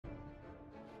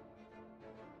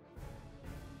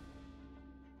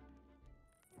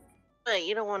But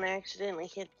you don't want to accidentally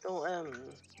hit the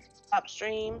top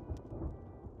stream.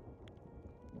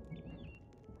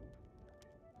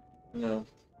 No.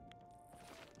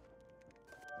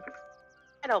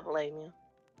 I don't blame you.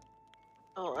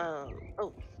 Oh.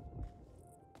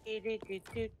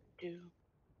 Do.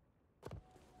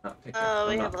 Not picking. Oh,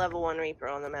 we I'm have not. level 1 Reaper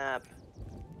on the map.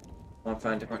 I want to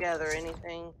find different. Gather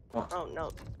anything. Want, Oh,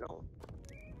 no.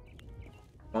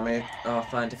 want me to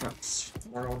find different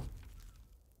world?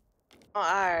 Oh,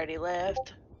 I already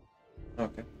left.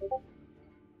 Okay.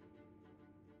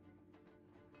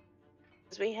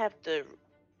 Because we have to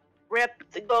rep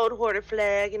the gold hoarder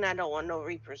flag, and I don't want no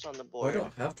Reapers on the Oh, I board.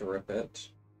 don't have to rip it.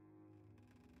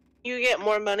 You get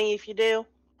more money if you do.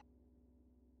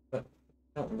 But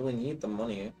I don't really need the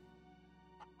money.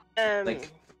 Um,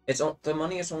 Like, the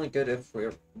money is only good if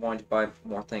we're wanting to buy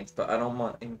more things, but I don't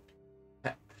mind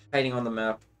hiding on the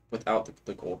map without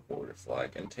the gold border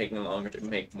flag and taking longer to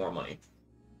make more money.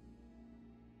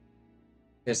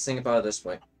 Because think about it this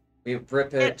way. We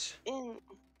rip it,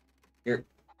 you're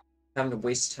having to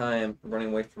waste time running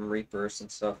away from Reapers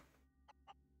and stuff.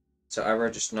 So I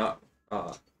would just not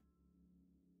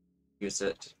use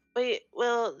it. wait,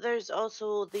 well, there's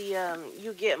also the,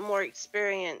 you get more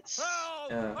experience.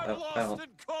 I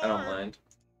don't mind.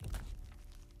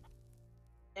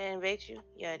 And invade you?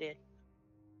 Yeah, I did.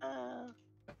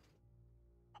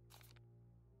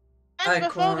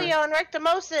 Phasmophobia and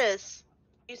rectomosis!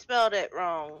 You spelled it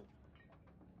wrong.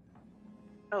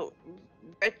 Oh,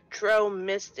 retro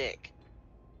mystic.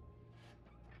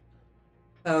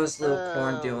 How's little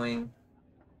corn doing?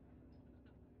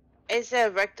 It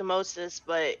said rectomosis,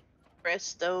 but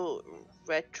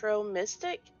retro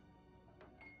mystic?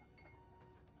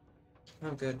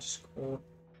 I'm good, just cold.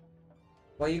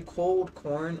 Why you cold,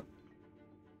 corn?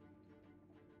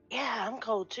 Yeah, I'm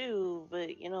cold too,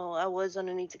 but you know, I was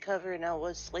underneath the cover and I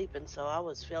was sleeping, so I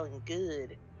was feeling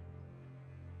good.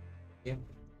 Yeah.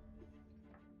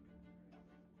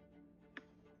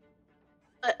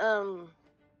 But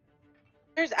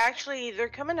they're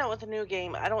coming out with a new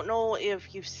game. I don't know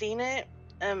if you've seen it.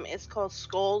 It's called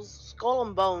Skull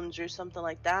and Bones or something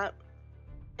like that.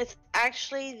 It's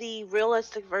actually the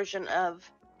realistic version of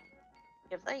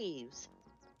Thieves.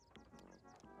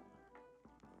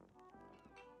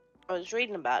 I was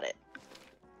reading about it.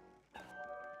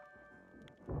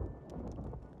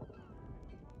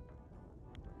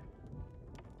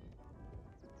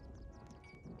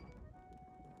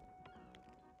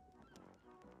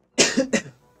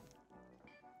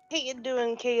 How you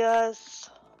doing, Chaos?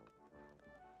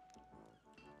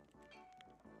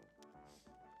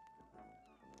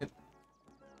 It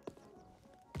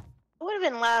would have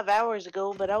been live hours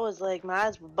ago, but I was like, my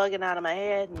eyes were bugging out of my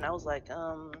head, and I was like,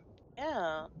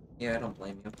 yeah. Yeah, I don't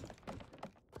blame you.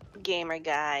 Gamer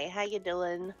guy, how you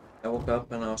doing? I woke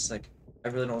up and I was like, I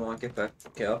really don't want to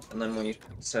get up. And then when you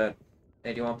said,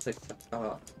 hey, do you want to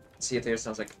play Sea of Thieves? And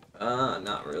I was like,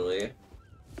 not really. I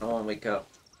don't want to wake up.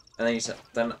 And then you said,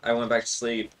 then I went back to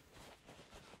sleep.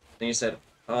 Then you said,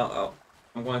 oh,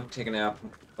 I'm going to take a nap.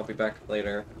 I'll be back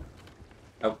later.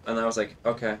 And then I was like,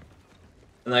 okay.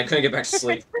 And then I couldn't get back to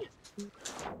sleep.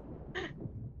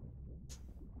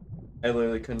 I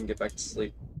literally couldn't get back to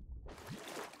sleep.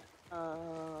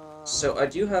 So I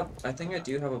think I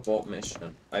do have a vault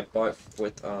mission. I bought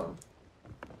with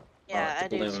yeah, the I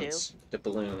balloons, do too. the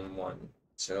balloon one.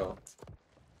 So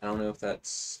I don't know if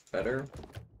that's better.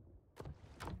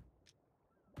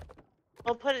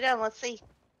 Well, put it down. Let's see.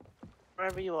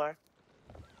 Wherever you are.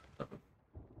 Oh,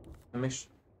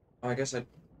 I guess I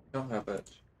don't have it.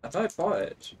 I thought I bought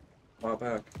it a while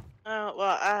back. Oh,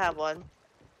 well, I have one.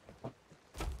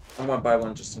 I want to buy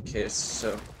one just in case.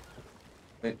 So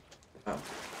wait.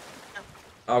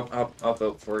 I'll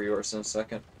vote for yours in a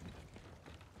second.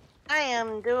 I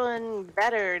am doing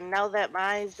better now that my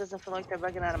eyes doesn't feel like they're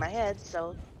bugging out of my head,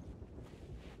 so.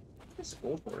 It's a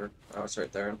gold border. Oh, it's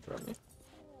right there in front of me.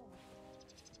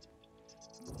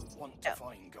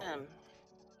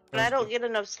 But I don't get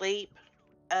enough sleep.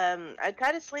 I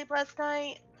tried to sleep last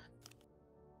night.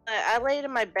 I laid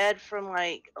in my bed from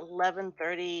like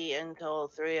 11:30 until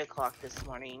 3 o'clock this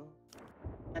morning.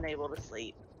 Unable to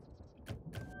sleep.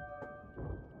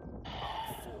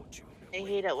 I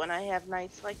hate it when I have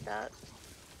nights like that.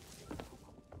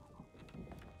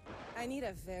 I need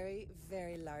a very,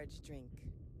 very large drink.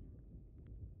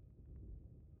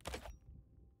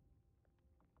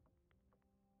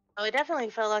 Oh, it definitely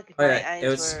felt like my eyes it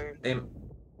was were... a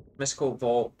mystical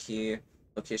vault key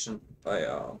location by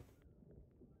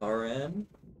Lauren.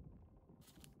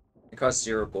 It costs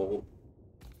 0 gold.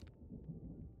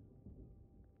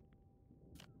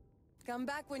 Come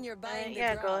back when you're buying the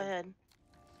yeah, grog. go ahead.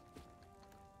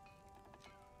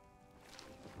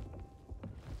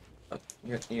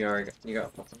 You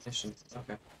got one mission.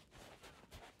 Okay.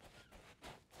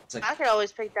 It's like I could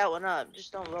always pick that one up.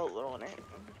 Just don't vote on it.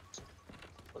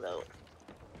 Without.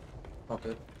 all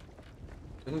good.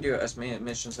 We can do as many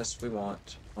missions as we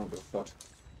want. I don't give a fuck.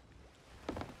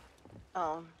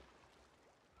 Oh.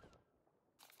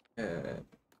 Okay.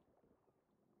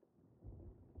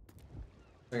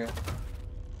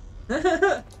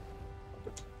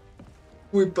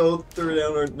 We both threw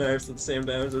down our knives at the same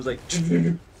time. It was like.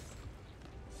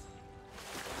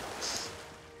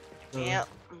 Yep.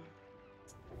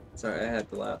 Sorry, I had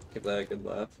to laugh. Give that a good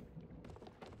laugh.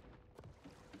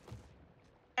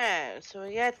 Oh, so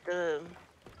we got that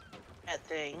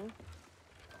thing.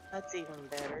 That's even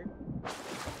better.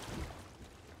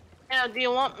 Now, do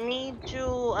you want me to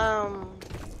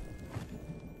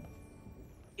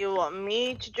you want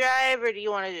me to drive or do you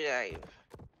want to drive?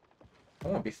 I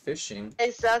want to be fishing.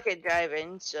 I suck at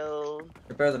driving, so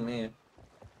You're better than me.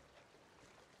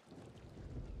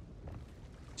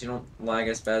 You don't lag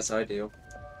as bad as I do.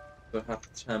 But half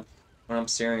the time, when I'm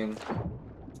steering,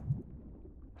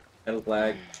 I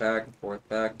lag back and forth,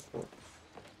 back and forth.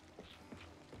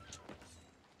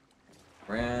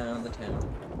 Around the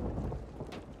town.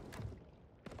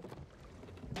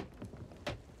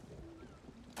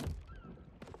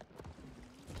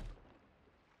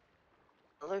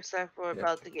 it looks like we're Yep.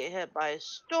 about to get hit by a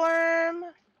storm.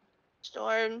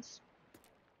 Storms.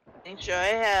 Make sure I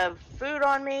have food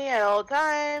on me at all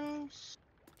times.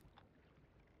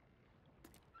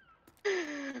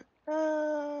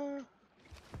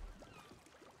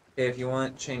 Okay, if you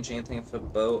want to change anything for the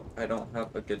boat, I don't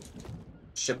have a good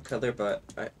ship color, but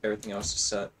everything else is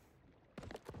set.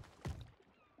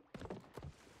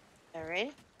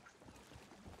 Alright.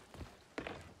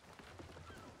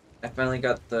 I finally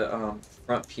got the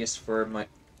front piece for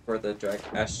the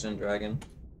Ashton Dragon.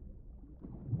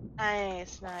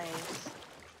 Nice, nice.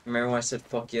 Remember when I said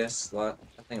fuck yes? I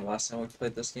think last time we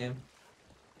played this game.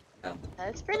 Yeah.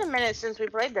 It's been a minute since we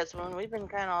played this one. We've been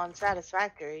kind of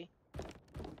unsatisfactory.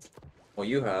 Well,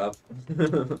 you have.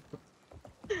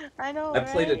 I know. I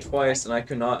played it right? twice and I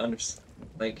could not understand.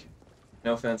 Like,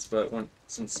 no offense, but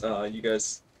since you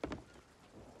guys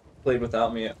played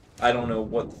without me, I don't know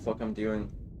what the fuck I'm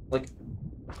doing. Like,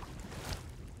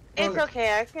 It's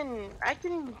okay. I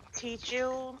can teach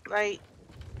you, like,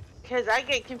 cause I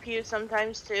get confused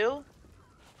sometimes too.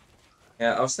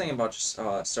 yeah, I was thinking about just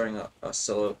starting a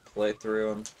solo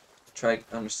playthrough and try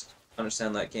to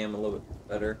understand that game a little bit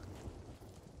better.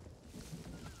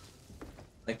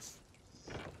 Like,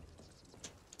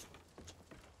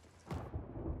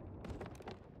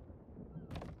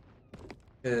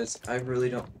 because I really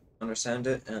don't understand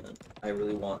it, and I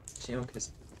really want to,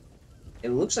 because it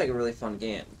looks like a really fun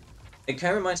game. It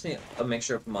kind of reminds me of a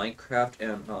mixture of Minecraft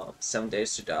and 7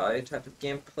 Days to Die type of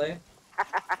gameplay,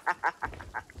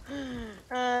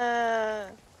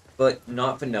 but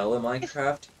not vanilla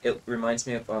Minecraft. It reminds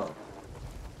me of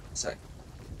sorry.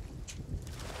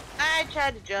 I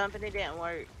tried to jump and it didn't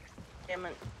work. Damn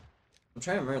it. I'm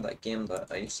trying to remember that game that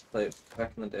I used to play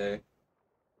back in the day.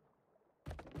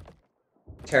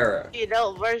 Terra. The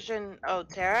adult version. Oh,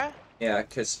 Terra. Yeah,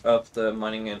 because of the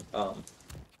mining and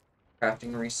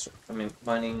crafting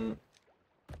mining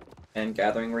and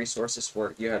gathering resources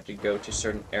where you have to go to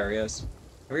certain areas.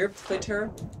 Have you ever played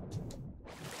Terra?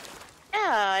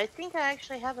 Yeah, I think I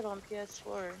actually have it on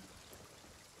PS4.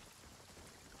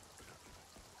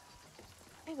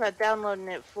 I think about downloading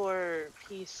it for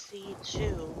PC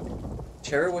too.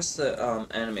 Terra was the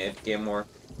animated game where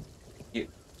you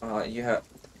have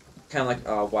kind of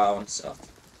like WoW and stuff.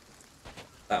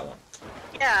 That one.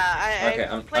 Yeah, Okay,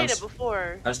 I played it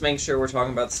before. I'm just making sure we're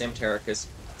talking about the same Terra, because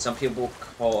some people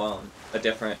call a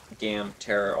different game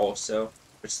Terra also,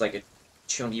 which is like a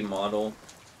 2D model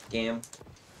game,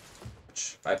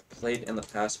 which I played in the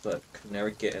past but could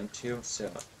never get into. So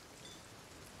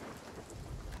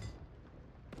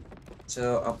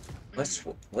let's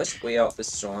wait out the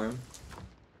storm.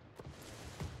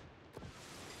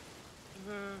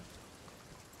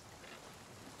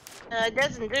 It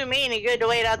doesn't do me any good to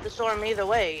wait out the storm either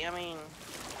way. I mean,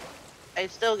 I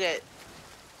still get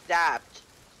zapped.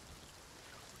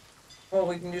 Well,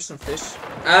 we can do some fish.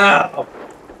 Ow!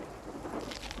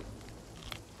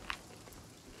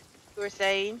 You were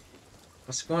saying? I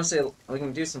was going to say we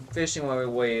can do some fishing while we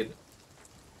wait.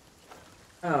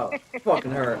 Oh,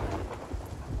 fucking hurt.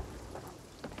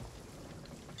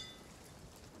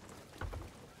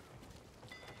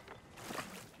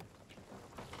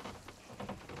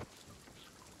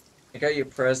 I got you a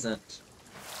present.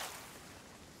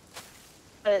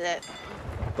 What is it?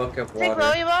 Bucket of Take water.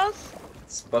 Chloe balls?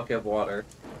 It's a bucket of water.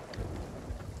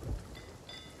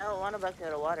 Oh, don't want a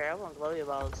bucket of water. I want glowy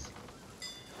balls.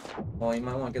 Well, you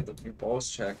might want to get your balls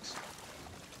checked.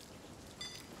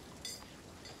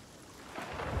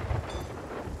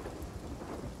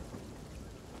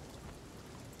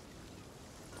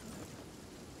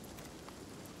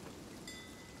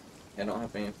 I don't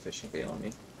have any fishing bait on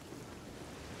me.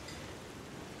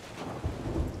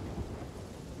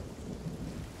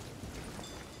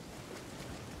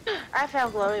 I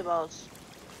found glowy balls.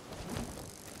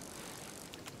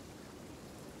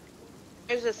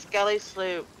 There's a skelly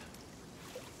sloop.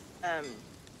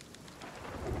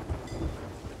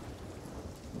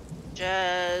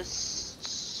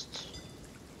 Just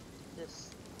this.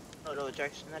 I don't know what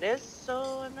direction that is,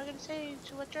 so I'm not gonna say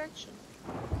to what direction.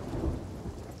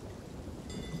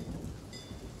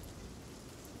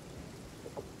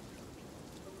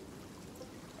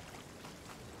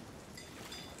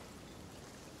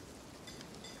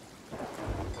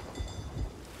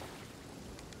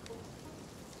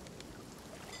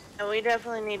 And we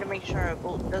definitely need to make sure our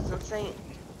boat doesn't sink.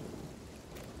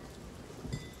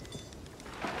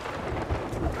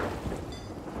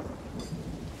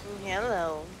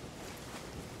 Hello.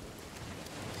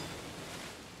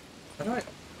 Why do I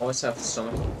always have to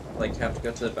have to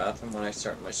go to the bathroom when I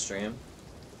start my stream?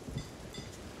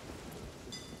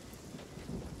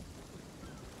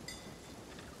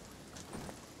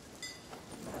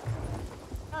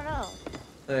 Oh no.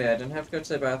 Oh yeah, I didn't have to go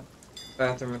to the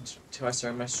bathroom until I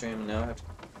started my stream, and now I have to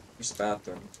use the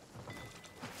bathroom.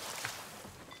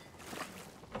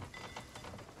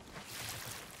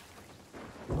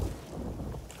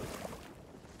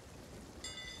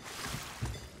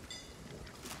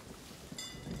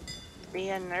 Be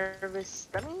a nervous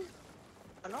dummy?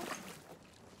 Oh no.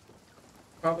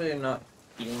 Probably not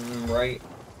eating right.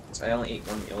 I only ate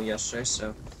one meal yesterday,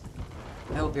 so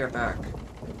I will be right back.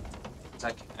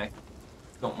 I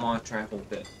don't want to try a whole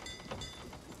bit.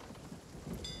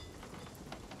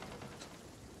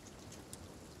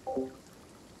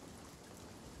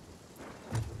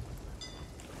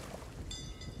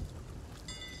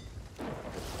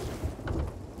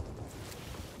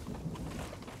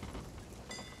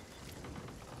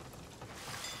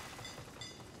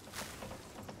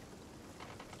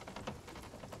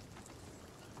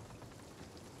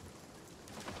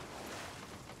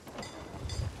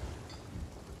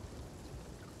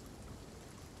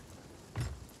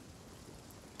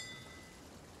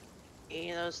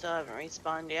 You know, still haven't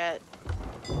respawned yet.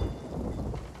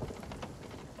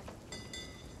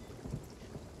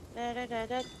 Da da da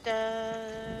da da.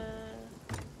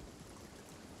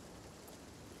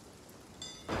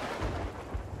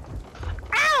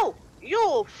 Ow!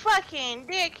 You fucking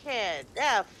dickhead!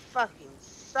 That fucking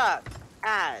sucks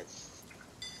ass.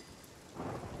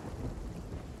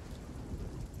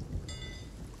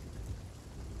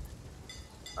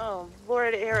 Oh,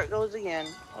 Lord, here it goes again.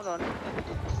 Hold on.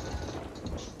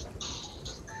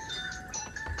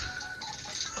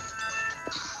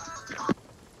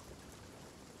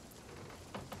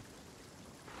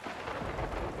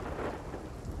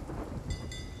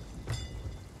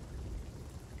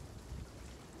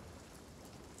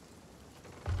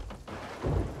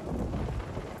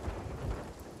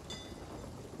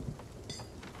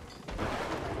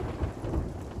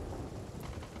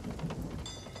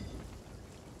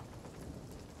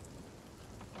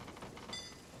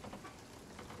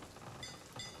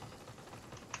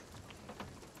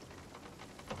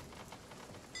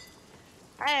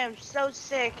 I am so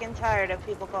sick and tired of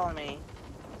people calling me.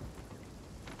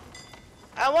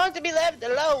 I want to be left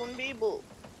alone, people.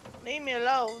 Leave me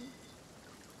alone.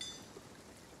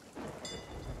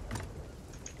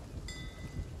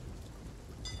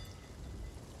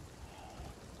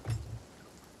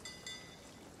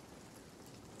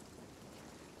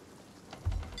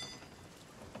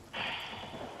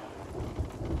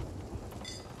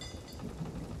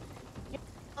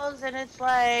 And it's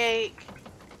like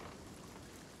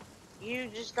you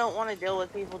just don't want to deal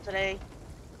with people today.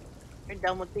 You're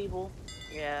done with people.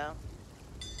 Yeah.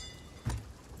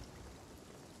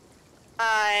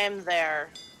 I'm there.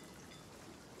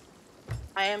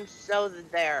 I am so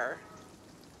there.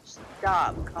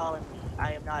 Stop calling me.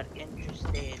 I am not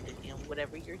interested in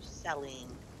whatever you're selling.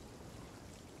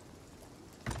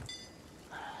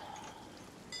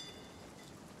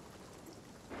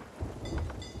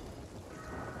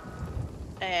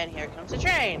 And here comes the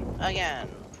train again.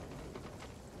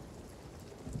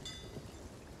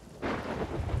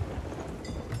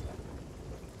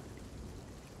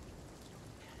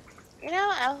 You know,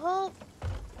 I hope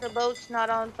the boat's not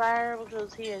on fire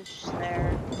because he is just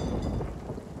there.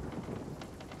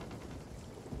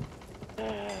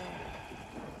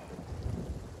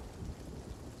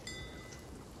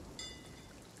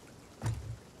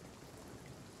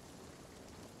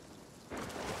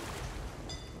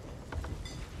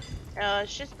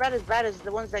 It's just about as bad as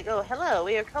the ones that go, "Hello,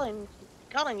 we are calling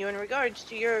you in regards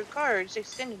to your car's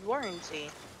extended warranty."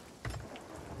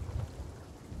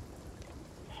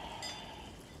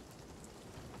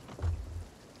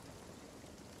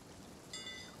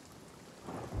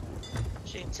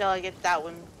 Until I get that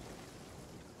one.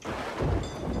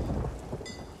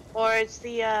 Or it's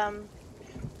the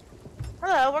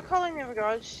 "Hello, we're calling in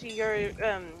regards to your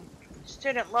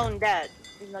student loan debt."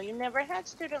 You know, you never had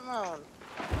student loan.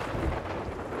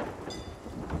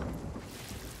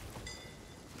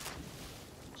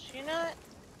 You not?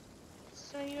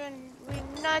 So we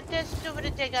not that stupid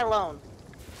to take a loan.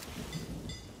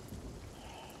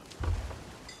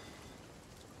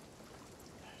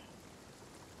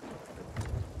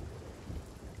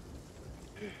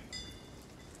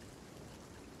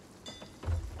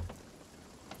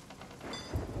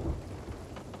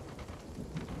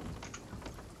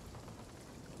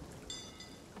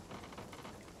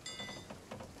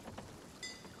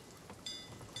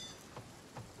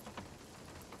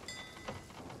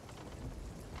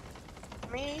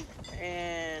 Me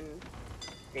and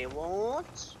they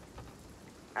won't.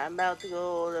 I'm about to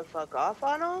go the fuck off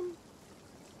on them.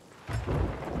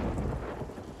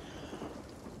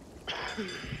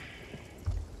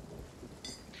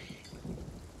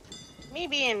 Me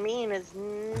being mean is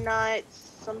not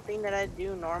something that I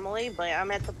do normally, but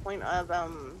I'm at the point of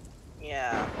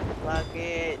yeah, fuck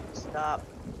it, stop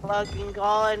fucking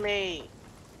calling me.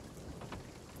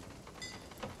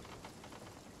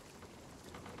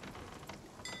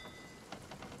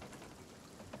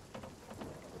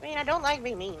 I mean, I don't like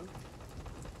being mean.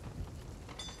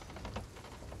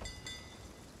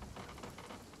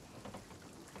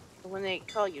 But when they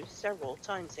call you several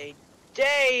times a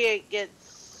day, it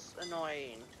gets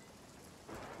annoying.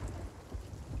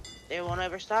 They won't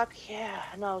ever stop? Yeah,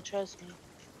 no, trust me.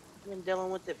 I've been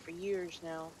dealing with it for years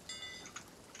now.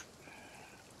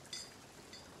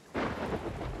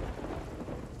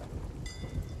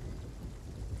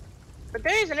 But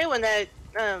there is a new one that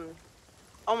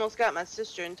almost got my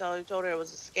sister until I told her it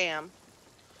was a scam.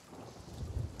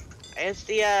 It's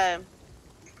the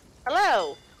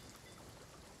hello.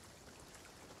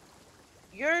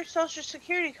 Your social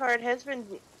security card has been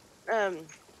um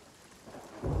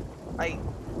like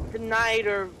denied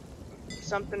or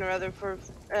something or other for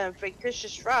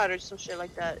fictitious fraud or some shit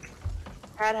like that.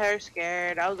 Had her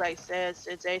scared. I was like, sis,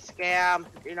 it's a scam.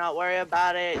 Do not worry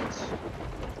about it.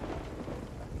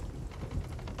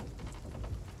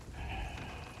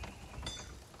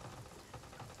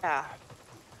 Yeah.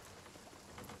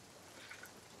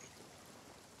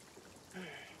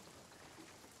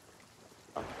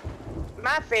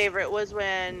 My favorite was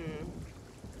when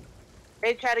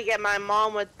they tried to get my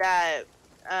mom with that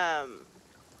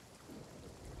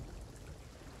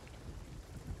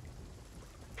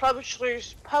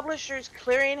Publishers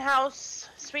Clearinghouse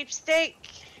sweepstake.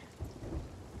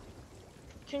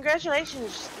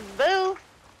 Congratulations, boo!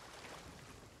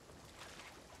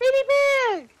 Speedy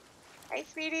Big! Hey,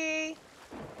 Speedy.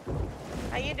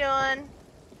 How you doing?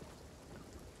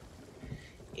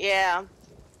 Yeah.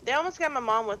 They almost got my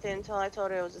mom with it until I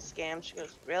told her it was a scam. She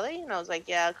goes, really? And I was like,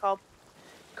 yeah, call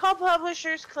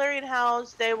Publishers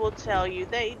Clearinghouse. They will tell you.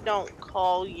 They don't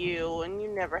call you, and you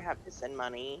never have to send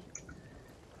money.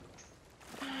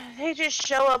 They just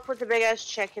show up with a big ass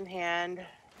check in hand.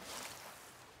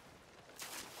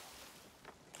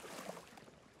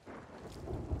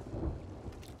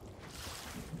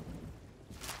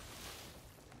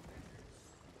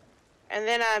 And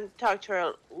then I talked to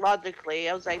her logically.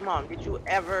 I was like, Mom, did you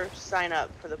ever sign up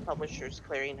for the Publishers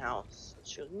Clearinghouse?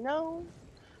 She goes, no.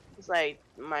 It's like,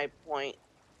 my point.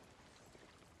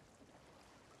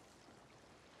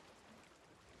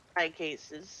 My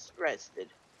case is rested.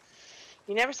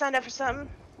 You never signed up for something,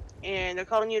 and they're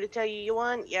calling you to tell you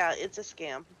won? Yeah, it's a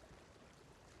scam.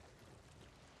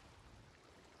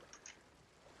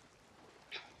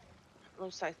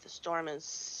 Looks like the storm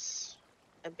is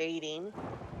abating.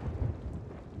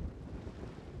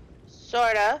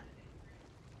 Sorta.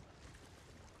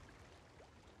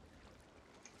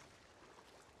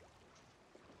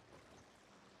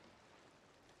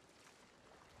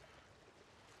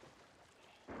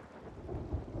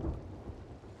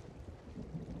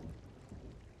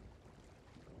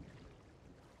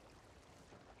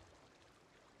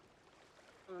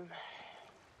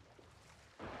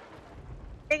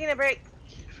 Taking a break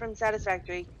from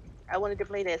Satisfactory. I wanted to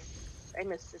play this. I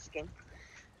missed this game.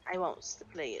 I want to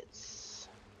play it.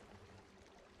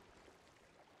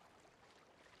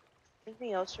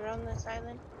 Anything else around this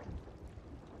island?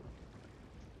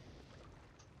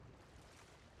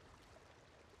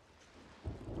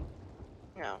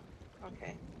 No.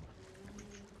 Okay.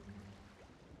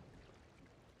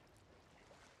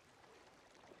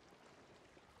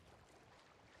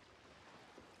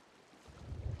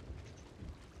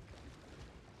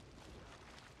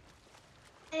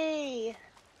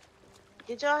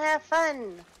 Did y'all have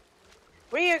fun?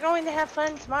 We are going to have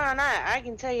fun tomorrow night. I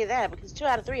can tell you that because 2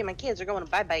 out of 3 of my kids are going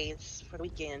to bye-byes for the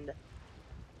weekend.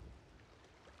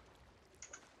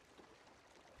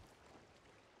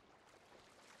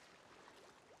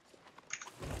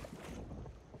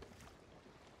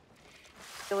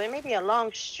 So it may be a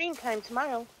long stream time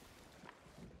tomorrow.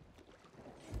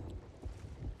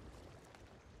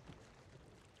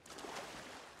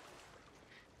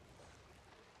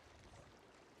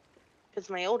 Because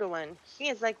my older one, he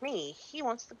is like me. He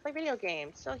wants to play video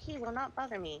games, so he will not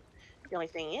bother me. The only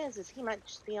thing is he might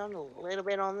just be on a little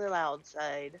bit on the loud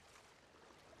side.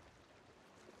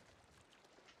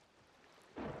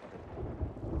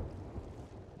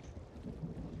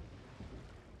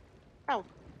 Oh.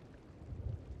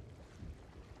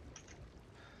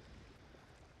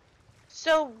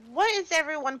 So, what is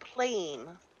everyone playing?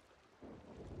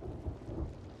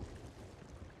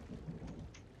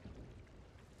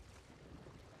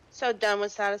 So done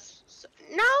with status?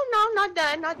 No, not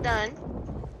done, not done.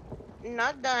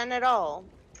 Not done at all.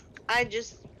 I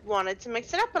just wanted to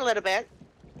mix it up a little bit.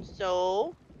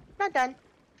 So, not done.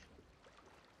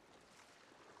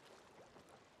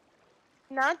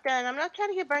 Not done. I'm not trying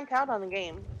to get burnt out on the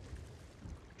game.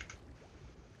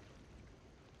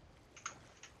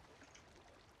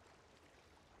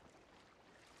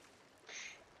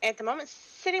 At the moment,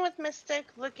 sitting with Mystic,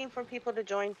 looking for people to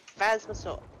join Phasma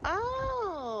Soul.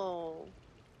 Oh.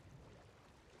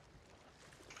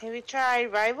 Have you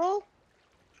tried Rival?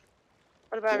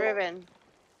 What about Riven?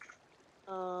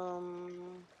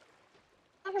 Welcome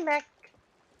back.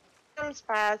 Comes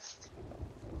past.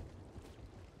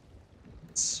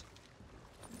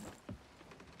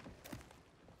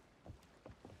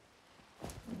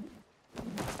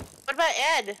 What about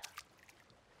Ed?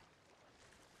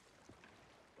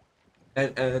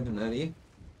 Ed and Eddie?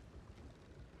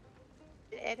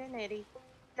 Ed and Eddie.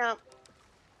 No.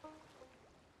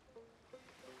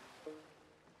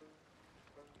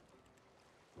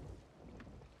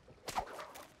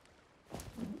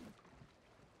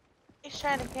 He's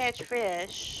trying to catch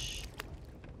fish.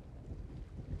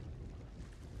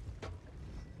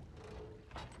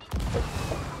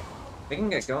 We can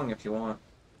get going if you want.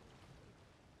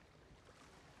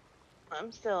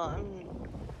 I'm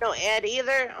no Ed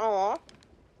either. Oh.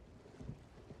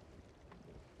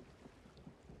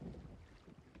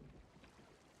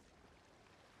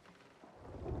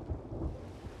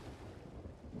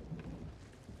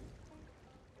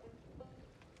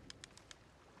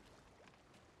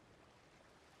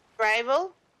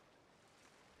 Rival?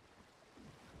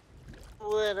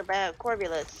 What about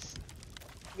Corvulus?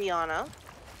 Diana?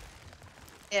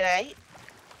 Deadite?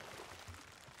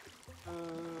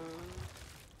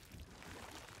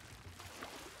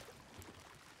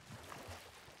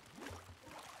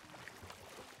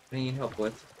 What do you need help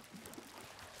with?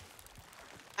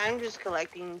 I'm just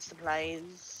collecting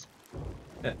supplies.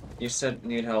 Yeah, you said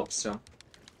need help, so.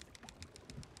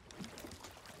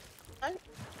 What?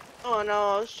 Oh no,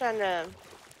 I was trying to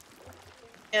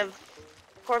give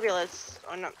Corvulus.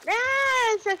 Oh no. Ah,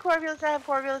 I said Corvulus. I have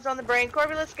Corvulus on the brain.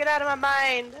 Corvulus, get out of my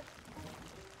mind.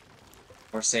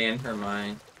 Or say in her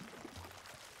mind.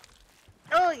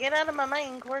 Oh, get out of my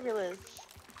mind, Corvulus.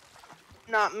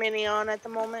 Not many on at the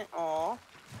moment. Aw.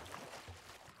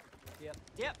 Dip,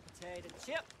 dip, potato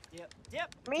chip. Dip,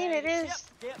 dip. I mean, it is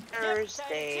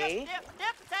Thursday.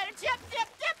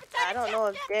 I don't know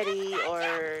if Daddy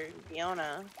or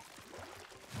Fiona.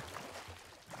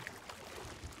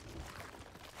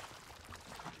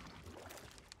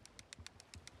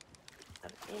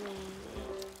 Have any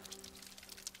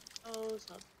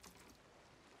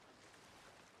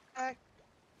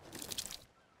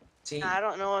See? I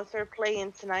don't know if they're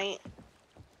playing tonight.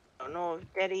 I don't know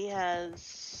if Daddy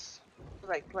has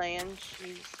like playing.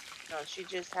 She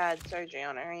just had surgery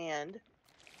on her hand.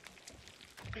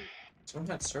 Someone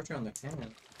had surgery on their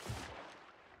hand.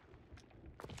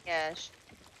 Yeah,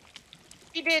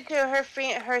 she did to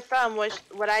her thumb was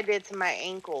what I did to my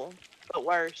ankle, but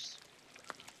worse.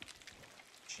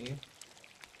 She?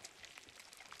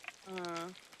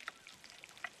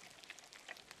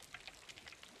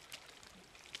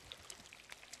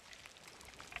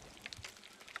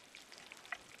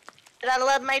 But I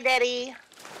love my daddy.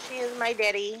 She is my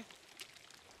daddy.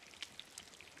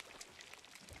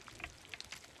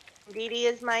 Didi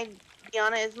is my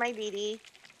Diana is my Didi.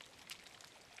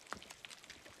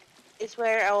 I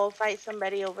swear I will fight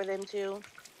somebody over them too.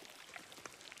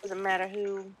 Doesn't matter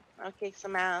who. I'll kick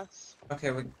some ass.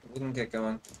 Okay, we can get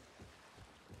going.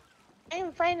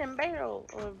 I'm fighting barrel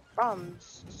or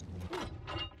bombs.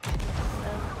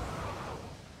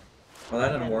 Well,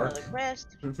 that didn't work. Another quest.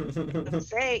 For fuck's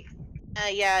sake.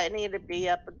 Yeah, it needed to be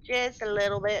up just a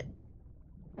little bit.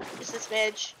 Just a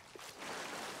smidge.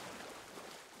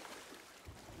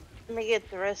 Let me get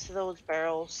the rest of those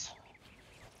barrels.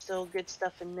 Still good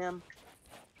stuff in them.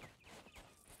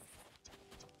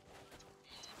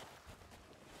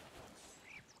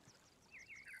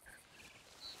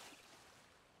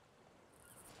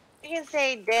 You can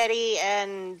say Daddy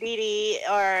and Dee Dee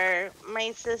are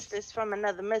my sisters from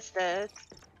another mister,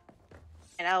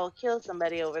 and I will kill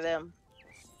somebody over them.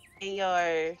 They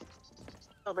are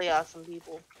totally awesome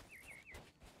people.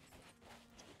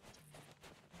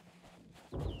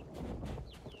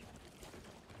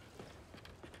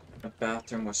 The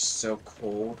bathroom was so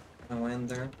cold when I went in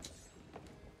there.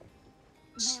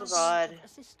 Oh God.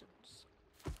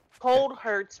 Cold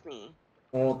hurts me.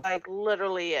 Well, Like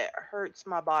literally, it hurts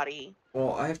my body.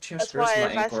 I have two That's scars why in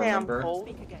my if I ankle, say I'm remember? cold,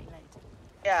 Speak again later.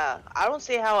 yeah, I don't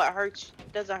see how it hurts.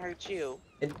 Doesn't hurt you.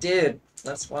 It did.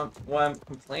 That's why I'm It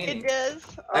complaining. does.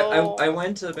 I, Oh, I, I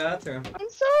went to the bathroom. I'm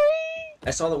sorry.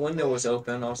 I saw the window was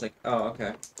open. I was like, oh,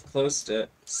 okay. Closed it.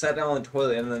 Sat down on the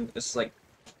toilet, and then it's like,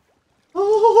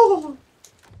 oh!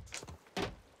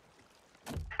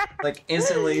 Like,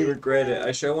 instantly regret it.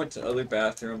 I should have went to the other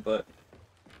bathroom, but,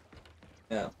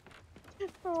 yeah.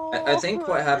 I think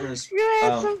what happened is, You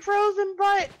had some frozen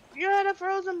butt. You had a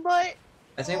frozen butt.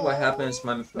 I think what happened is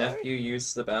my Sorry. nephew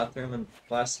used the bathroom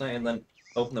last night and then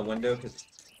opened the window because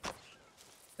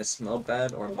it smelled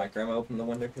bad, or my grandma opened the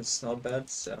window because it smelled bad,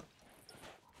 so.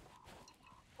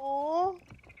 Oh,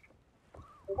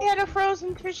 he had a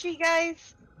frozen tushy,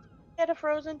 guys. He had a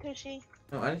frozen tushy.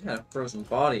 No, I didn't have a frozen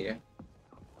body.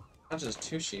 Not just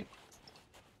tushy.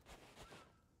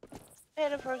 He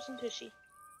had a frozen tushy.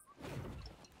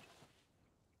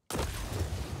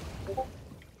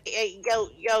 Hey, yo,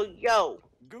 yo, yo.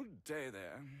 Good day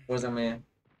there. Wasn't me.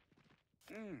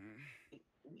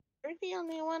 You're the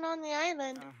only one on the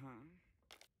island.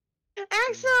 Uh-huh.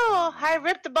 Axel, I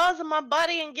rip the balls of my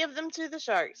body and give them to the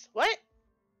sharks. What?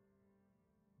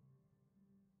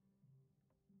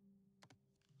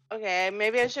 Okay,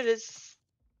 maybe I should have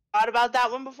thought about that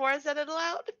one before I said it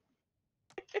aloud.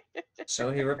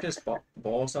 So he ripped his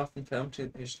balls off and fed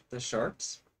them to the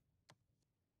sharks?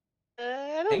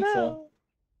 I don't Painful. know.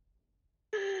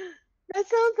 That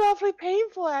sounds awfully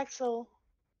painful, Axel.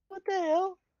 What the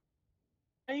hell?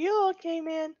 Are you okay,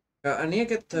 man? I need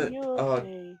to get Are the you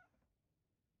okay?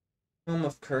 Home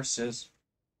of Curses.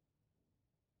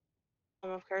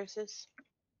 Home of Curses.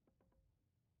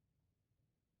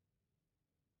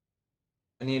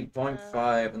 I need Volume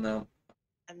 5 and then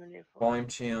I'm a new Volume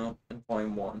 2 and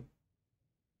Volume 1.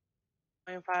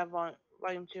 Volume 5,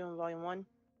 Volume 2, and Volume 1.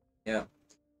 Yeah.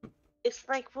 It's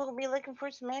like we'll be looking for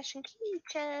some Ashen Key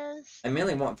chests. I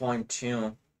mainly want Volume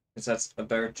 2 because that's a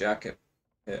better jacket.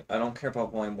 I don't care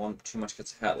about Volume 1 too much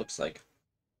because the hat looks like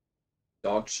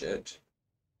dog shit.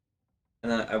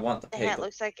 And then I want the The pig. hat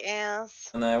looks like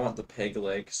ass. And then I want the pig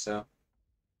leg, so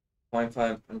Volume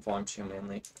 5 and Volume 2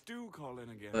 mainly. Do call in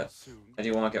again But soon. I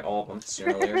do want to get all of them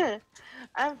sooner or later.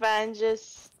 I'm fine,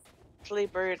 just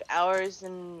sleeper hours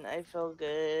and I feel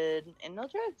good and no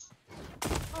drugs.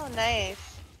 Oh, nice.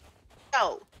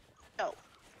 Yo, yo,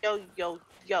 yo, yo,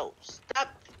 yo, stop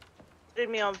putting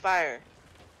me on fire.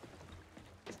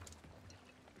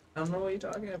 I don't know what you're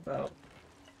talking about.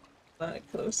 Not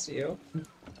close to you.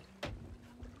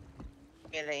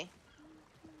 Really?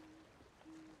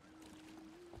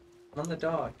 I'm on the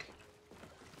dock.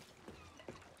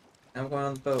 I'm going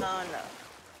on the boat. Oh, no.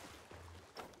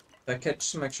 If I catch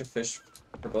some extra fish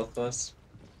for both of us.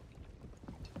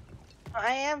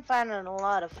 I am finding a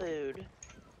lot of food.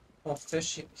 Well,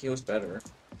 fish heals better.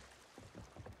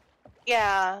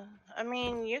 Yeah, I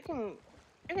mean, you can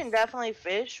definitely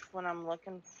fish when I'm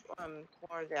looking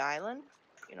for the island.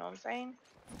 You know what I'm saying?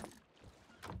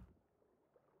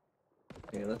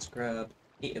 Okay, let's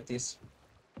eat of these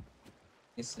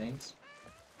things.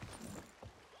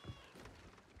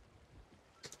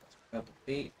 Grab the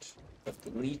bait, put the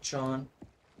leech on.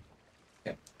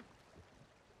 Okay.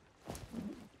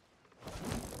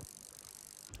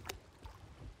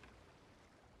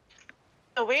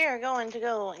 So we are going to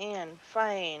go and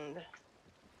find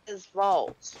his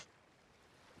vault.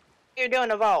 You're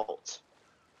doing a vault.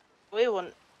 We will.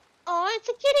 Oh, it's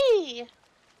a kitty.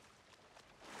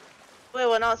 We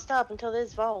will not stop until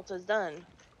this vault is done.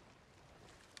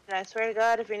 And I swear to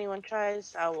God, if anyone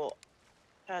tries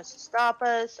to stop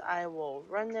us, I will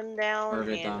run them down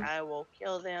Already and done. I will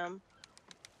kill them.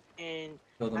 And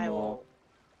Kill them I all. will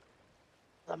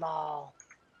kill them all.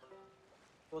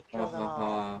 We'll kill them all.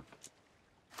 Ha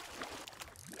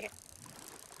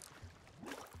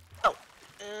Oh,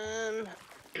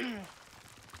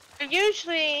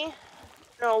 usually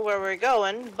know where we're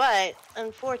going, but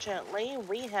unfortunately,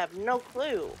 we have no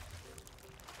clue.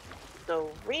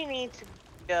 So we need to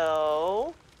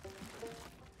go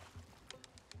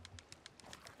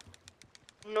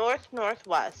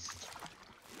northwest.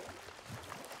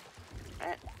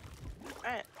 Alright.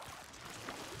 Alright.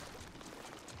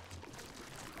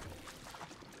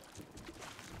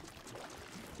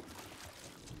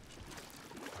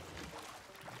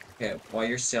 Okay, while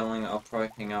you're sailing, I'll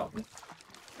probably hang out.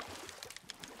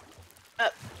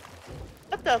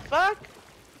 What the fuck?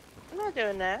 I'm not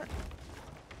doing that.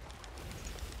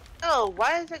 Oh,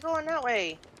 why is it going that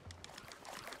way?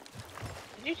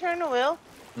 Did you turn the wheel?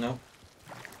 No.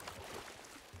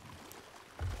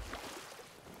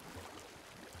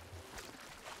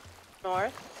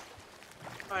 North.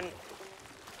 On.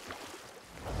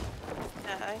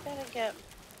 I gotta get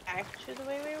back to the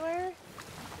way we were.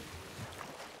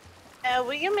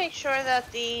 We can make sure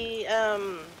that the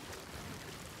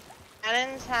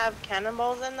cannons have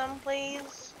cannonballs in them,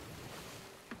 please.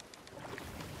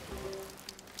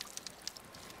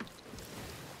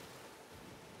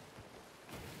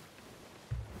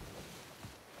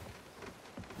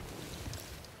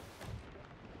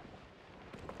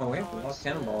 Oh, we have a lot of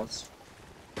cannonballs.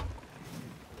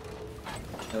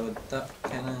 Load that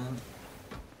cannon.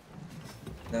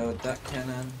 Load that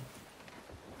cannon.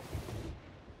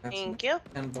 Grab some Thank you.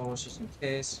 cannonballs just in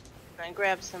case. I'm gonna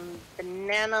grab some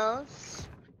bananas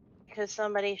because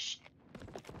somebody set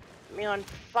me on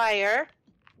fire.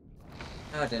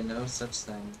 I didn't know such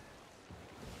thing.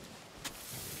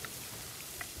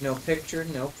 No picture,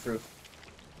 no proof.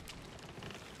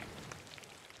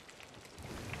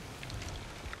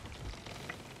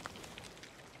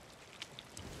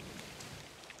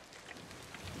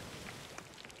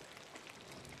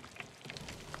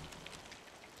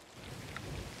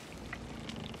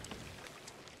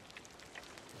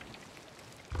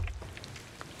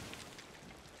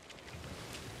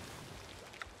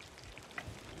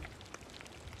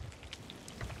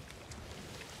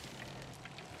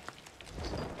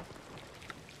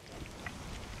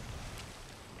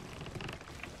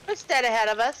 What's dead ahead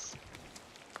of us?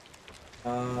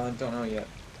 Don't know yet.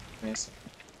 Give me a second.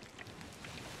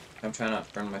 I'm trying not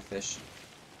to burn my fish.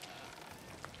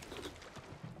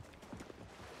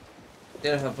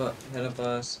 Dead ahead of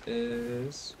us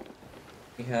is...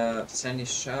 We have Sandy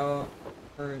Shower,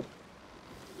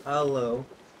 Hollow,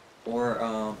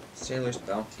 or, Sailor's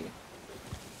Bounty.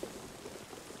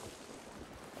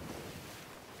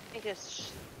 I think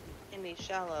it's Sandy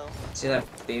Shallow. See that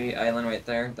baby island right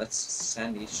there? That's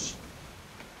Sandy's.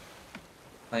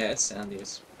 Oh yeah, it's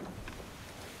Sandy's.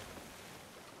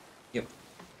 Yep.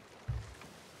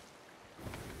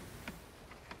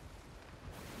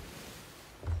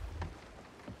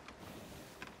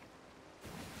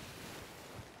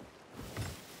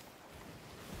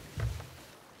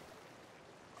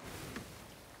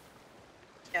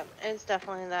 Yep, it's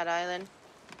definitely that island.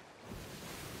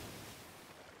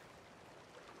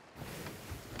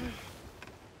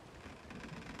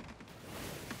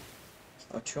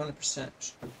 Oh, 200%.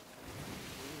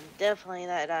 Definitely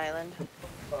that island.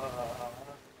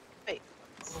 Wait.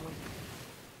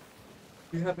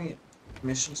 Do you have any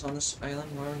missions on this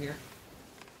island while we're here?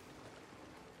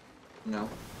 No.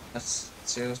 That's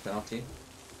Sailor's Bounty.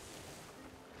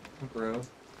 Grove.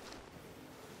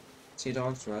 Sea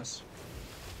Dog's Rest.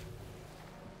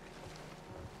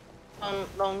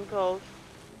 Lone Cove.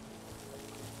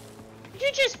 Did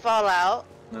you just fall out?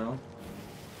 No.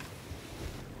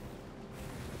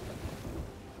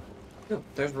 Oh,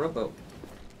 there's Rowboat.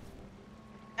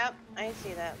 Yep, I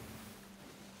see that.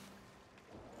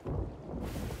 I'm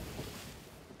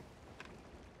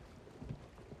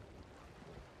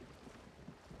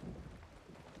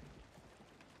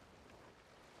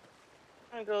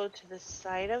gonna go to the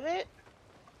side of it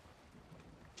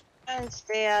and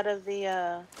stay out of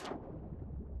the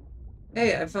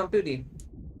Hey, I found booty.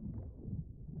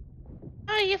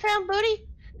 Oh, you found booty?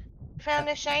 You found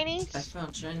the I shinies?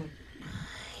 found shiny.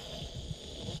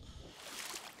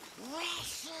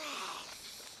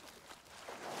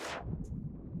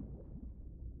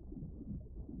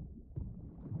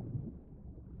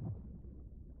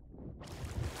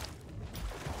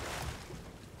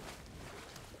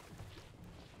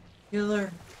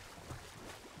 Killer.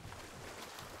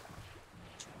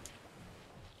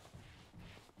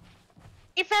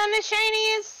 You found the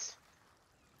shinies?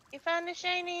 You found the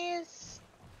shinies?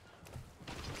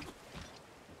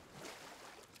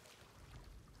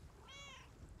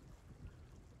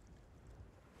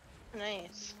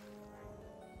 Nice.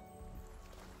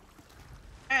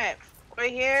 Alright, we're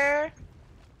here.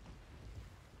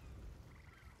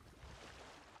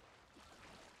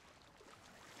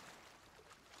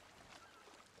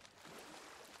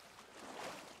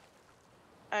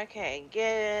 Okay,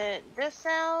 get this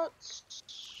out.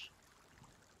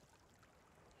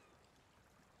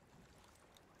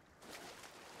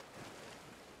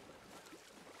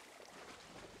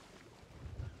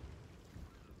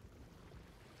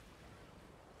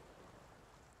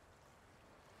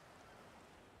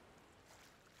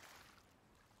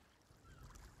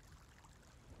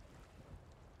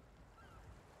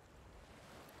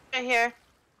 Right here.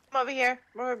 Come over here.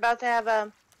 We're about to have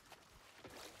a...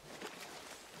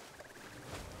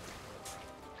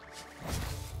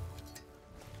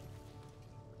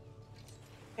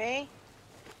 Okay.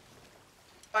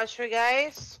 Watch for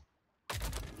guys.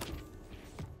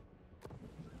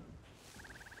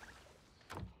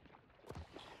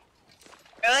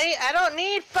 Really? I don't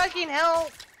need fucking help.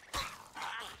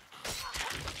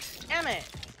 Damn it.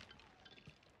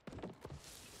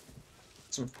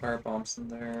 Some fire bombs in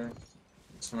there.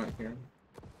 This one right here.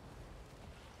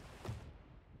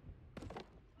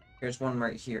 Here's one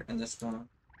right here, and this one.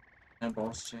 And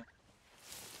balls too.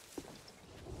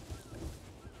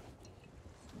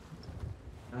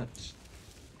 What?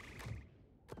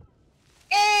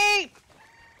 Hey!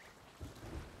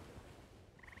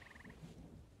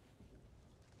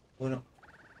 Oh no.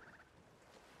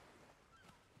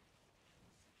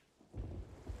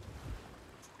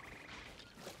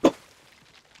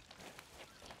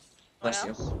 Bless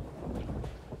you.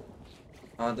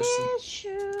 There's some...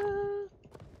 Issue.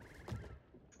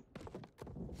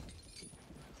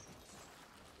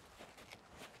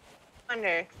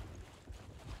 Wonder.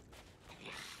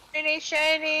 Any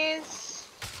shinies?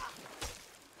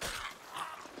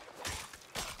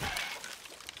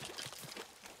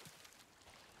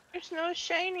 There's no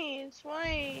shinies.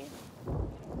 Why?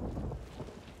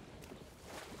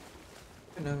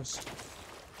 Who knows?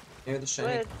 Maybe the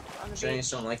shiny... Wood on the Shinies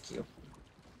beach. don't like you.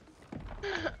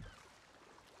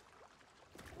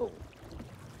 Ooh.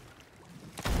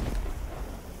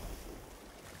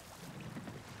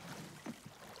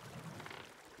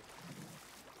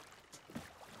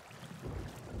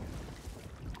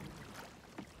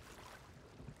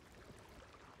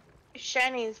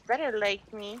 Shinies better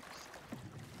like me.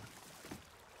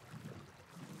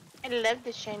 I love the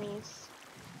shinies.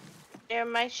 They're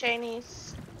my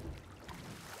shinies.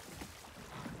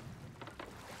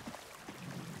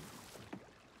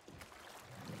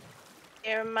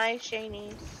 They're my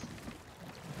shinies.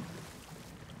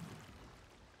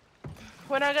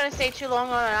 We're not gonna stay too long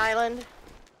on an island.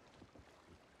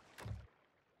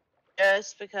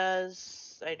 Just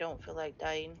because I don't feel like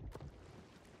dying.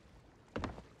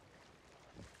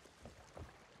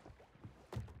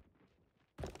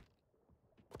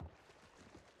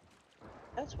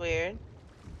 That's weird.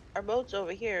 Our boat's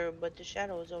over here, but the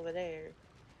shadow is over there.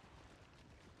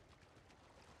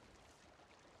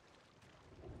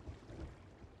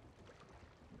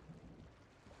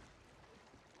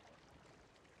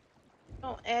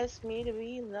 Don't ask me to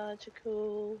be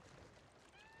logical.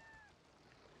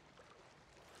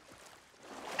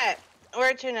 Hey,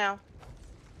 where to now?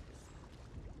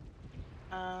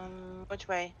 Which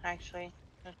way, actually?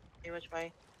 Let's see which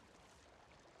way.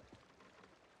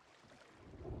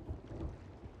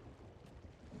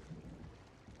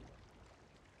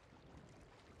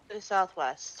 To the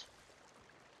southwest.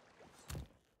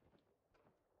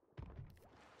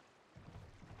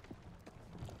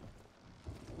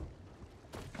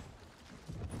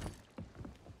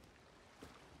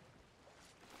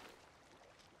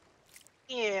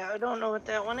 Yeah, I don't know what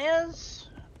that one is.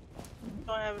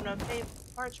 Don't have enough paper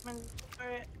parchment for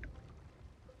it.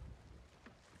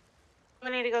 We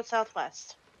need to go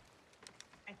southwest.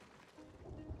 Okay.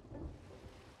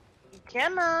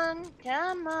 Come on,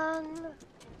 come on.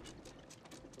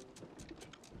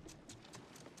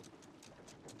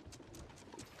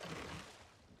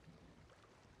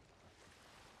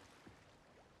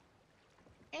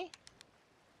 Okay.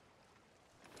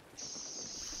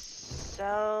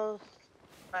 Southwest.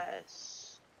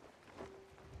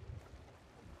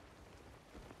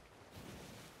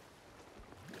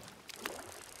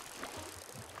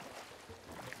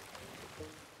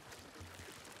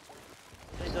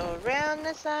 We go around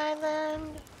this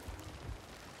island.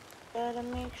 Gotta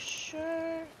make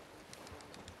sure.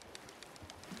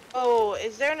 Oh,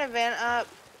 is there an event up?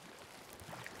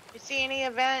 You see any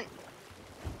event?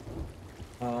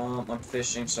 I'm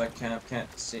fishing, so I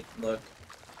can't see. Look.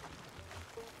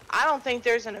 I don't think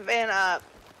there's an event up.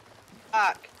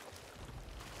 Fuck.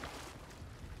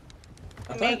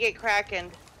 I You thought may get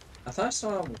crackened. I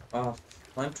saw a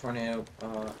flame tornado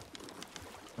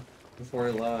before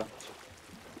we left.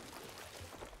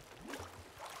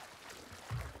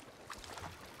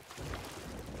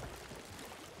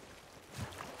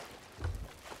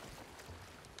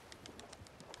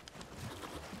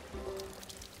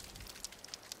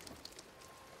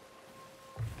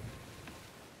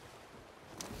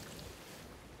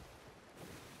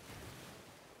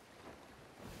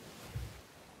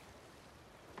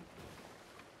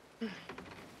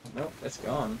 Nope, it's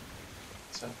gone.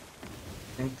 So, I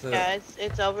think the... Yeah,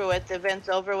 it's over with. The event's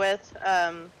over with.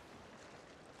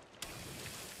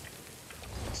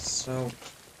 So,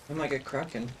 I might get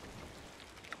cracking.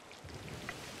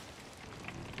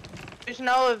 There's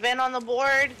no event on the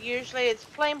board. Usually it's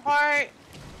Flameheart,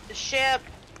 the ship,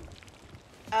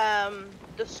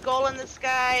 the skull in the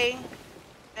sky,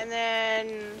 and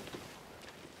then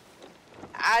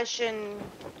Ashen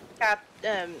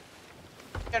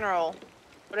General,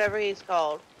 whatever he's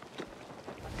called,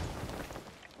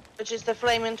 which is the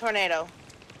flaming tornado.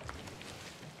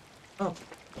 Oh,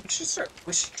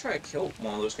 we should try to kill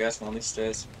one of those guys one of these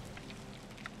days.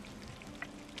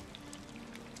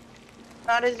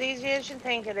 Not as easy as you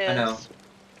think it is. I know.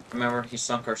 Remember, he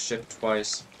sunk our ship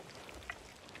twice.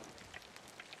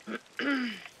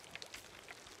 I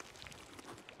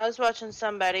was watching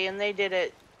somebody and they did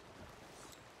it.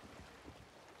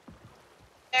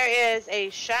 There is a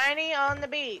shiny on the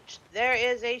beach. There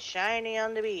is a shiny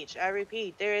on the beach. I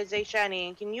repeat, there is a shiny.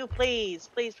 And can you please,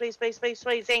 please, please, please, please,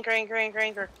 please, anchor, anchor, anchor,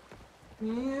 anchor.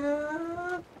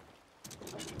 Yeah.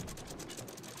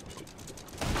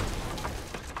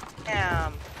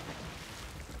 Damn.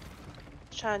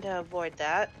 Trying to avoid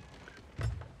that.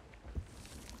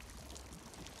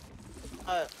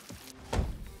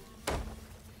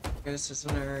 This is a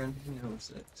nerd, he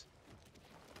knows it.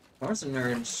 Laura's a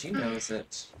nerd, she knows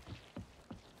it.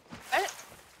 What?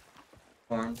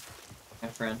 Lauren, my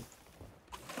friend.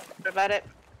 What about it?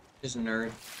 She's a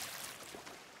nerd.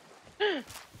 Don't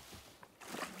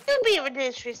be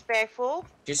disrespectful.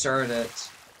 She started it.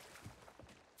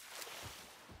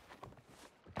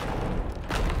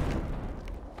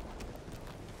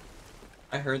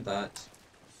 I heard that.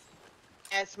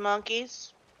 Ass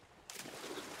monkeys.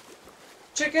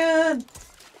 Chicken!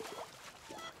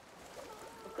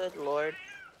 Good lord.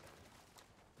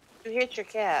 You hit your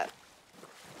cat.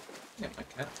 Yeah, my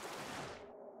cat.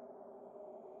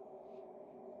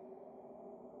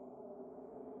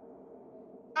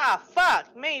 Ah,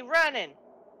 fuck! Me running!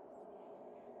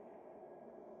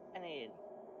 I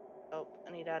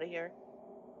need out of here.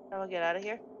 How do I get out of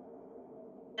here?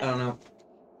 I don't know.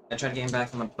 I tried getting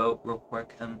back on the boat real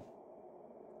quick and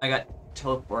I got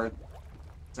teleported.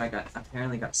 So I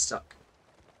apparently got stuck.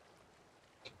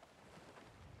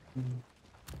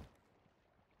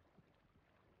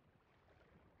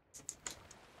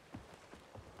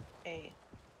 Hey.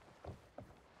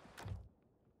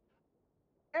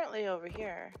 Apparently over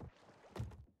here.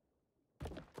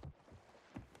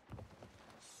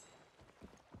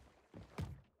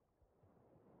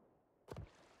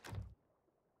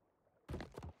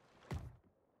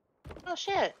 Oh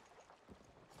shit.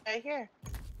 Right here.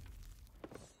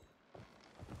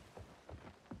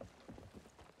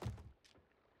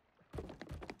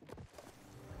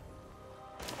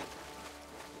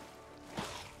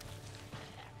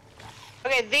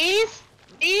 Okay, these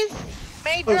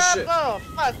may Oh, drop. shit. Oh,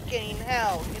 fucking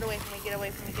hell! Get away from me! Get away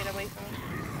from me! Get away from me!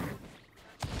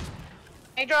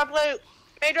 May drop loot.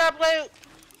 May drop loot.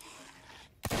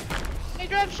 May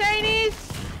drop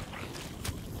shinies.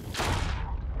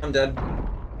 I'm dead.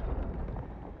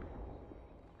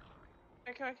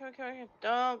 Come here.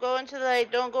 Don't go into the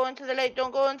lake. Don't go into the lake.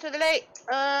 Don't go into the lake.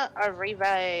 I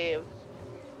revive.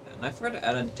 And I forgot to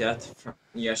add a death from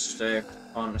yesterday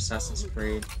on Assassin's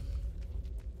Creed.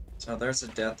 So there's a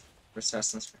death for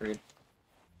Assassin's Creed.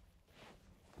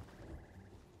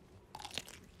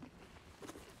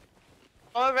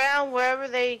 Go around wherever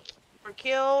they were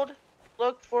killed.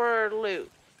 Look for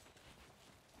loot.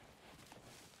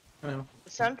 Well,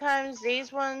 Sometimes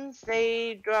these ones,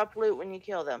 they drop loot when you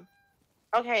kill them.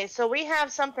 Okay, so we have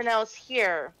something else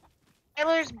here.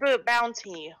 Taylor's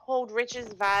Bounty. Hold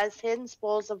riches vast, hidden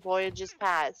spoils of voyages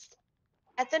past.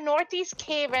 At the northeast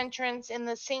cave entrance in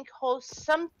the sinkhole,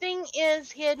 something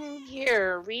is hidden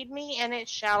here. Read me and it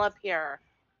shall appear.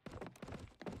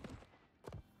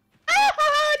 Ah,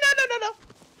 no.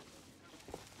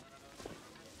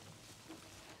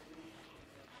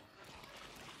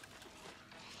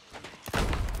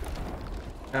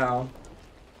 ow.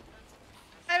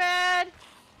 My bad.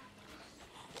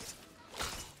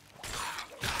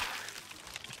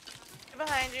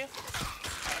 Behind you.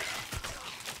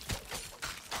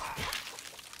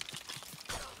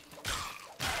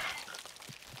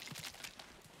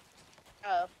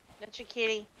 Oh, that's your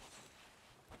kitty.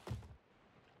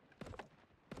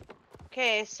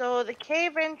 Okay, so the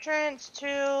cave entrance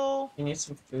to... You need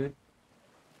some food?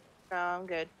 No, I'm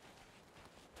good.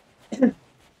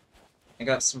 I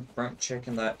got some burnt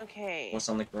chicken that Okay. was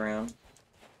on the ground.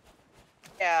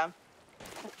 Yeah.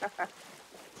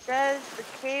 Says the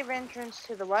cave entrance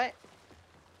to the what?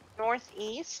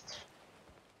 Northeast.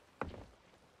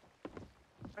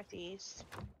 northeast.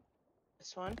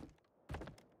 This one.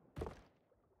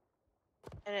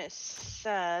 And it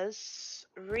says,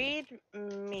 read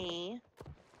me.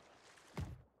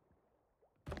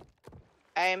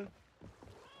 I'm.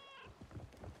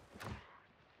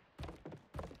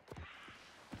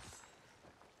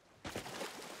 It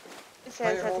Why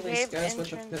says are that all the these cave guys with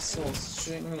the entrance. pistols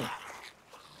shooting me?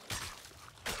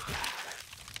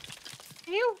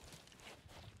 You.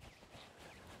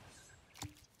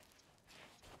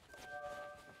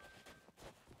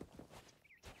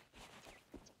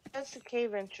 That's the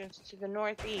cave entrance to the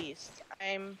northeast.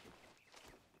 I'm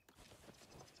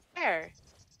there.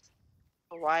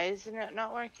 Why isn't it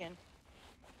not working?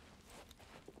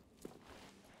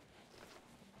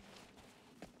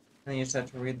 And you just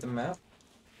have to read the map?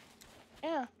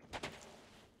 Yeah.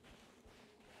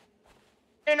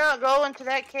 Do not go into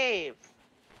that cave.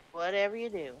 Whatever you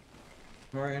do.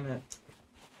 We're in it.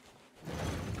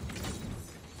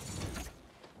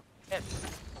 Yep.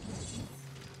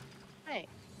 Hey,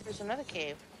 there's another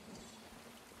cave.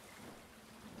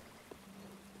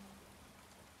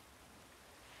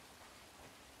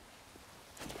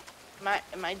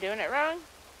 Am I doing it wrong?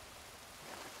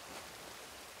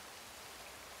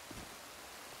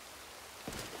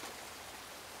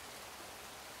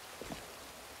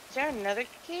 Is there another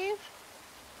cave?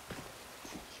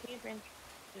 Cave entrance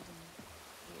to the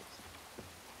caves.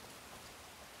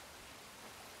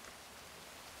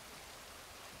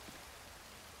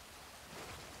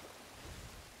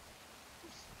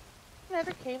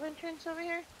 Another cave entrance over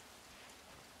here?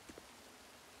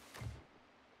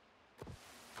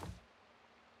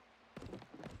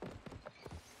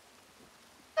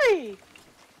 Hey!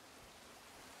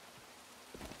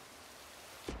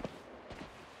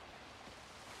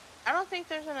 I don't think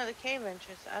there's another cave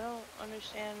entrance. I don't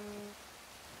understand.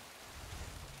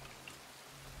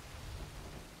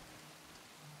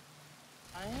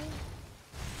 Why?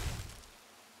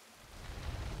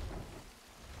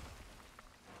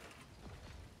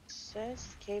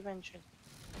 Says cave entrance.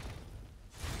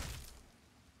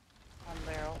 On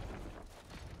barrel.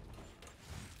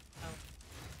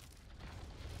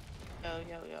 Oh.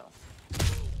 Yo.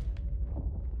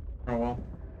 Oh well.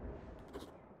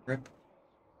 Rip.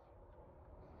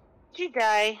 Did you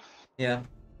die? Yeah.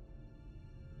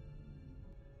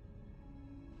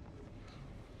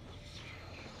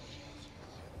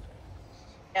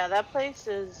 Yeah, that place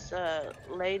is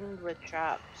laden with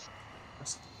traps.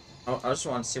 I just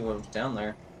want to see what was down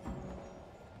there.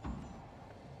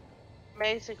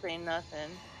 Basically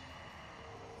nothing.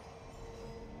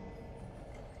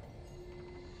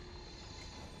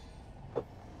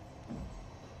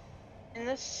 In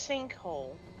this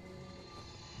sinkhole.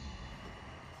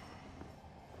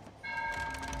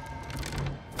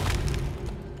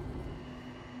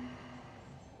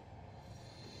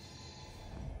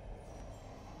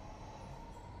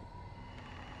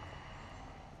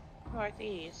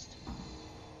 Northeast.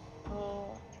 Oh.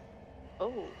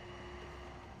 Oh.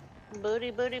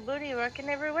 Booty, working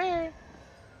everywhere.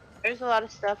 There's a lot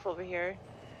of stuff over here.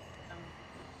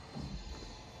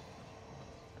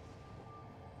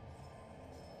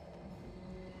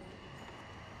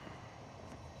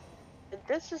 But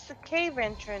this is the cave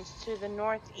entrance to the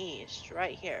northeast,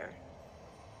 right here.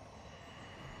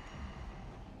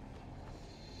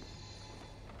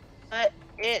 But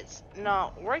it's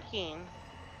not working.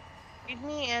 Read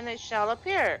me and it shall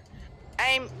appear.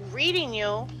 I'm reading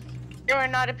you. You are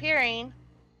not appearing.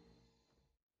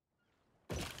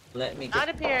 Let me Not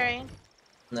get appearing.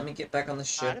 back on the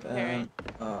ship appearing.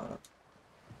 and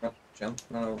jump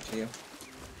run over to you.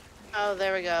 Oh,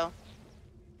 there we go.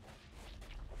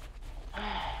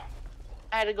 I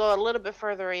had to go a little bit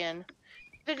further in.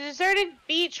 The deserted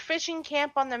beach fishing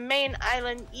camp on the main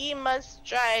island, ye must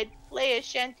stride, play a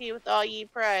shanty with all ye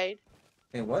pride.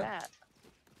 Hey, what? That.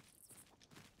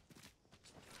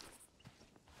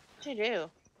 What'd you do?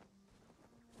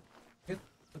 Hit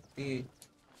the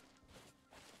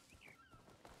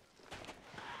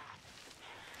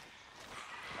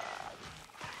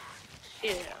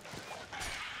Yeah.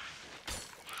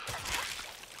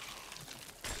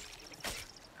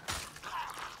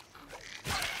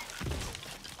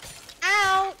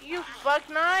 Ow, you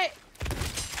fucknut!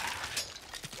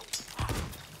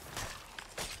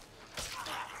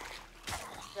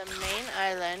 The main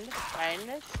island, trying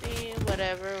to see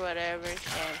whatever,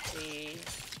 shanty.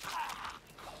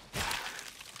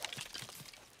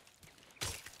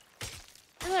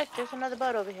 Hey, look, there's another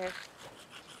boat over here.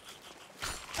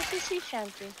 What's a sea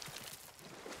shanty?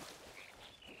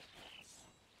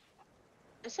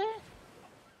 Is it?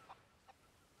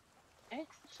 Okay,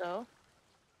 so.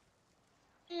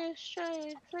 Yes,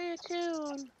 try play a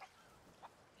tune.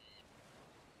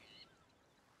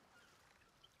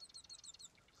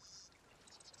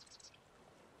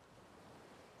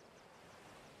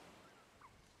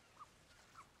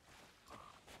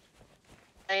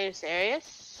 Are you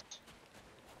serious?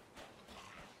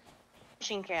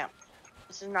 Fishing camp.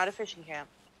 This is not a fishing camp.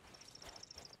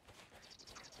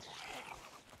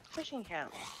 Fishing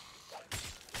camp.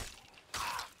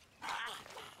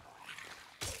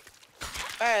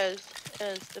 Where is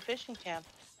the fishing camp?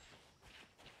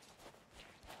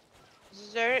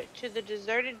 To the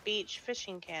deserted beach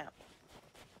fishing camp.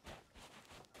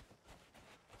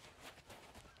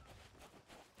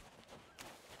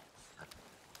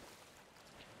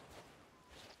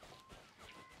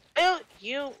 Will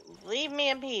you leave me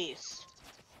in peace?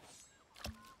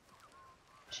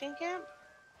 Fishing camp?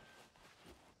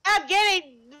 I'm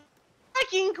getting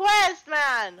fucking quest,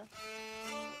 man!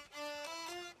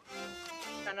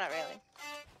 No, not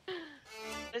really.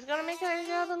 It's gonna make our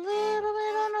job a little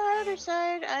bit on the harder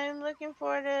side. I'm looking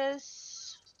for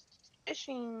this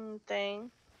fishing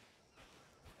thing.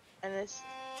 And it's...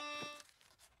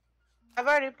 I've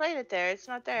already played it there. It's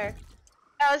not there.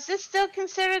 Now, is this still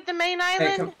considered the main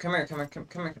Hey, island? come here.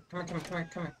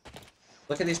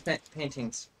 Look at these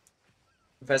paintings.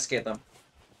 Investigate them.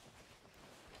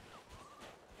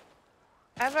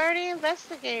 I've already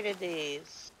investigated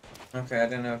these. Okay, I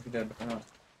didn't know if you did or not.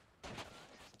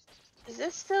 Is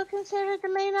this still considered the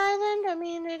main island? I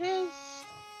mean, it is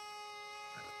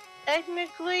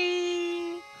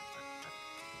technically...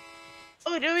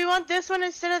 Oh, do we want this one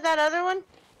instead of that other one?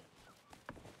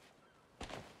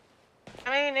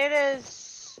 I mean, it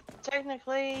is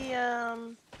technically,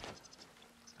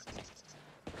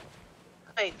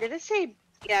 Wait, did it say...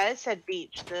 Yeah, it said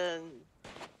beach. There's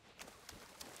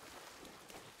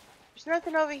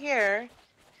nothing over here.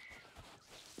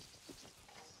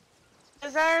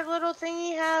 Does our little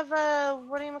thingy have,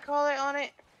 what do you call it on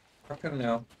it? I couldn't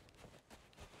know.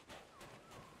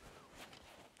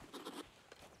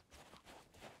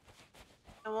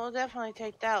 And we'll definitely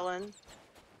take that one.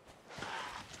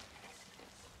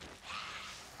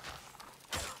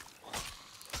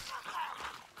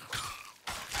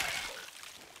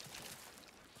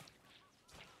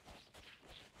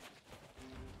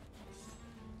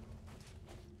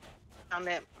 Found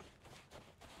it.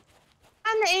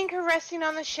 And the anchor resting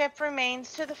on the ship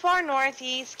remains to the far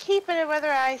northeast. Keep it at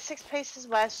weather eye 6 paces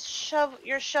west.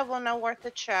 Your shovel no worth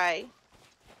a try.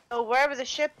 So wherever the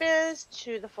ship is,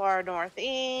 to the far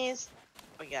northeast.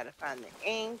 We gotta find the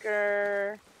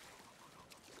anchor.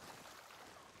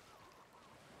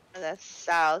 And that's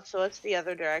south, so it's the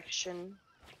other direction.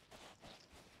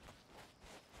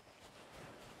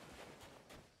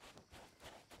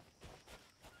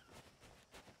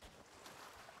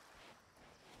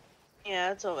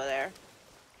 Yeah, it's over there.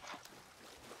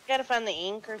 Gotta find the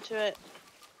anchor to it.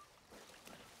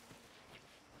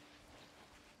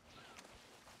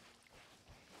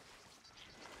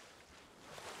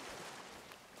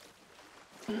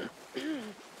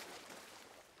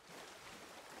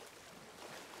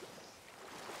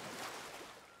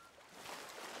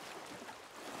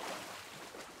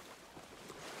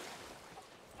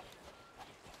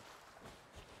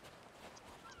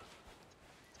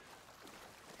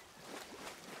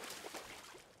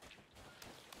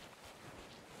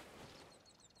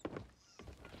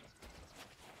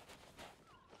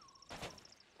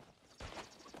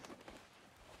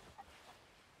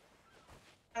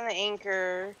 And the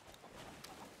anchor.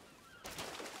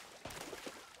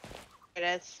 It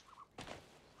is.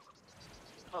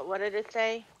 What did it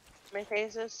say? How many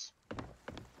paces?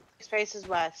 6 paces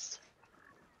west.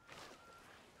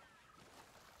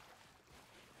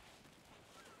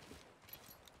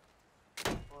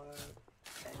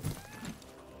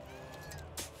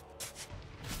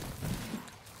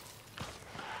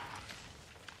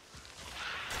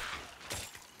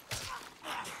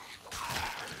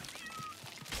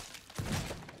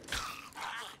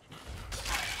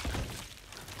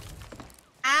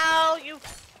 Ow, you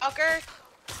fucker!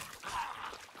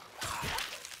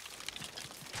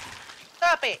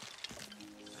 Stop it!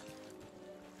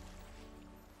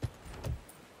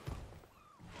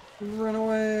 Run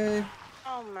away!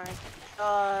 Oh my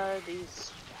god,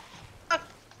 these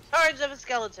cards of a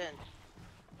skeleton.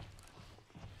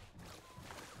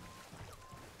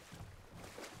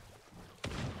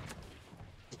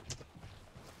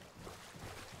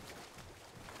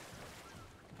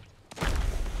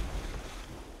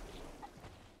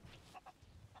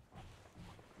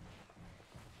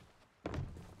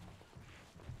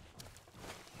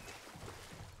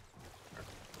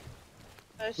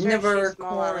 Never,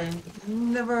 Corin.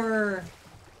 Never.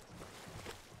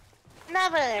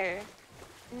 Never.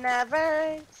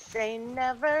 Never say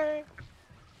never.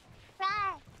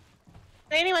 Right.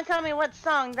 Can anyone tell me what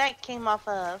song that came off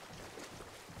of?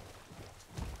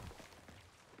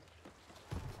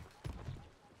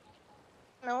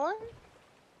 No one?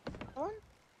 No one?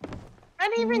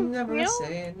 Not even Never you?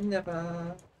 say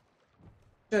never.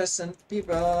 Justin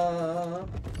Bieber.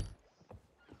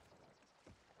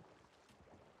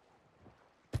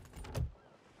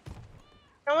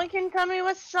 No one can tell me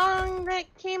what song that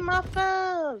came off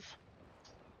of.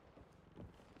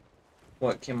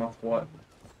 What came off what?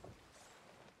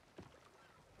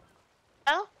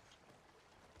 Oh?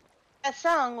 That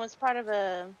song was part of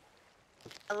a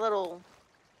little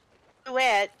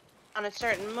duet on a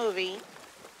certain movie.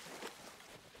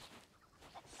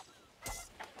 I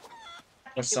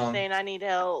What keep song? saying I need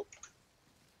help.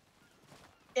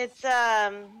 It's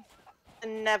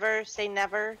Never Say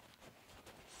Never.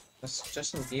 That's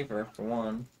Justin Bieber for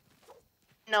one.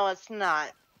 No, it's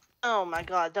not. Oh my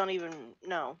god, don't even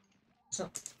know. It's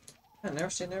not, yeah, Never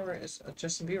Say Never is a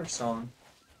Justin Bieber song.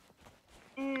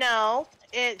 No,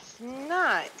 it's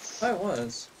not. Oh, it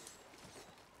was.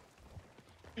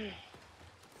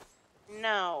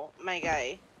 No, my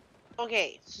guy.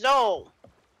 Okay, so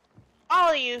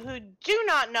all of you who do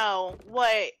not know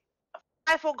what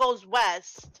Eiffel Goes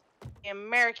West, the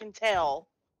American Tail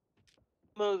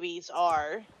movies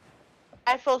are,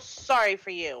 I feel sorry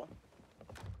for you.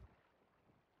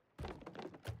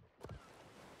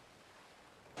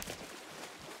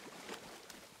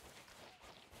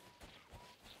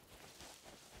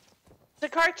 It's a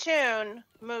cartoon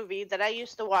movie that I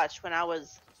used to watch when I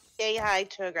was yay high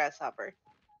to a grasshopper.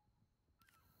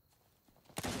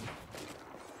 Get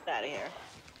out of here.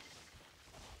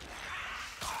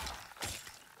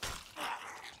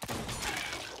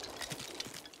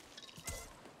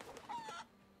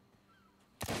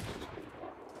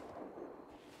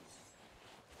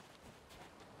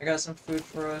 I got some food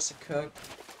for us to cook.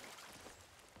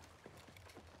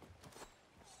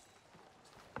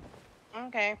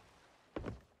 Okay.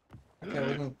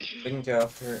 Okay, we can go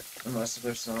after unless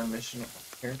there's another mission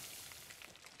here.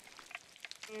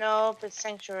 Nope, it's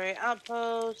Sanctuary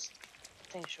Outpost.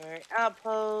 Sanctuary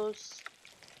Outpost.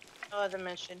 No other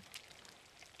mission.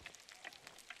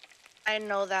 I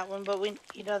know that one, but we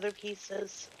need other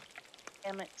pieces.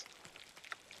 Damn it.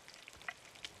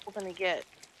 We're gonna get.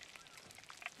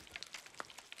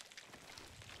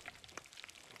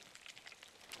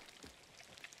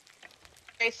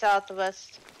 Straight south of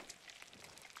us.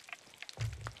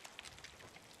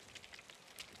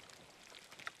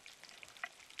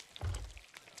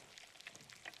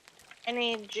 I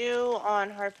need you on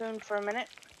Harpoon for a minute.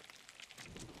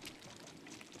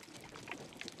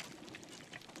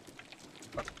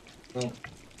 Cool.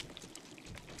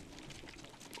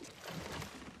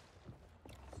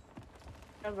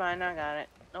 Never mind, I got it.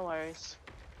 No worries.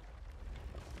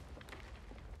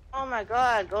 Oh my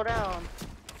god, go down.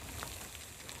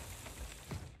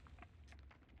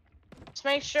 Just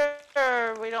make sure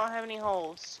we don't have any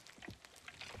holes.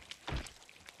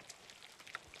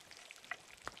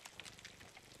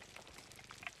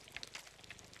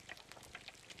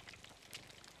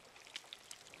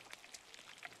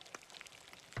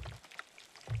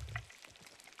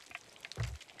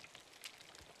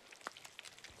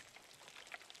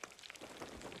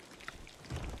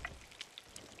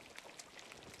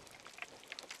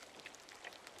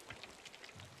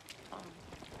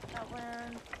 That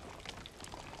one.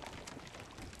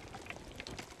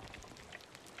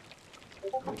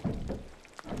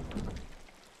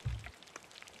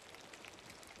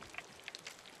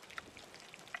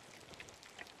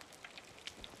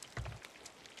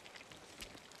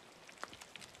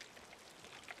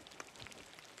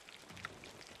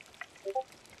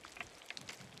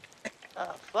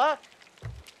 Fuck.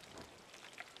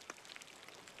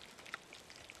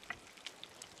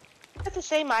 At the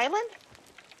same island?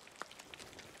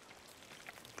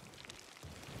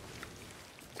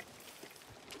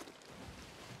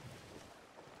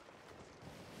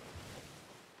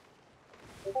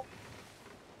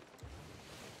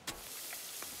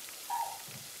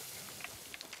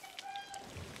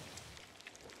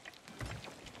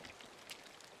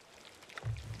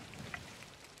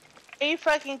 Are you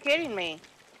fucking kidding me?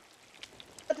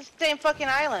 At the same fucking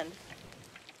island.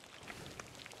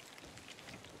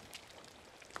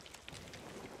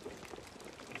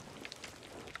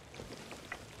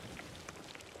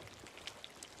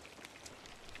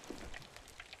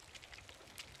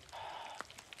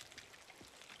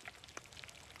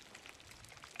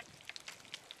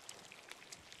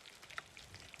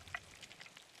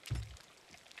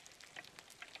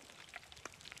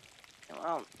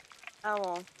 Well, I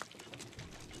won't.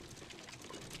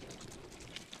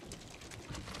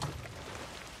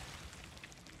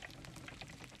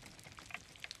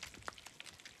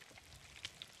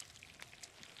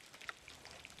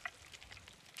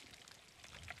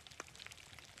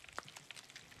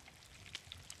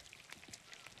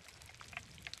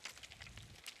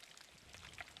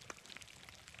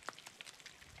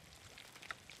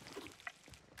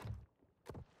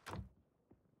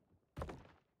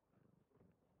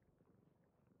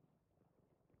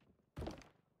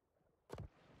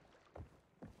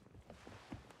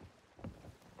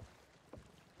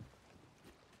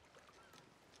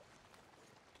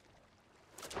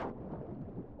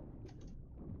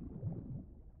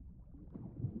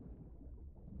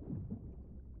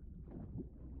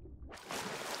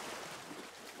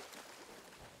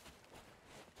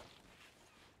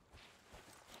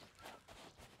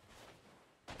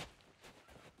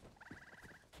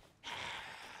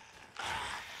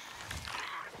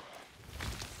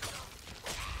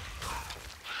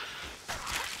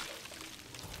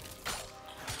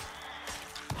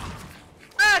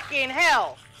 Fucking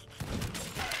hell!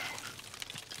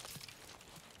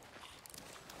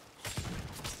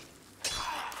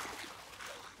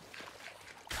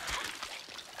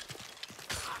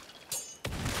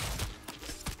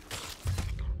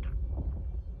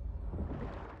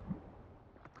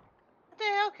 What the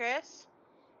hell, Chris?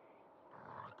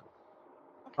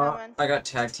 I'm coming. I got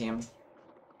tag team. And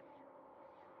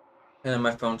then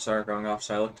my phone started going off,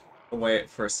 so I looked away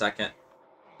for a second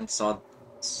and saw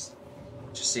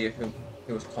to see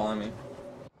who was calling me.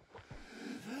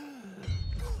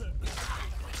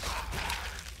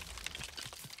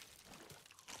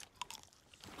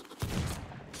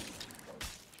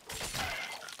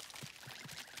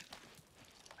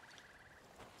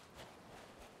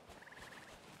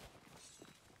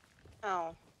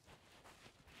 Oh.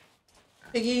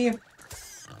 Piggy!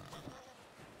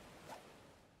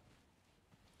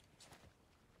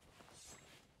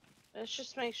 Let's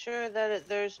just make sure that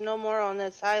there's no more on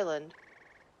this island.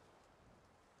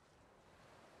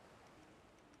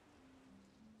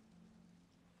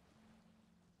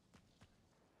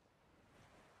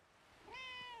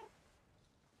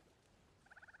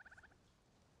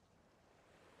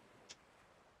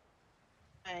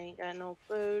 I ain't got no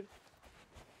food.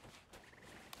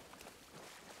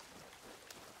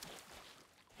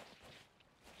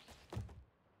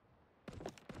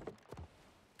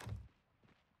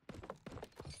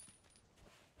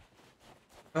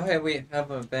 Oh hey, we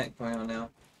have an event going on now.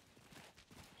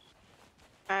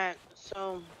 Alright,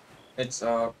 so It's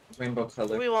rainbow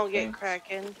color. we won't get thing.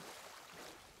 cracking.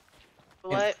 Yeah,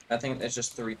 What? I think it's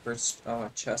just the Reaper's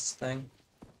chest thing.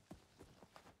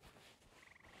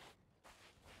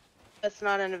 That's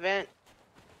not an event.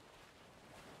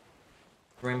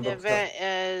 Rainbow The event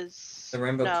is the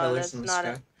rainbow no, colors that's in the not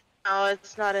sky. no,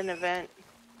 it's not an event.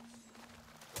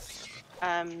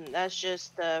 That's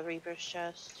just the Reaper's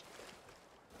chest.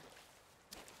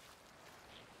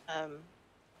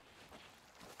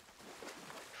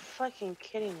 Fucking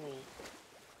kidding me.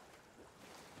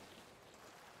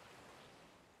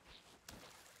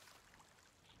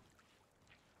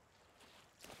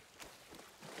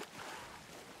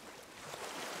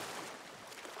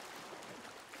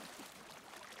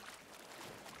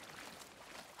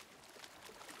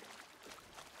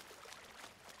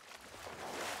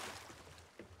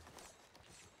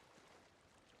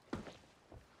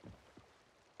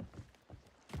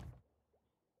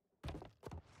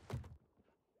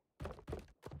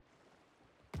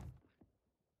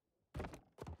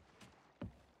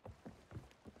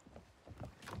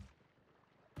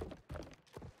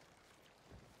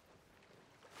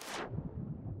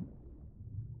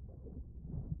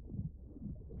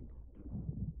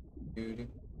 Dude.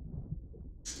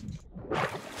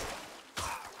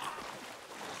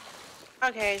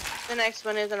 Okay, the next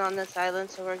one isn't on this island,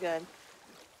 so we're good.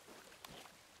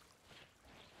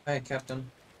 Hi, Captain.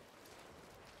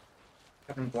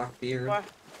 Captain Blackbeard. Or...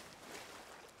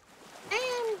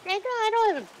 I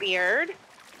don't have a beard.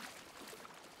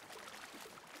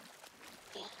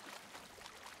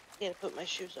 Gotta put my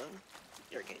shoes on.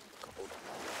 They're getting cold.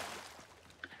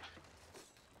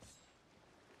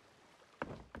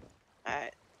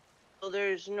 Alright. Well,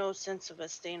 there's no sense of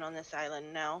us staying on this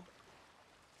island now.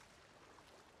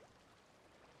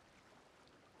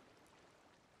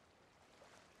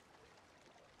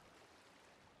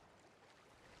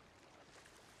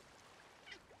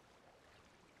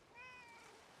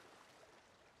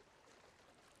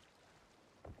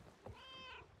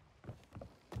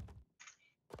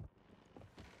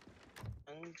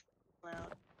 And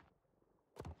loud.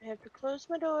 I have to close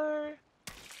my door.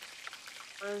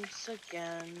 Once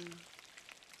again.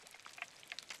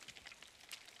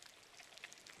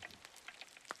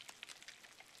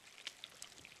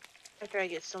 After I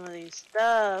get some of these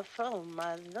stuff, oh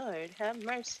my lord, have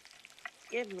mercy.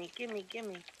 Give me, give me, give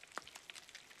me.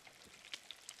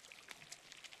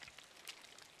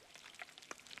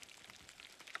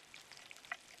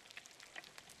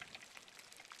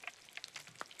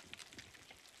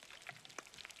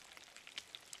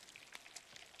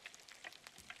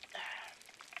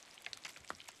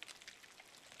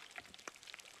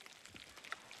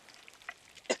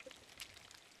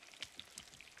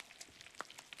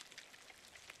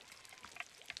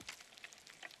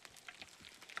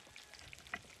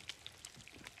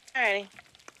 Alrighty,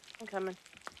 I'm coming.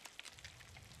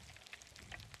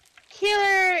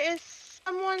 Healer, is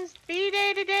someone's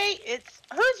B-day today? It's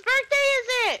whose birthday is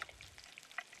it?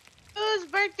 Whose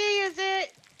birthday is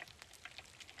it?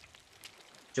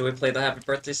 Should we play the happy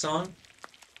birthday song?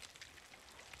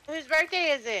 Whose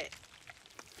birthday is it?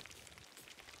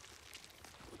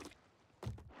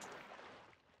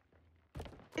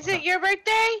 Is it your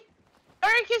birthday?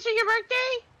 Eric, is it your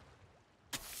birthday?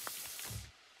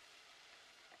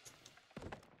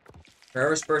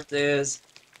 Whoever's birthday is.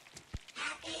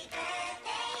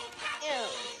 Yeah.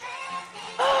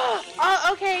 Oh,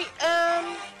 okay.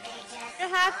 You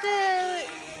have to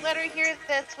let her hear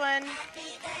this one.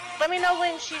 Let me know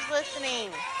when she's listening.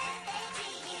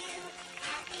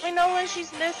 Let me know when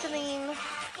she's listening.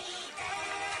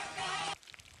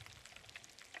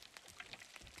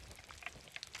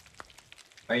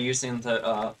 Are you using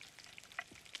the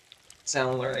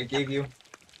sound alert I gave you?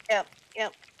 Yep.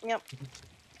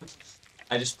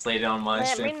 I just played it on my Let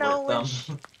stream me for know when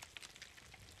them.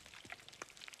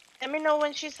 Let me know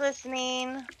when she's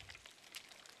listening.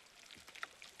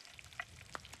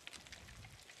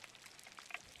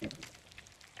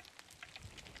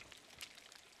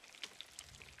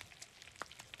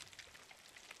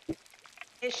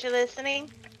 Is she listening?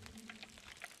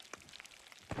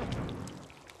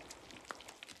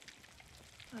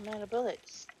 I'm out of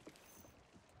bullets.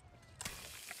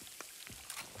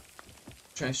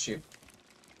 Trying to shoot.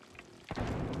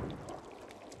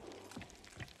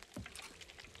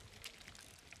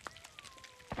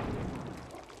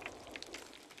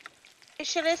 Is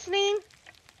she listening?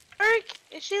 Eric,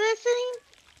 is she listening?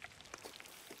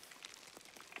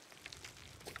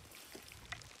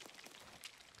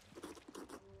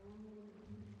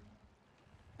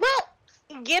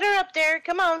 Well, get her up there.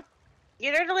 Come on.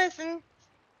 Get her to listen.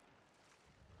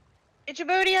 Get your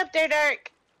booty up there,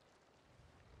 Dark.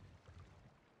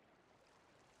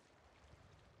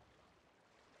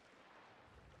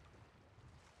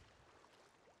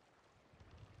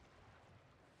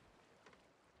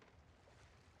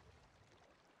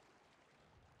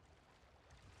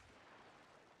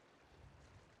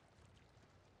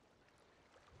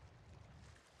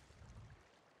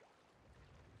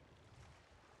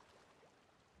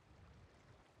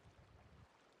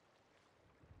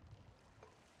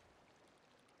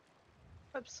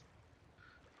 Oops.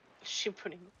 She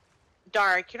putting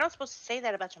Dark. You're not supposed to say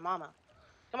that about your mama.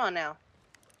 Come on now.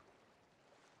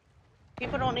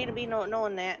 People don't need to be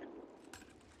knowing that.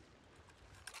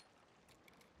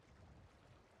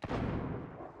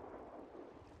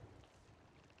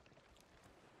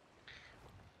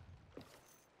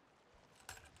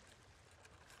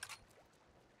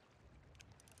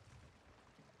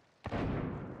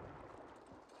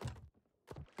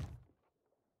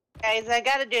 Guys, I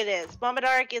gotta do this. Mama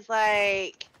Dark is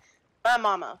like my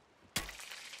mama.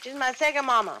 She's my second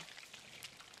mama.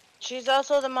 She's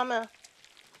also the mama.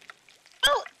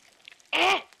 Oh!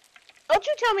 Don't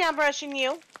you tell me I'm brushing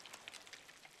you.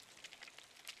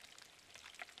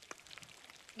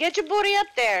 Get your booty up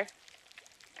there.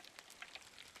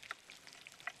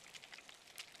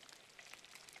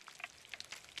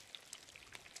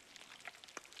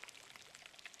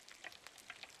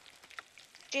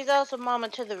 She's also mama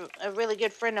to a really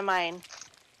good friend of mine.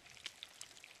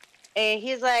 And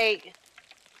he's like,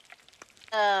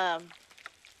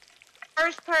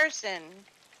 first person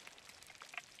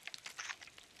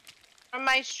on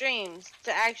my streams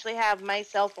to actually have my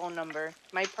cell phone number,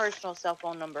 my personal cell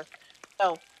phone number.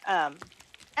 So, yeah,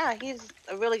 he's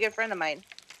a really good friend of mine.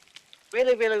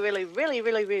 Really, really, really, really,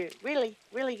 really, really, really,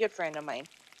 really good friend of mine.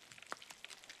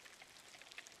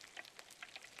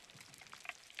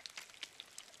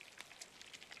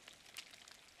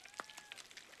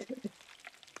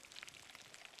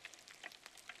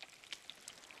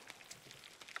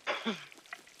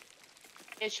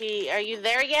 Are you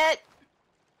there yet?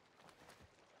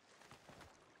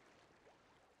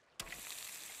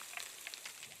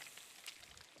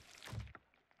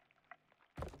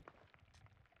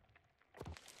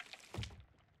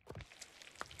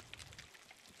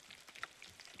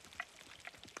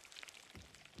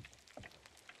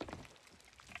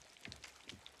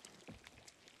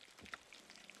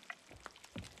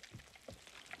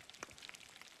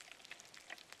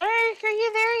 Dark, are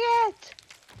you there yet?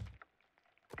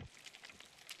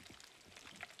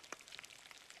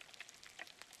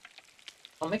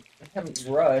 I'll make him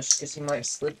rush because he might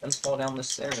slip and fall down the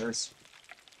stairs.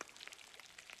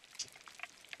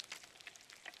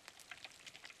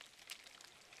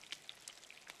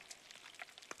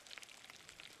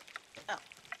 Oh.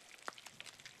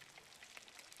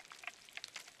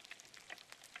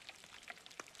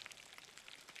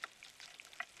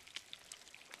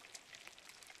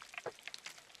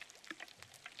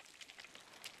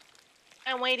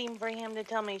 I'm waiting for him to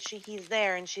tell me he's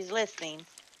there and she's listening.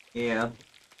 Yeah.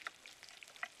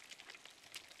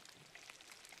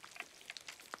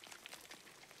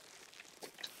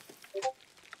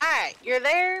 Alright, you're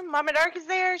there. Mama Dark is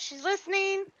there. She's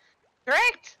listening.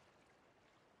 Correct?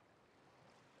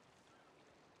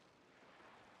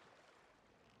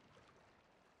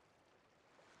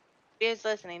 She is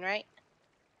listening, right?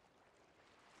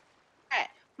 Alright.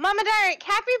 Mama Dark,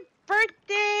 happy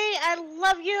birthday. I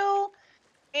love you.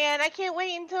 And I can't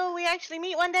wait until we actually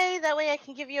meet one day. That way I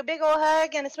can give you a big old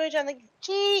hug and a smooch on the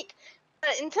cheek.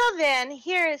 But until then,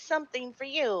 here is something for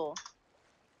you.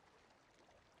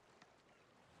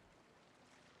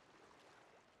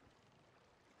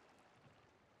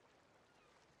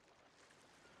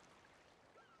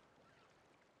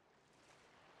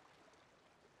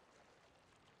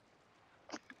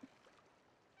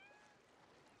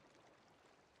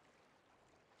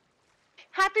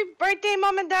 Happy birthday,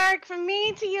 Mama Dark, from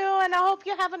me to you, and I hope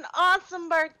you have an awesome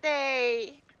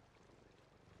birthday.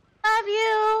 Love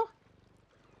you.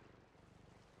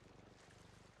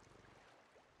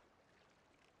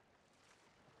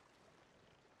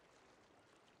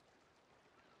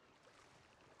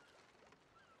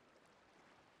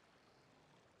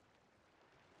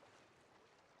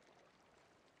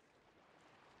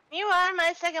 You are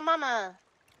my second mama.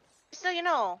 So you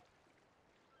know.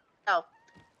 Oh.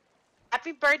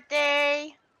 Happy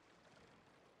birthday.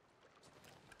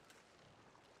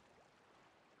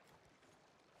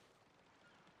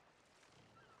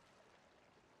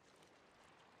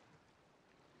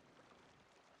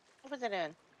 What was it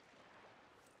in?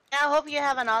 I hope you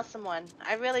have an awesome one.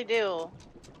 I really do.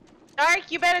 Dark,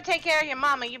 you better take care of your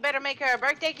mama. You better make her a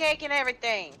birthday cake and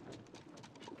everything.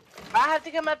 I have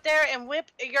to come up there and whip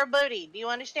your booty. Do you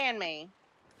understand me?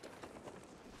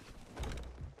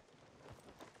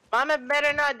 Mama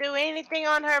better not do anything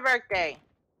on her birthday.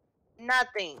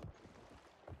 Nothing.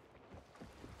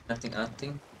 Nothing,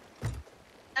 nothing.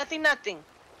 Nothing, nothing.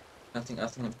 Nothing,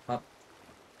 nothing. Pop.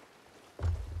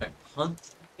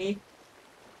 Hunt me?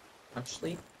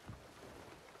 Actually?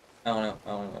 I don't know. I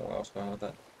don't know where I was going with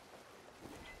that.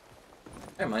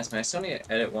 That reminds me, I still need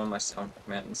to edit one of my sound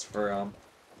commands for,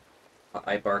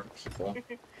 I bark at people.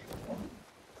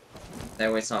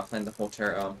 That way it's not playing the whole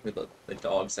with the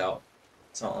dogs out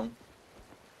song.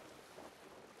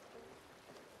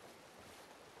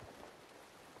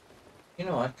 You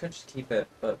know, I could just keep it,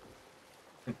 but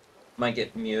it might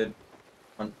get muted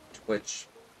on Twitch.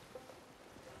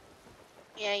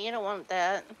 Yeah, you don't want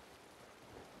that.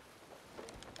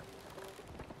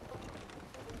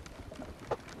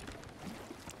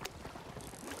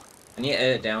 I need to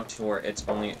edit down to where it's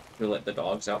only who let the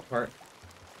dogs out part.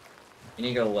 You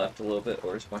need to go left a little bit,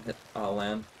 or just want to hit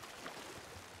land.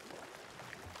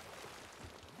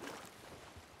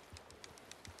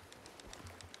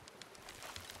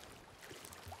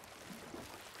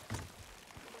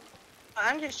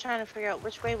 I'm just trying to figure out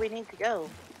which way we need to go.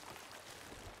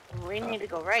 We need to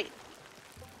go right.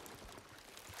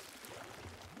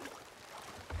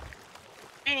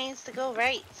 We needs to go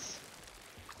right.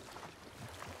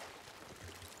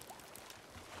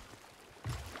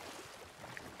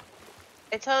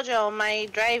 I told y'all my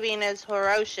driving is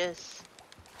ferocious.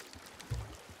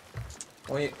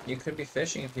 Well, you could be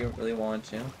fishing if you really wanted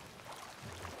to.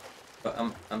 But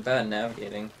I'm bad at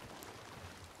navigating.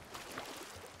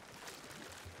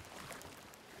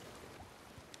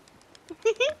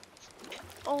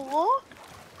 Oh,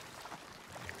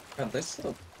 God, this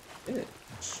little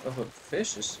bitch of a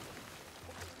fish is...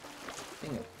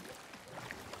 Dang it.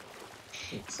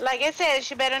 Jeez. like I said,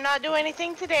 she better not do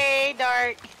anything today,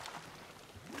 Dark.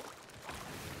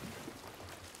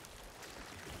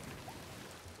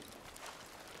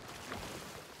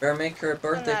 Better make her a On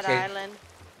birthday that cake. island.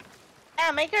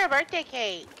 Yeah, make her a birthday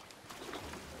cake.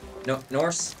 No,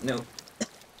 Norse, no.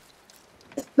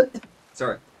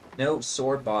 Sorry. No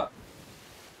sword bot.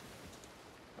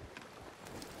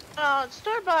 Oh,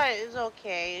 store-bought is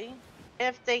okay.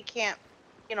 If they can't,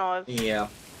 you know, if Yeah.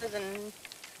 it doesn't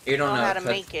You don't know how to cook,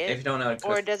 make it, if you don't know how to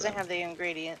cook, or it doesn't then- have the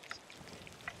ingredients.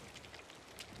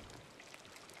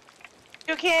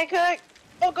 You can't cook?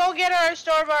 Oh, go get our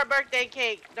store-bought birthday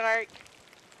cake, Dark.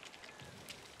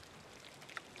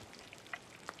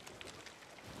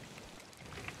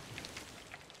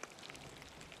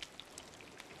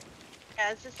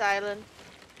 Yeah, it's this island.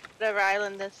 Whatever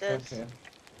island this is. Okay.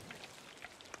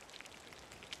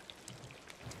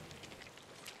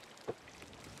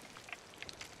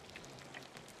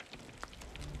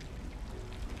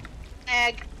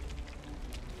 Egg.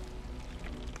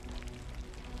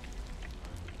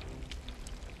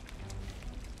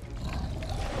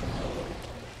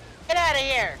 Get out of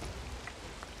here.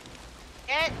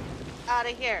 Get out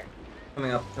of here.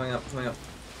 Coming up, coming up, coming up.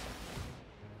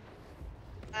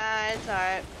 It's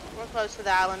alright. We're close to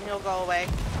the island. He'll go away.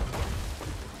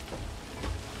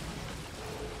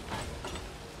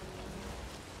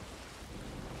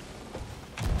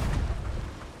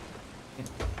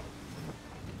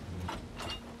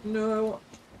 No,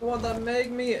 I want that mag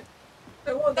meat.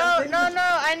 I want No, that mag no, meat. no.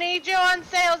 I need you on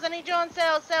sales. I need you on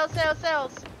sales. Sales, sales,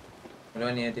 sales. What do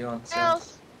I need to do on sales?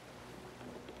 Sales.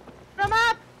 Put 'em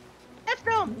up. Lift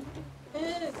 'em.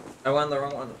 I won the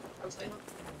wrong one. I'm saying.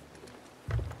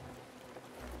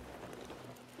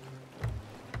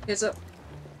 Heads up.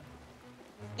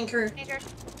 Anchor. Anchor.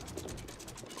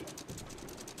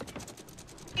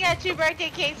 We got 2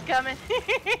 birthday cakes coming.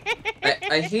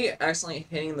 I hate accidentally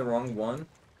hitting the wrong one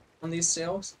on these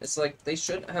sales. It's like they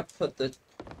should have put the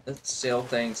sale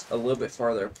things a little bit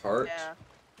farther apart. Yeah.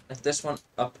 Like this one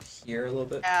up here a little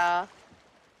bit. Yeah.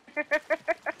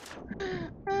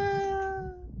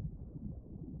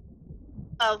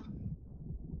 Oh.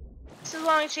 Just as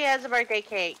long as she has a birthday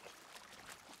cake.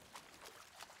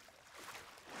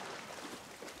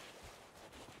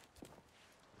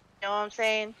 You know what I'm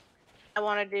saying? I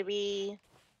wanted to be.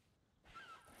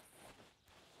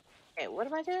 Okay, what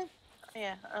am I doing? Oh,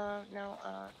 yeah, no,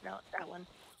 that one.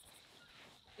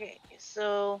 Okay,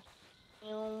 so.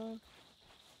 Okay,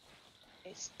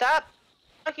 stop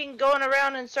fucking going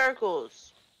around in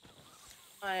circles.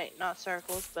 Alright, not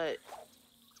circles, but.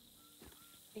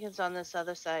 I think it's on this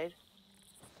other side.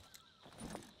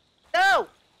 No!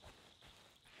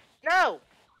 No!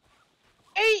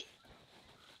 Eat!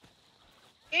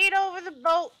 Eat over the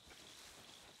boat!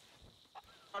 I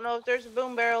don't know if there's a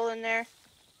boom barrel in there.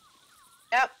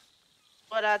 Yep.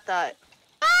 What I thought.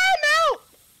 I'm out!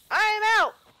 I am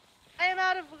out! I am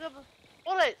out of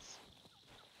bullets.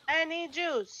 I need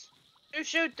juice to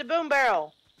shoot the boom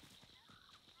barrel.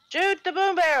 Shoot the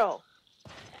boom barrel!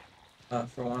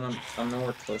 For one, I'm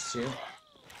nowhere close to you.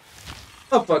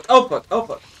 Oh fuck! Oh fuck! Oh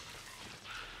fuck!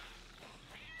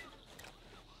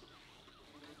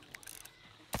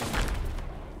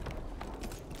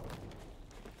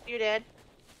 You dead?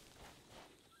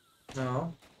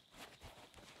 No.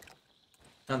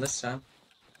 Not this time.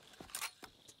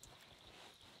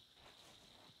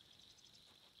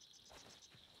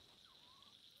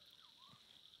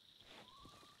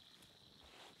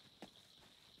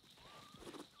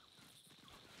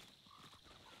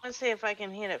 Let's see if I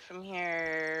can hit it from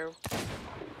here.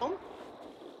 Boom.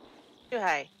 Too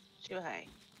high. Too high.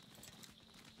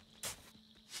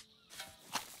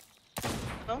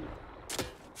 Boom.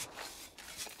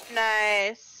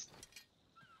 Nice.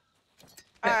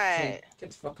 Alright. Get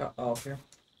the fuck out of here.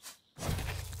 So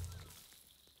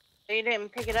you didn't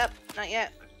pick it up? Not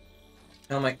yet.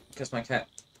 No, because my cat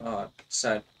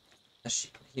said that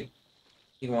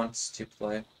he wants to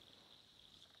play.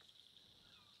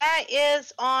 That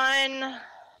is on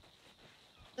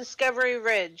Discovery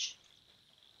Ridge.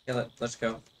 Yeah, let's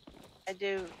go. I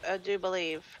do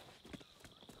believe.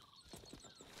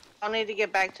 I'll need to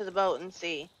get back to the boat and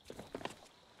see.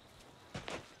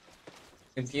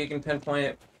 If you can pinpoint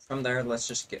it from there, let's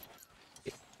just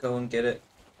go and get it.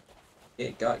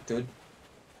 It got good.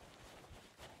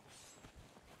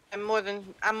 I'm more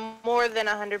than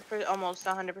 100%, almost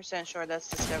 100% sure that's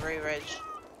Discovery Ridge.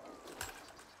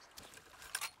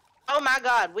 Oh my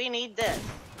God, we need this.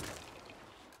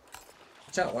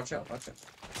 Watch out! Watch out! Watch out!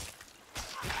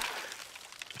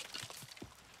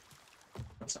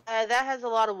 What's up? That has a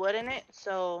lot of wood in it,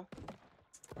 so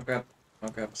I'll grab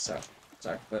a sack,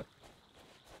 but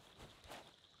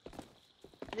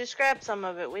just grab some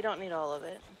of it. We don't need all of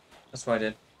it. that's what I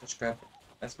did. Just grab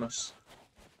as much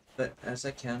as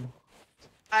I can.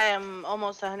 I am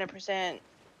almost 100%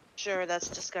 sure that's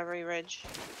Discovery Ridge.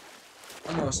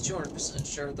 I'm almost 200%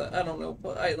 sure that I don't know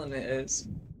what island it is.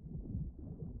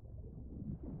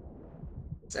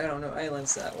 'Cause I don't know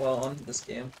islands that well on this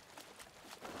game.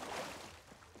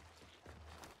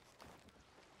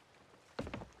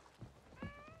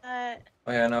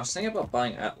 Oh yeah, and I was thinking about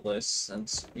buying Atlas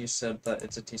since you said that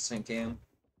it's a decent game.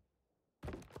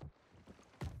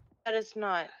 That is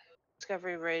not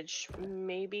Discovery Ridge.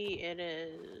 Maybe it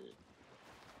is.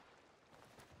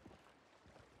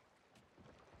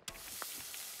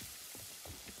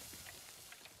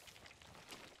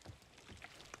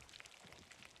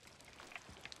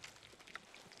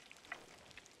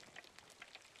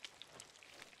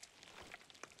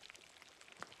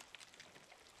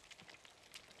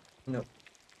 Nope.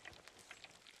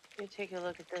 Let me take a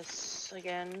look at this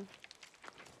again.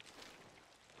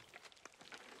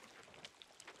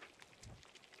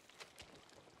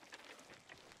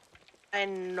 I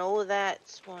know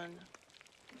that's one.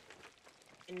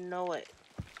 I know it.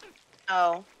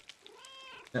 Oh,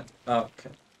 No. Oh, okay.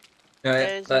 No, it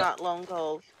is not Lone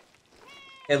Cove.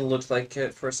 it looked like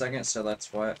it for a second, so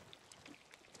that's why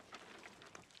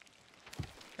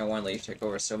I want to let you take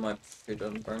over so my food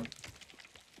doesn't burn.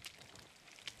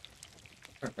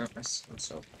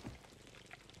 So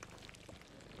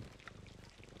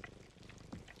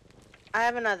I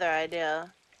have another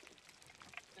idea.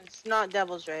 It's not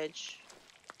Devil's Ridge.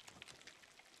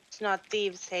 It's not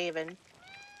Thieves Haven.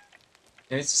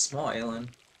 maybe it's a small island.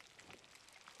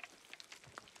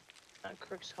 Not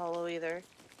Crook's Hollow either.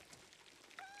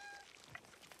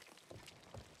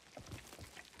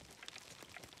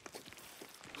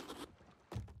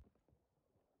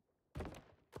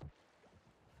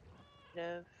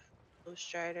 Negative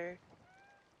Ghost Rider.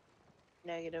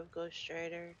 Negative Ghost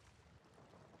Rider.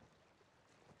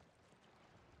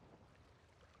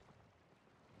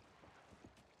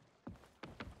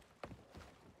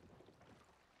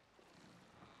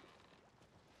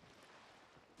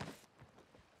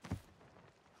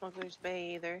 Smuggler's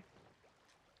Bay either.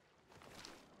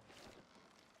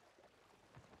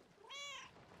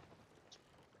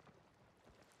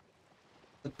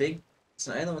 The big, it's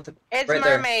an island with the It's right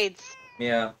there. mermaids.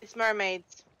 Yeah. It's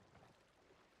mermaids.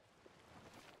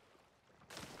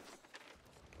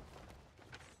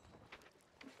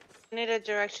 I need a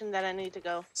direction that I need to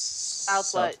go.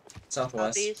 South what?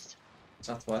 Southwest. Southeast?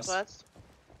 Southwest. West?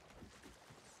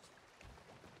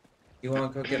 You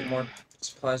want to go get more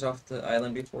supplies off the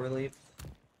island before we leave?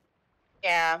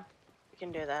 Yeah, we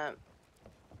can do that.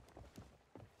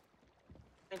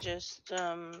 I just,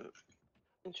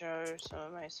 intro some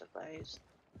of my supplies.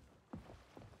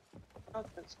 Oh,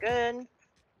 that's good.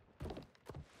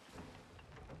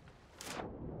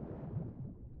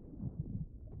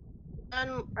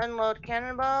 Unload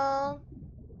cannonball.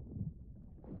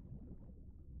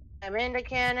 I'm into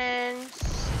cannons.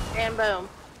 And boom.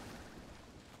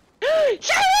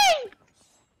 Shiny!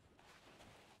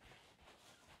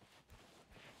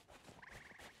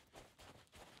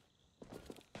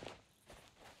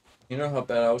 You know how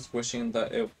bad I was wishing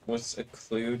that it was a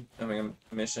clue, I mean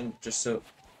a mission, just so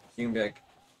you can be like,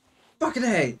 fucking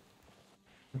hey!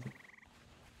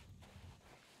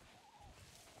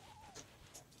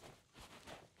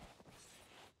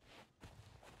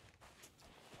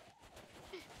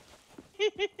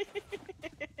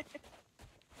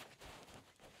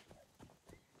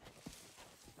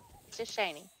 It's just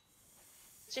shiny.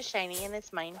 It's just shiny and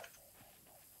it's mine.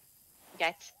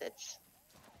 That's it.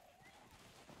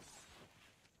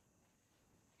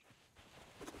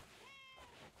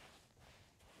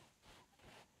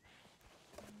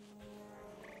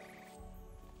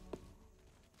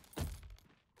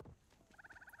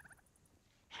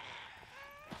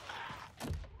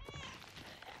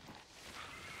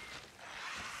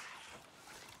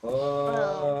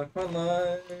 Fuck my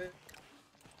life.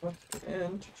 Fuck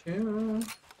into you.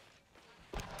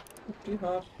 Hoppity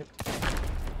hop.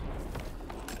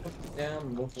 Fuck the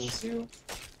damn waffles you.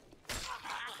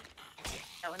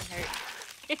 That one hurt.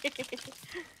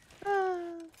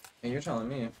 Hey, you're telling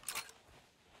me.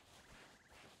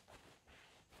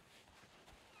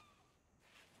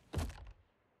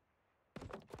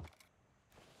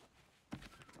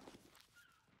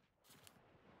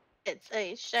 It's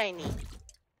a shiny.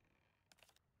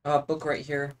 Book right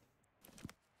here.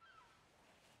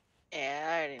 Yeah,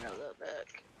 I already know the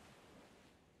book.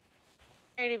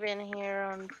 Already been here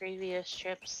on previous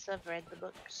trips. I've read the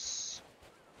books.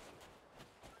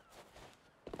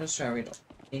 I'm just trying to read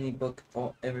any book,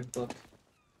 every book.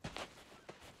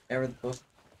 Every book.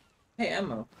 Hey,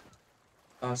 ammo.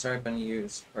 Oh, sorry, I've been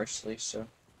used partially, so.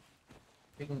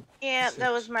 We can. Yeah,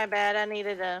 that was my bad. I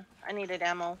needed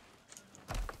ammo.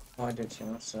 Oh, I did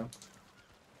too, so.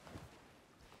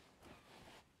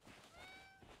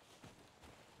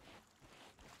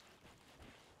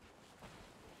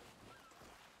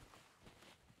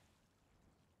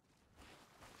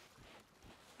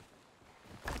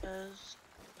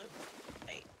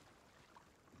 Wait.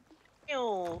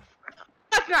 Ew.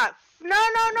 Fuck not.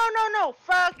 No.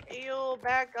 Fuck you.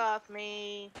 Back off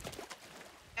me.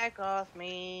 Back off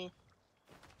me.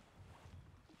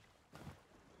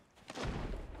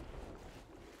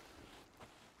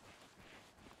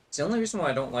 It's the only reason why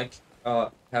I don't like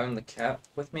having the cat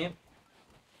with me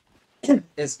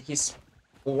is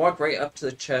will walk right up to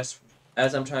the chest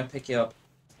as I'm trying to pick you up,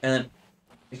 and then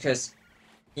because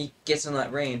he gets in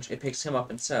that range, it picks him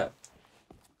up instead.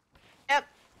 Yep.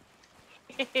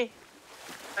 Why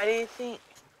do you think?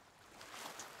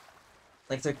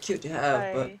 Like they're cute to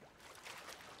have, but Why?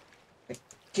 like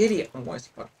giddy, I'm going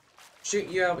to shoot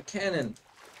you out of a cannon.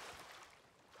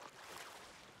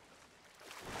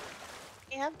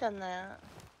 You have done that.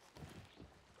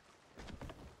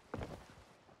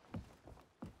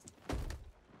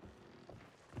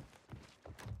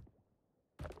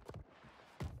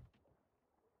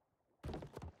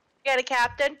 You got a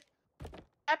captain?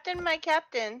 Captain, my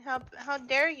captain. How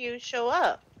dare you show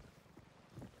up?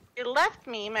 You left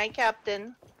me, my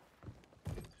captain.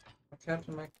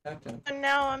 My captain. And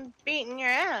now I'm beating your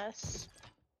ass.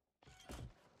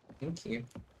 Thank you.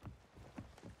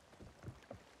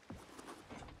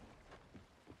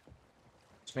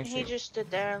 Just make He sure. just stood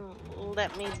there and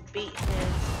let me beat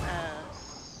his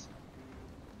ass.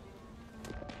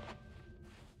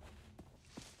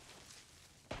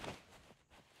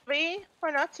 Be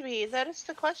or not to be? That is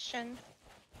the question.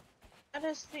 That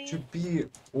is To the... be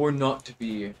or not to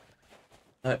be?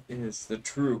 That is the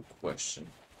true question.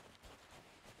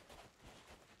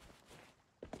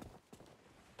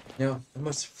 Now, I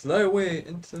must fly away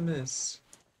into the mist.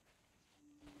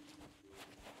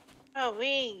 Oh,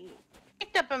 we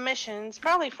picked up a mission. It's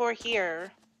probably for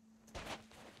here.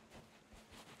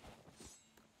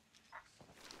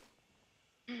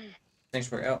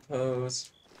 Sanctuary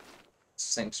Outpost.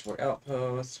 Sanctuary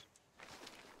Outpost.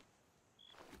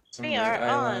 We Sanctuary are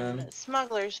Island. on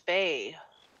Smuggler's Bay.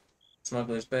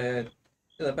 Smuggler's Bed.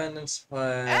 The abandoned Ah!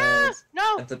 supplies.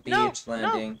 No! At the beach No!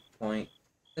 landing point.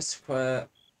 This quest.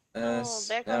 Oh,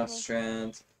 back Now off me.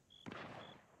 strand.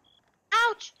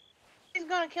 Ouch! He's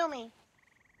gonna kill me.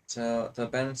 So the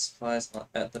abandoned supplies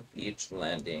at the beach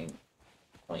landing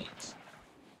point.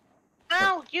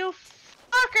 Ow, you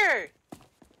fucker!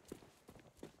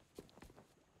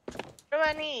 What do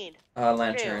I need?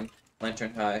 Lantern.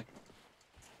 Lantern high.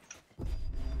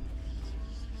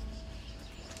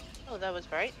 Oh, that was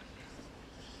bright.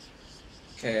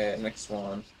 Okay, next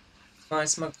one. Find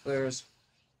smugglers.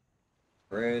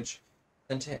 Bridge.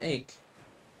 Then take.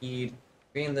 Heed.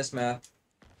 Reading this map.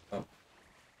 Oh.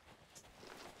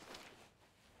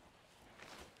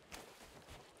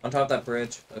 On top of that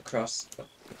bridge, across. Oh.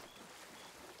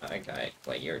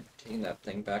 Wait, you're taking that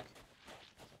thing back.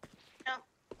 No.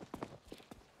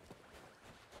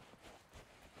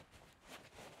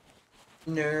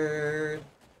 Nerd.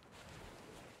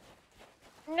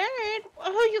 Nerd?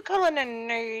 Who you calling a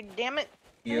nerd, damn it?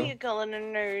 Who You. you calling a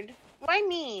nerd? Why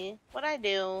me? What'd I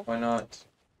do? Why not?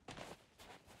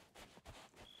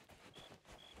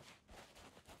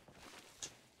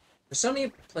 There's somebody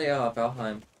to play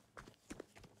Valheim.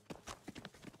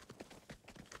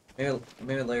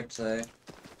 Maybe later today,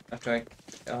 after I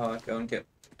go and give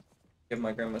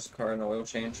my grandma's car an oil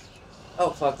change. Oh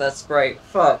fuck, that's bright.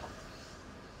 Fuck.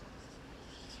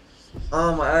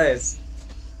 Oh my eyes.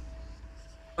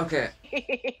 Okay,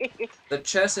 the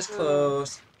chest is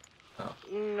closed. Oh.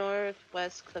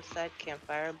 Northwest Cliffside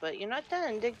Campfire, but you're not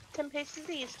done. Dig 10 paces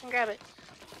east and grab it.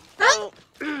 So,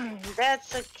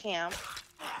 that's a camp.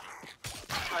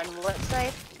 On what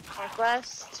side?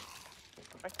 Northwest?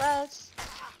 Northwest?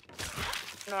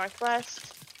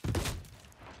 Northwest?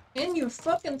 Can you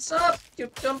fucking stop, you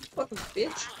dumb fucking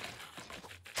bitch?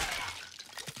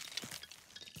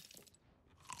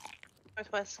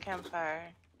 Northwest Campfire.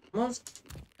 I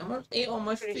almost ate all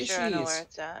my Pretty fishies. sure I know where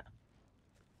it's at.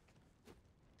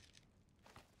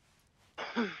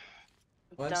 I've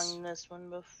What? done this one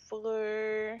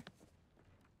before.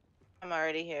 I'm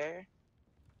already here.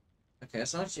 Okay,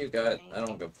 as long as you got it, I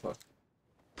don't give a fuck.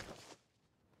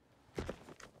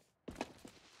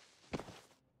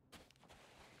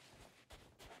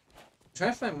 Try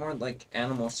to find more like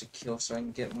animals to kill so I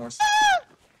can get more. Ah!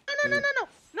 No, no, no, no,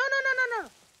 no, no, no, no, no, no,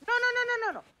 no, no, no, no,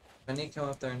 no, no. I need to come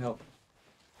up there and help.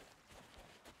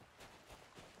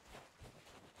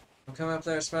 I'm coming up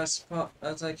there as fast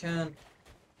as I can.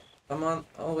 I'm on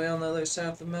all the way on the other side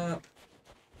of the map.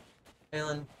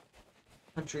 Island,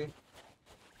 country,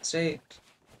 state,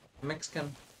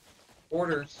 Mexican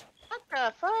border What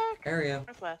the fuck? area.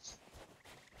 Northwest.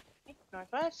 Okay,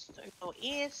 northwest. I go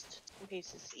east. Some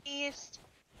pieces east.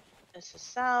 This is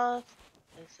south.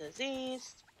 This is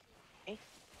east. Okay.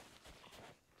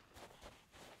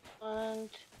 And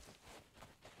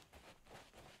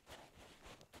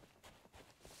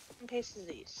cases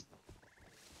these?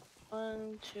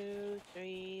 1, 2,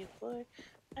 3, 4,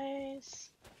 5,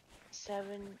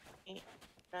 7, 8,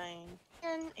 9,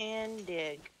 10, and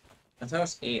dig. I thought it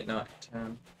was 8, not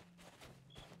 10.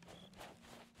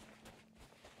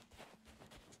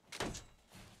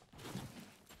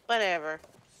 Whatever.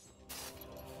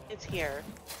 It's here.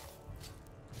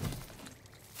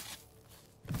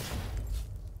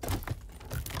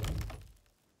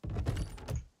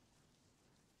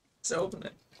 Let's open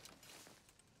it.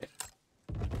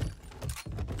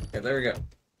 Okay, there we go.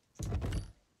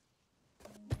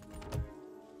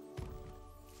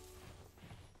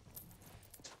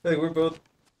 Like, we're both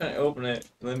trying to open it,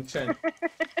 and then trying.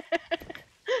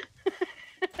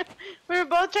 We were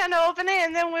both trying to open it,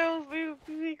 and then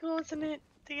we closing it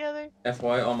together.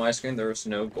 FY, on my screen, there was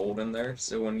no gold in there,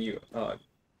 so when you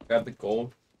grab the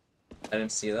gold, I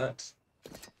didn't see that.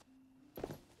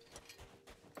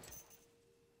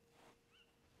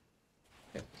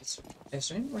 Okay, is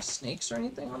there any more snakes or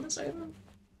anything on this island?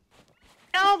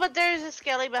 No, but there's a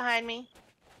skelly behind me.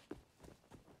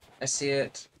 I see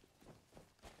it.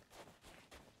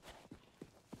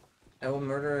 I will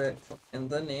murder it in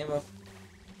the name of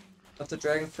the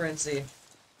Dragon Frenzy.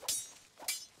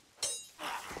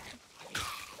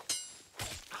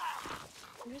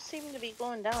 You seem to be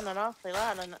going down an awfully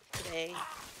lot on today.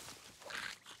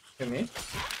 To me?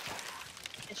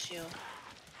 Issue.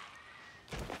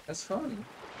 That's fun.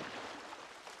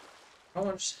 I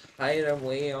want to just hide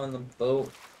away on the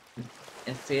boat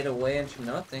and fade away into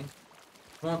nothing.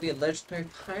 I want to be a legendary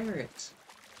pirate.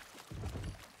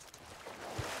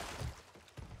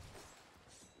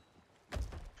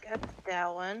 Got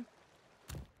that one.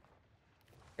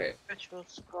 Okay. Ritual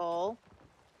skull.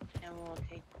 And we'll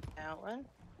take that one.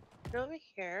 Put it over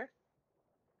here.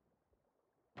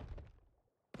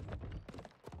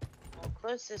 We'll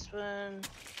close this one.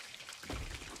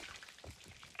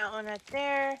 That one right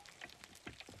there.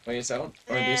 Wait, is that one?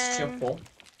 Or are these two Then- full?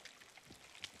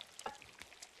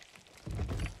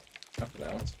 After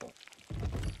that one's full.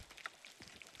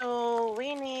 So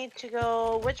we need to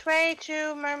go which way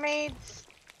to Mermaids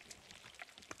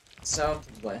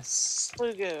Southwest.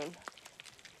 Lagoon?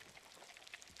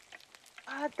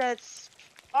 God, that's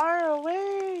far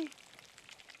away.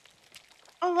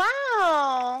 Oh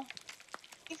wow!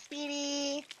 Hey,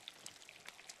 Speedy.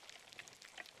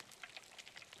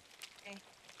 Okay.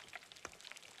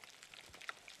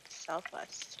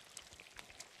 Southwest.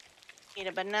 Eat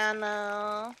a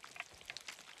banana.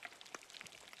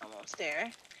 Almost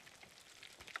there.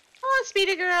 Oh,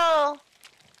 Speedy girl!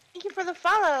 Thank you for the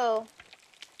follow.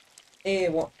 Hey,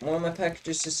 one of my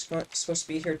packages is supposed to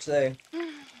be here today.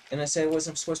 And I said it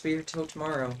wasn't supposed to be here till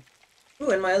tomorrow.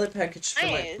 Ooh, and my other package for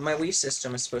Nice. my Wii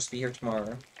system is supposed to be here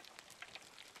tomorrow.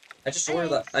 I just ordered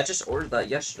that. I just ordered that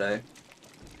yesterday.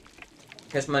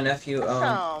 Because my nephew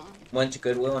Awesome. went to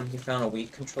Goodwill and he found a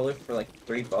Wii controller for like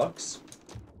 $3.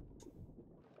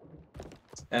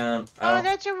 And Oh,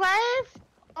 that's your wife?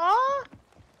 Oh,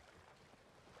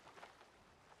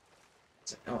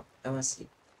 I want to see.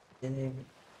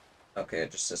 Okay,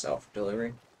 it just says out for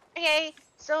delivery. okay.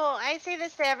 So I say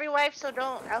this to every wife, so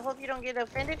don't. I hope you don't get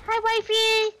offended. Hi,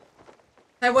 wifey.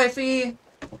 Hi, wifey.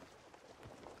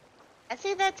 I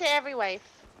say that to every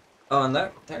wife. Oh, and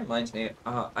that reminds me.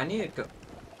 I need to go.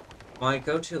 When I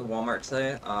go to the Walmart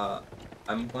today,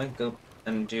 I'm going to go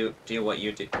and do what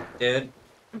you did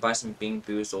and buy some Bean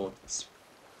Boozled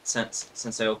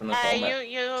since I opened the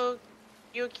Walmart.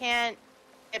 You can't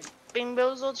get Bean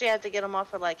Boozled. You have to get them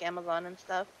off of like Amazon and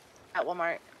stuff at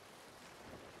Walmart.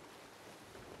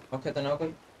 Okay, then I'll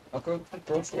go to the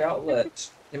grocery outlet.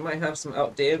 They might have some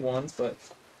outdated ones, but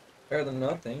better than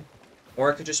nothing.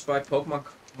 Or I could just buy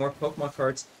more Pokemon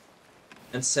cards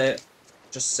and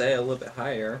just say a little bit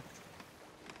higher.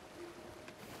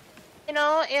 You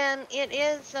know, and it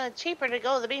is cheaper to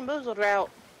go the Bean Boozled route.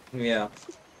 Yeah.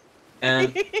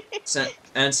 And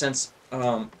since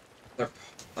I'm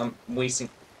wasting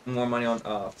more money on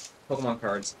Pokemon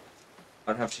cards,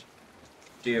 I'd have to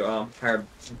do higher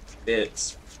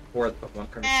bids for the Pokemon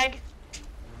cards. Mag.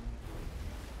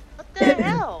 What the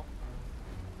hell?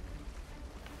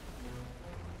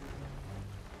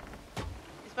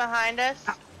 He's behind us.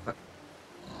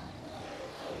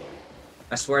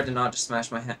 I swear I did not just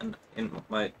smash my hand in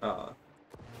my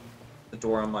the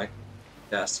door on my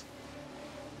desk.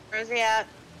 Where's he at?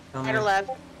 Tell Right me. or left?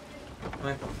 Am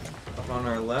I up on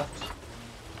our left?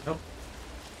 Nope.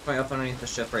 Right up underneath the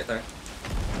ship right there.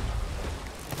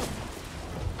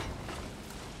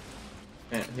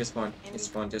 And he's going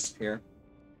to disappear.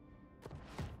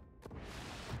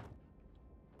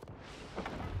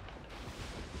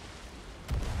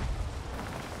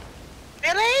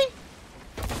 Really?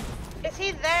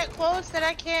 he that close that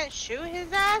I can't shoot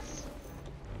his ass?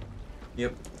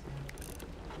 Yep.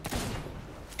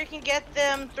 You can get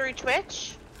them through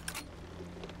Twitch?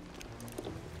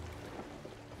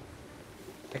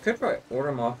 I could probably order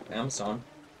them off Amazon.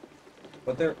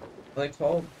 What are they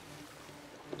called?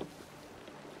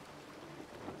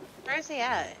 Where is he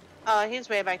at? Oh, he's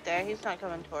way back there. He's not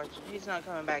coming towards. He's not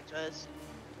coming back to us.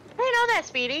 I didn't know that,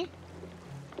 Speedy.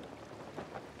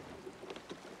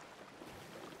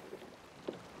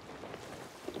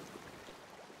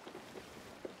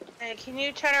 Hey, can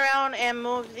you turn around and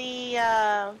move the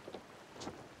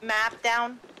map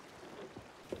down?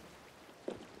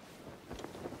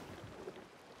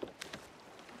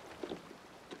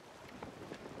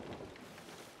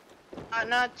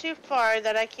 Not too far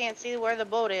that I can't see where the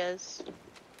boat is.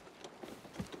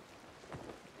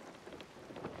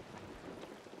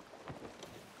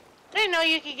 I didn't know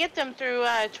you could get them through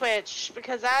Twitch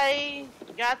because I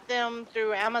got them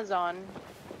through Amazon.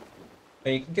 Oh,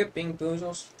 you can get Bing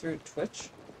Boozles through Twitch?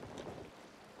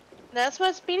 That's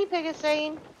what Speedy Pig is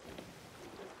saying.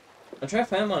 I'm trying to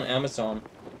find them on Amazon.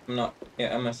 I'm not.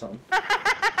 Yeah, Amazon.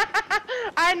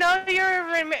 I know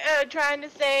you're trying to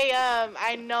say,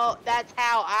 I know that's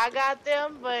how I got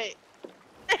them, but...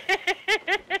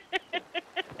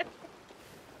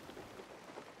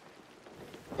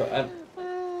 But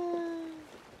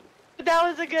that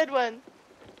was a good one.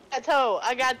 That's how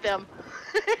I got them.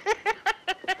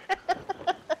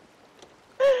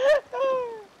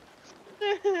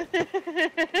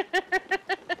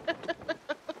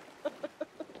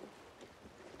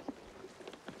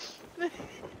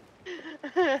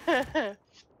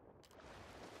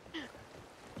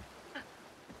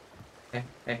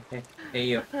 Hey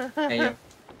you. Hey you.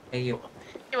 Hey you.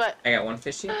 What? I got one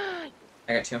fishy. I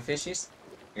got two fishies.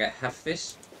 I got half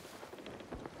fish.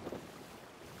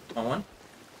 Want one?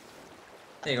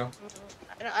 There you go.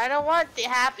 I don't want the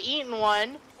half-eaten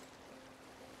one.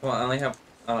 Well, I only have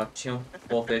two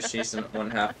full fishies and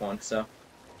one half one, so.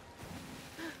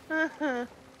 We're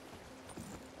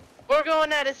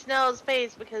going at a snail's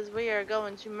pace because we are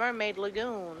going to Mermaid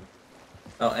Lagoon.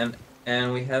 Oh,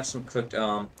 and we have some cooked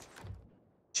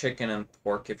chicken and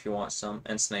pork if you want some,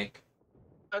 and snake.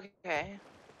 Okay.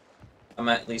 I'm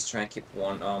at least trying to keep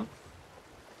one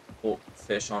full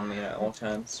fish on me at all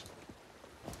times.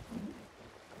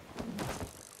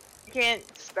 Can't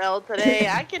spell today.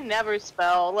 I can never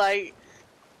spell. Like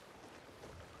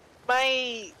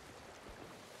my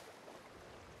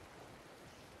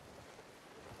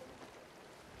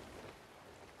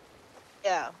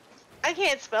yeah, I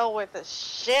can't spell worth a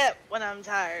shit when I'm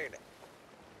tired.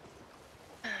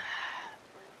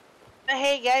 But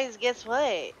hey guys, guess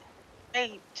what?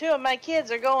 Hey, two of my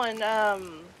kids are going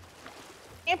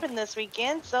camping this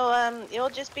weekend, so it'll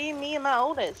just be me and my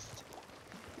oldest.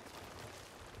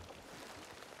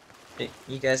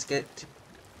 You guys get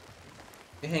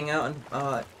to hang out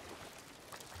and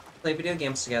play video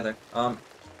games together.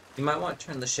 You might want to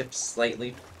turn the ship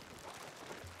slightly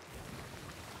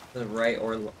to the right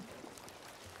or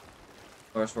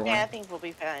else we're Yeah, I going. think we'll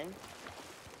be fine.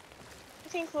 I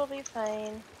think we'll be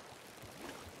fine.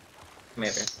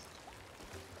 Maybe.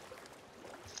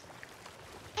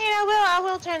 Yeah, I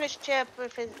will turn the ship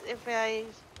if I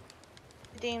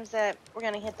deems that we're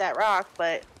gonna hit that rock,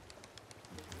 but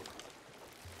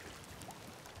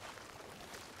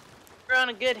we're on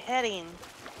a good heading.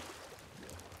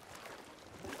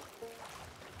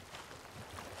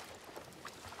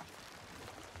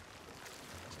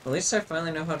 At least I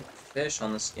finally know how to fish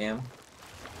on this game.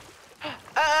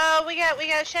 We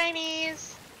got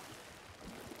shinies.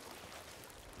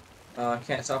 I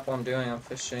can't stop what I'm doing. I'm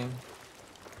fishing.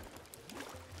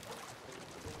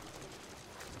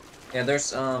 Yeah,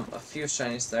 there's a few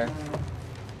shinies there.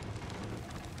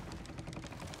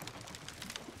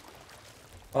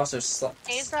 Also,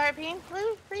 ASRP,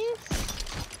 please.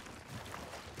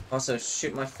 Also,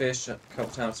 shoot my fish a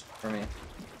couple times for me.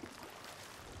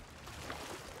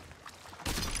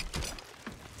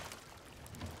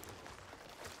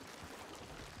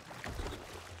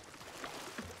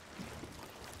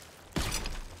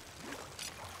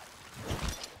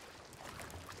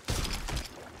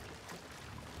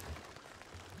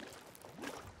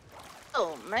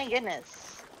 Oh my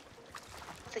goodness.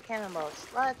 Lots of cannonballs.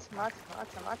 Lots of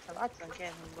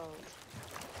cannonballs.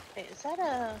 Wait, is that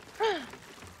a...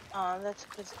 Oh, that's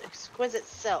exquisite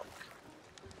silk.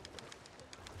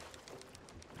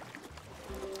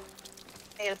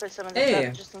 I gotta put some of this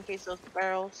up just in case those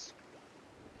barrels.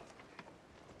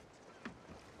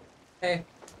 Hey,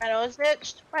 My nose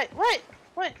itched. What?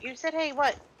 What? You said hey,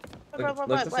 what? look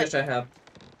the fish I have.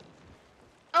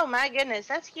 Oh my goodness,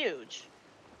 that's huge.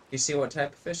 You see what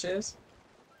type of fish it is?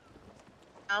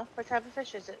 Oh, what type of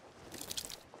fish is it?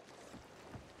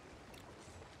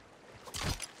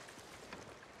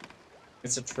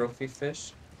 It's a trophy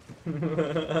fish.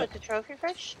 What's a trophy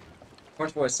fish?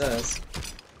 That's what it says.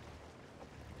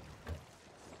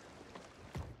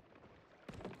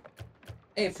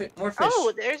 Hey, more fish.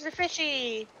 Oh, there's a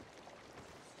fishy.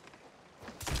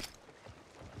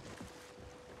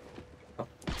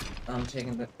 I'm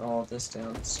taking all this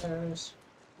downstairs.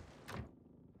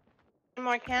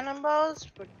 More cannonballs.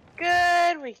 We're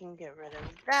good. We can get rid of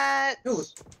that. Ooh,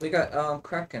 we got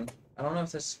Kraken. I don't know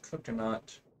if this is cooked or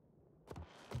not.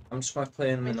 I'm just gonna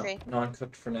play in Let the me see.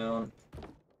 non-cooked for now.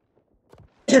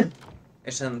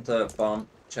 It's in the bomb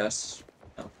chest.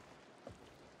 Oh.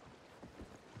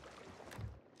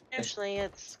 Usually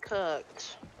it's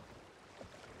cooked.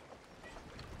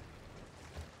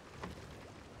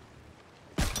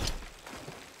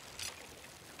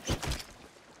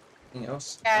 Anything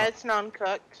else? Yeah, Oh, it's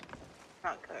non-cooked.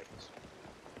 Not cooked.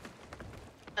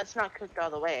 It's not cooked all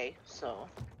the way, so.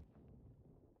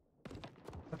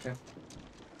 okay.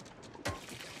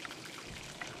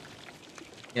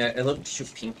 Yeah, it looked too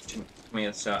pink to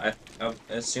me, so I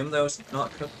assume that was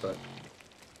not cooked, but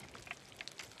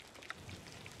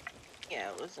Yeah,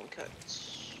 it wasn't cooked.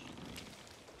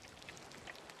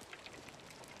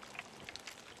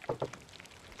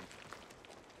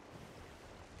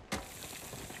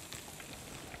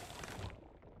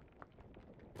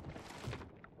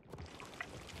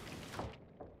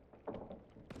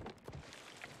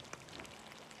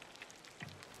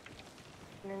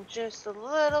 And then just a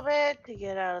little bit to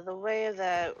get out of the way of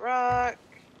that rock.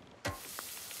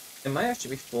 it might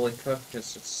actually be fully cooked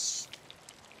because it's.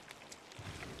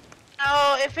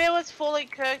 Oh, if it was fully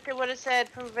cooked, it would have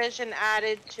said provision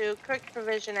added to, cooked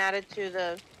provision added to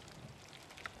the.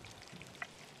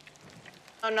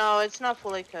 Oh no, it's not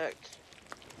fully cooked.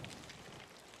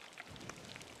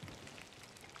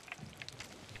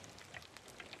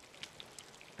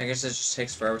 I guess it just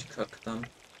takes forever to cook them.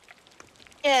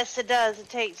 Yes, it does. It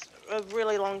takes a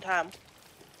really long time.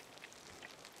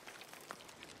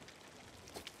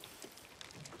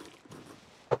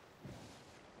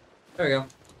 There we go.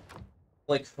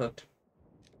 Fully cooked.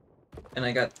 And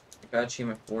I got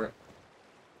achievement for it.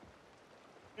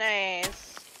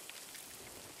 Nice.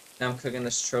 Now I'm cooking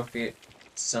this trophy,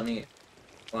 Sunny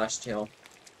Flashtail.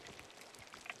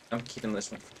 I'm keeping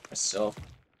this one for myself.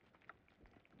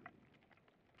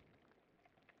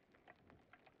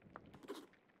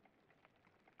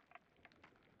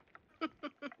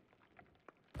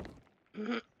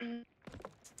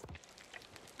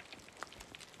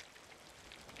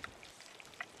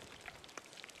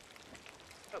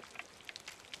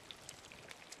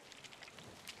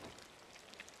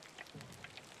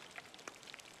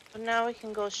 But now we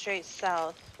can go straight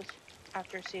south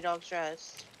after Sea Dog's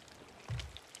Rest.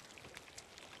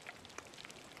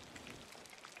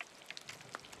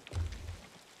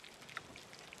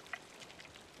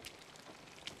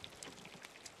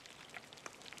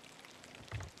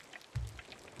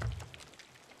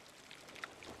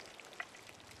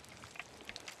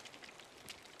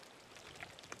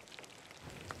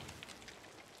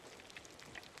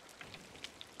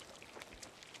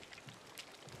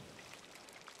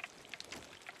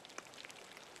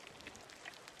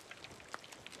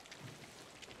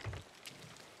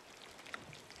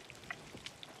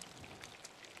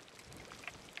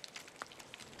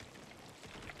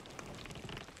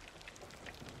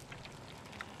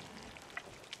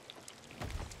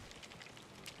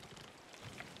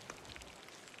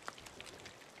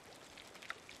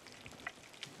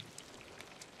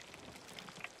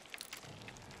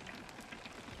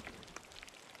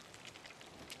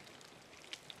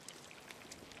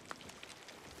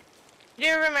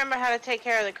 You remember how to take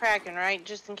care of the Kraken, right?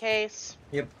 Just in case.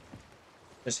 Yep.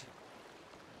 Just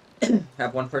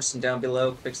have one person down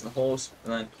below fixing the holes,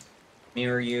 and then me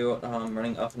or you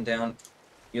running up and down.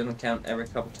 You can count every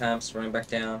couple times, running back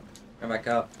down, running back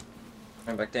up,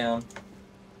 running back down.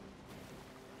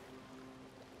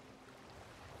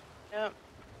 Yep.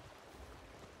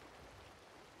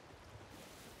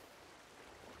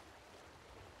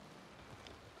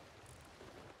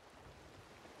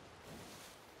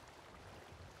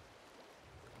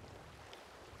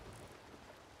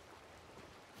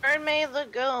 Mermaid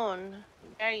Lagoon.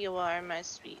 There you are, my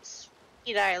sweet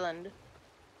island.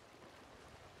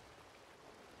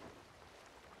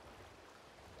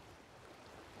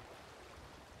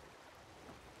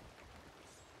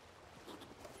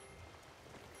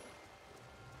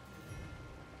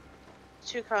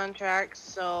 Two contracts,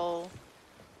 so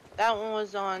that one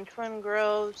was on Twin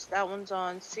Groves, that one's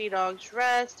on Sea Dog's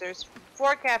Rest. There's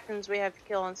 4 captains we have to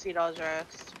kill on Sea Dog's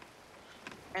Rest.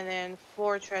 And then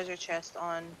 4 treasure chests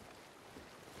on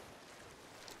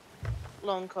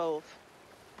Lone Cove.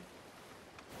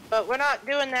 But we're not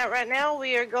doing that right now.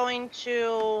 We are going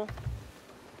to...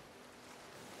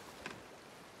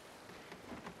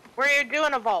 We're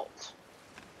doing a vault.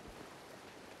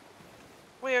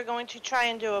 We are going to try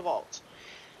and do a vault.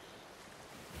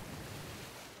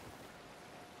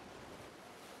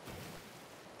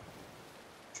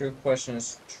 True question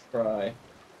is try.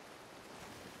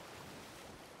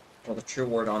 Well, the true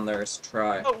word on there is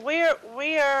try. But we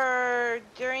are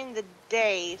during the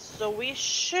day, so we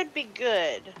should be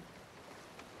good.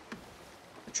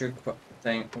 The true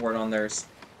word on there is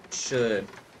should.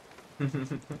 We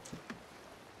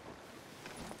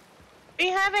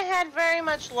haven't had very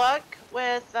much luck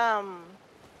with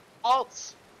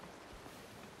alts.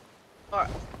 Or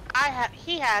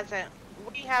he hasn't.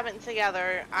 We haven't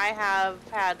together. I have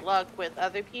had luck with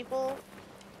other people.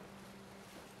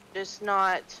 Just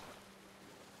not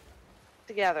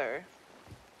together.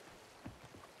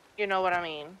 You know what I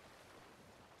mean?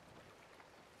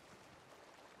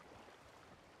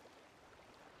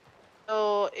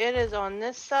 So it is on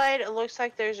this side. It looks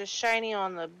like there's a shiny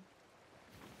on the...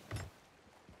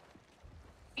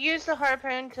 Use the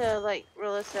harpoon to, like,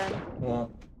 reel us in.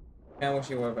 Well, I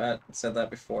wish you would have said that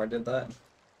before I did that.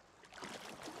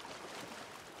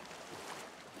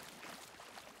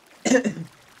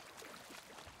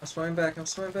 I'm swimming back, I'm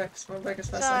swimming back as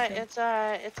fast as I can. It's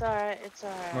alright, it's alright, it's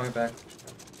alright. Swimming back.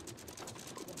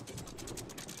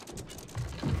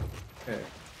 Okay.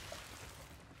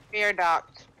 We are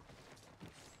docked.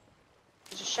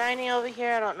 There's a shiny over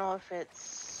here. I don't know if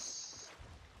it's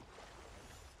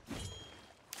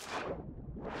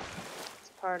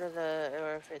part of the,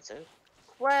 or if it's a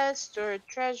quest or a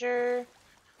treasure.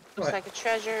 Looks What? like a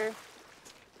treasure.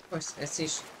 Oh, I see.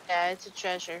 Yeah, it's a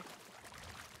treasure.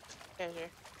 Treasure.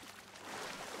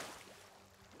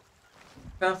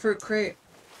 Found fruit crate.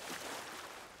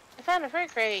 I found a fruit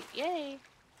crate. Yay.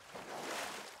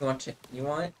 You want it? You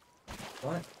want it?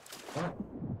 What? What?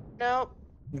 Nope.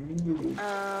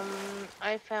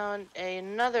 I found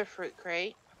another fruit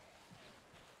crate.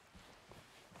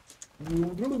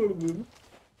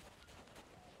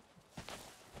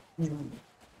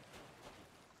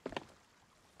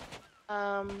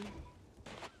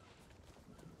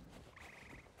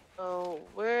 So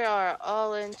we are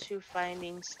all into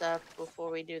finding stuff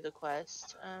before we do the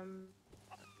quest.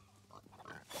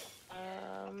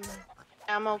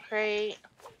 Ammo crate,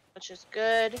 which is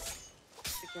good.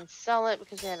 We can sell it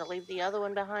because we had to leave the other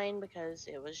one behind because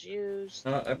it was used.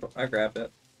 I grabbed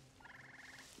it.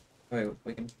 Wait,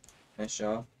 we can finish it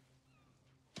off.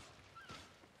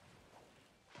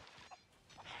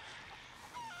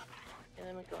 Okay,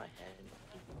 let me go ahead and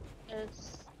do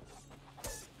this.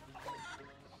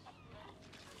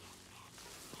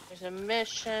 There's a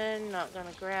mission, not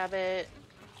gonna grab it.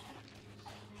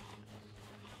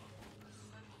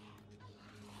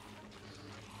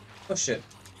 Oh shit.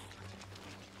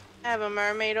 I have a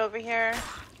mermaid over here.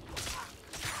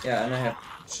 Yeah, and I have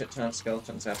a shit ton of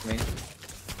skeletons after me.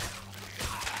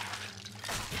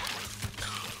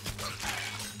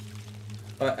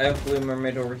 I have a blue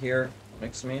mermaid over here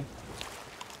next to me.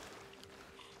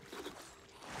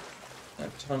 A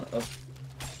ton of...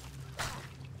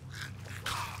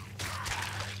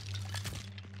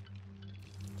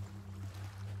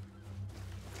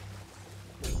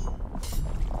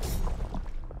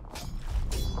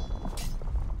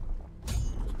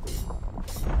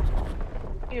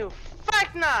 You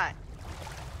fuck not!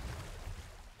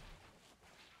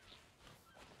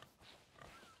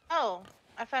 Oh,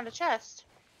 I found a chest.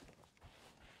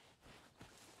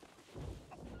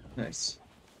 Nice.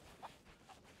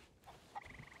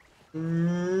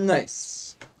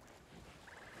 Nice.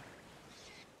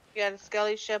 We got a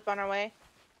skelly ship on our way.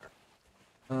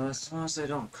 As long as they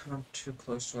don't come too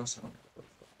close to us, I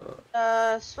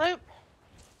don't... Sloop.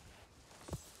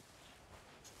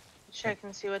 Check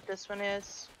and see what this one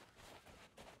is.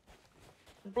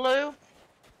 Blue.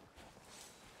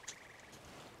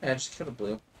 Yeah, just kill the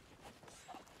blue.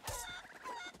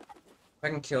 If I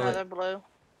can kill Another it... blue.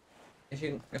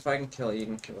 If I can kill it, you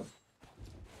can kill it.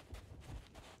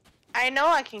 I know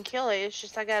I can kill it. It's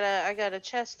just I got a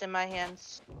chest in my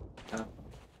hands. Oh.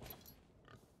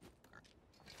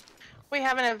 We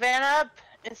have an event up.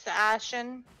 It's the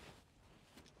Ashen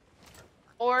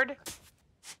Lord.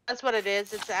 That's what it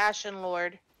is. It's the Ashen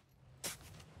Lord.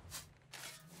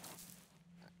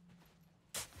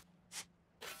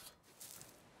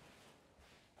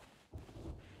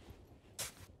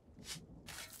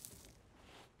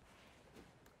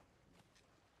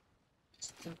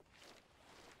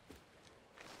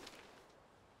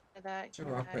 of that. There's a Give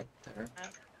me rock that. right there.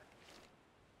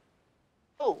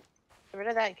 Oh, get rid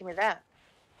of that. Give me that.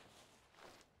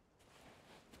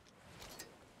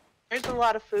 There's a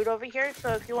lot of food over here, so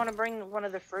if you want to bring one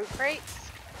of the fruit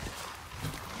crates.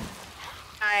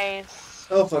 Nice.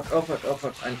 Oh fuck, oh fuck, oh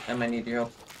fuck. I might need your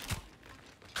help.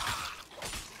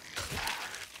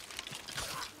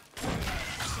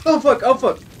 Oh fuck, oh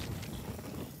fuck!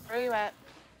 Where are you at?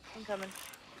 I'm coming.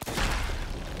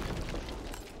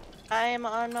 I am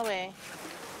on my way.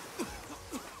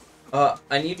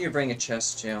 I need you to bring a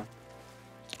chest, too.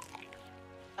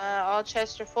 All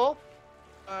chests are full?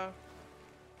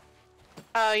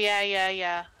 Oh,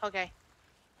 yeah. Okay.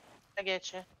 I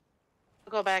get you.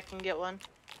 I'll go back and get one.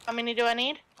 How many do I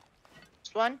need?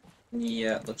 Just one?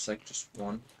 Yeah, it looks like just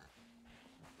one.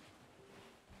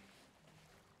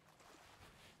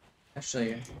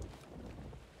 Actually,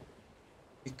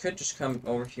 you could just come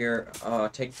over here,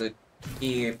 take the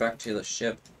key back to the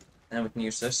ship, and we can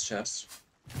use this chest.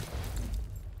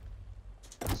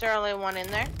 Is there only one in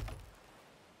there?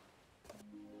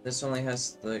 This only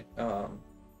has the,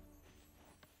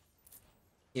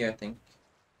 key, I think.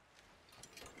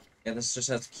 Yeah, this just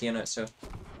has the key in it, so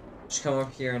just come over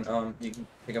here and, you can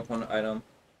pick up one item.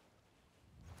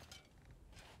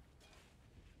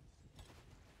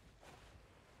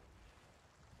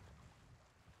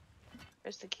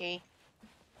 Where's the key?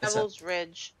 It's Devil's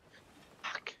Ridge.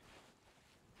 Fuck.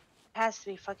 It has to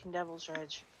be fucking Devil's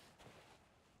Ridge.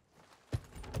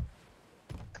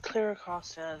 Clear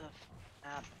across the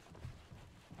map.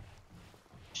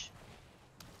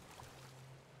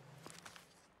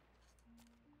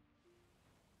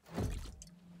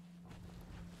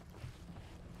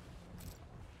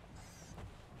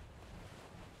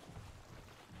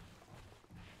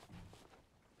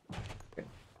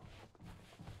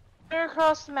 Clear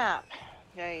across the map,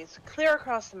 guys. Clear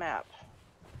across the map.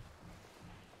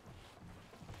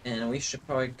 And we should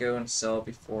probably go and sell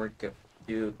before we go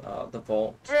do, the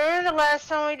vault. Remember the last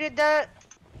time we did that?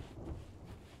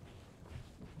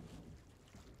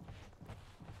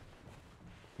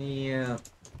 Yeah.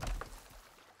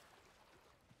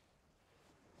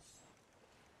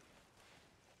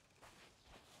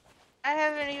 I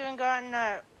haven't even gotten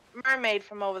a mermaid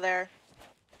from over there.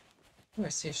 Oh, I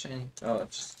see a shiny. Oh,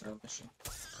 it's just a mission.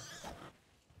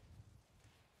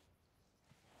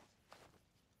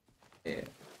 Yeah.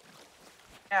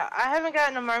 Yeah, I haven't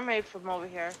gotten a mermaid from over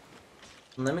here.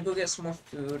 Let me go get some more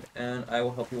food, and I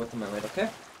will help you with the mermaid, okay?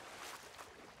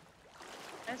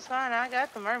 That's fine, I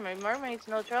got the mermaid. Mermaid's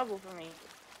no trouble for me.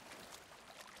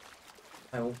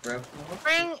 I will grab more.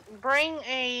 Bring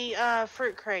a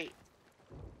fruit crate.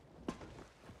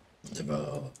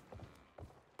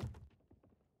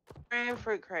 Bring a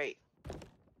fruit crate.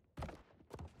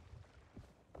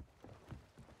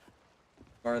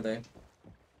 Where are they?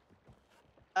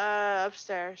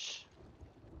 Upstairs.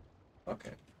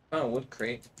 Okay. Oh, wood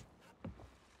crate.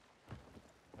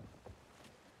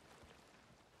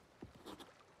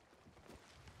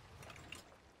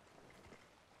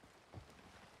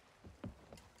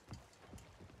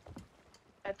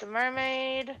 At the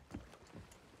mermaid.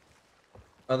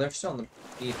 Oh, they're still on the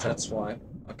beach, that's why.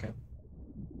 Okay.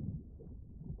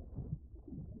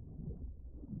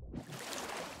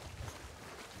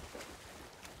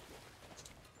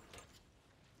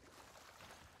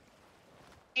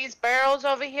 These barrels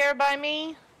over here by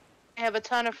me have a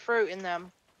ton of fruit in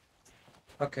them.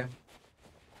 Okay.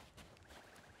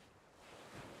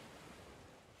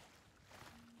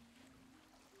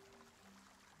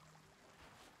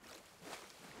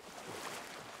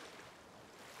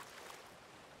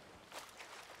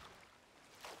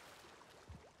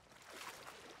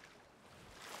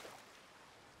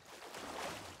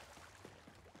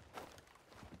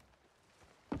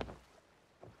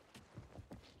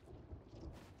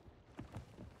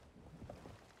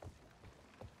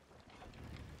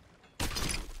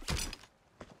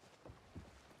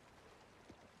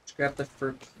 Just grab the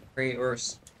fruit crate or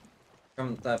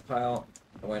from that pile.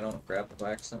 Oh, I don't grab the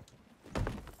wax. I'll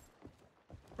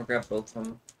grab both of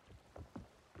them.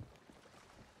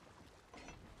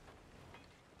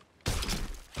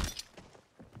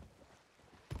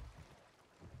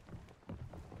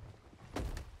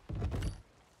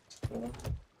 Cool.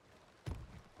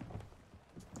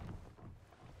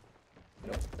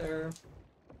 Get up there.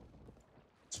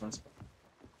 This one's.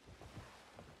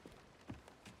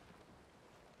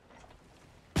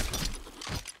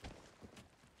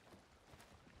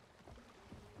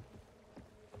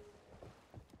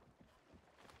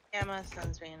 Yeah, my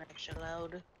son's being extra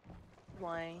loud.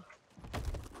 Why?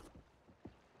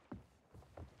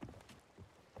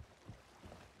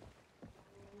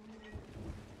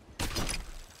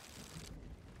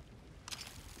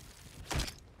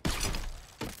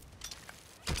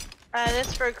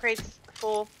 This fruit crate's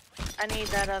full. I need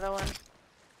that other one.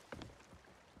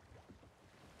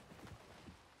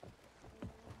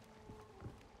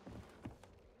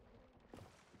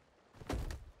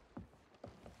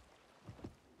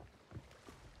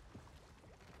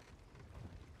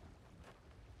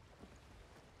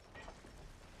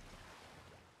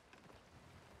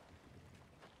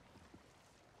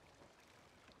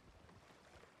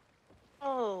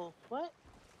 Oh, what?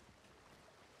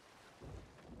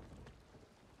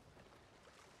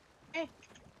 Hey.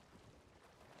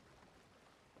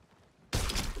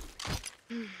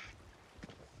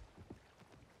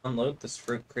 Unload this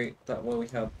fruit crate. That way we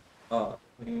have,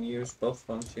 we can use both of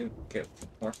them to get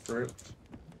more fruit.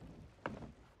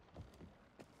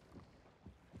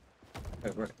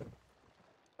 Okay, right there.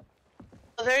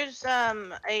 Well, there's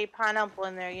a pineapple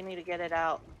in there. You need to get it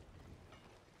out.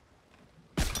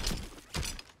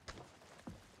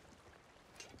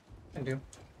 I do.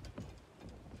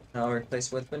 Now I'll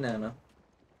replace with banana.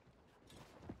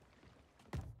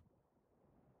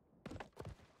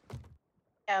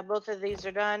 Yeah, both of these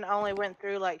are done. I only went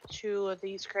through like 2 of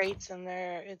these crates and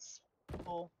it's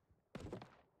full.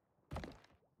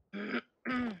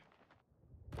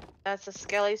 That's a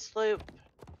skelly sloop.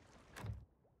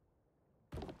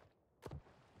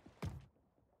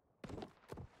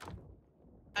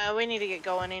 We need to get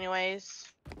going anyways.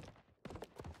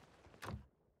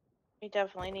 We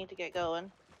definitely need to get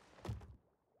going.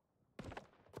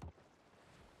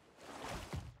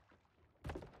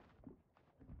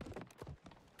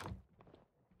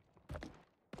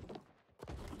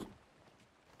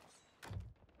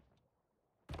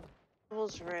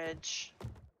 Devil's Ridge.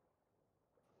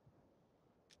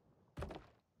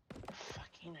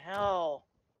 Fucking hell.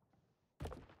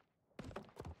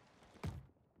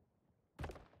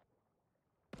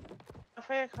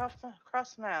 Halfway across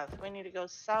the map. We need to go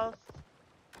south,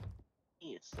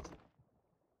 east.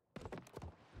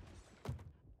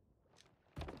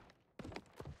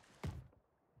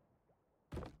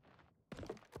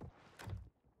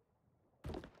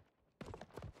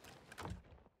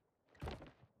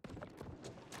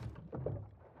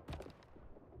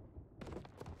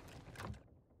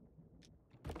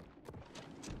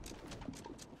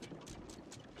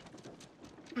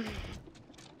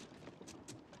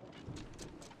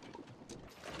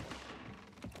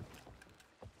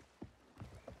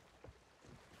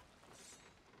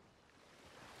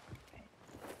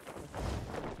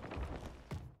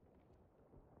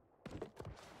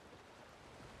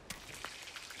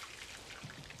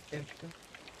 There we go.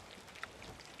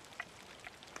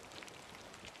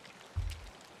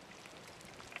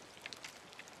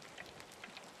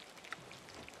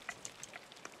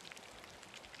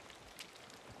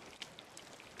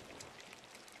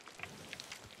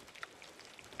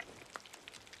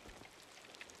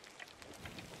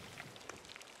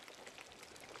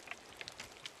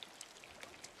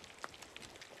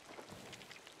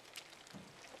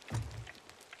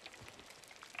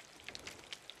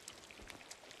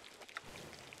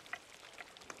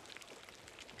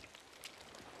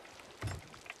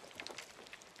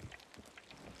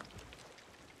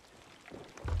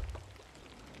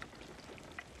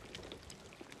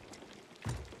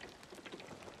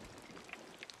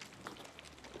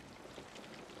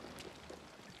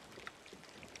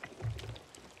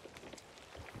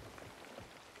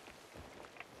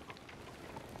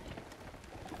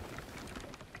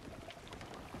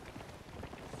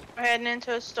 We're heading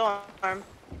into a storm.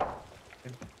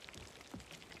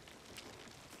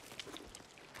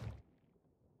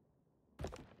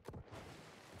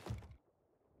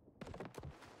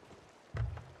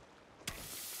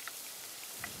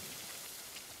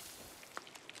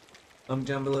 I'm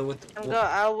down below with the.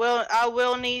 I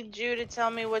will need you to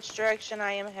tell me which direction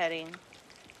I am heading.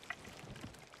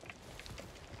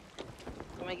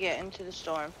 Let me get into the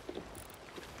storm.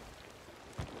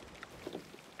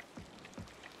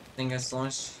 I think as long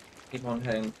as you keep on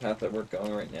heading the path that we're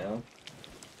going right now.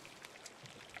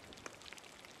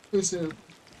 I'm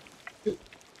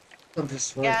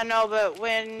just Yeah, no, but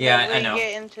when Yeah, I we know.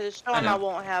 get into the storm, know. I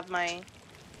won't have my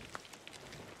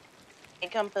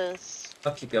compass.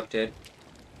 I'll keep you updated.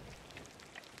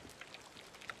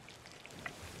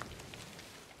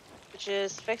 Which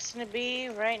is fixing to be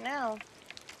right now.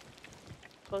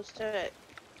 Close to it.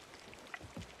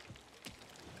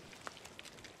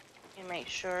 Let me make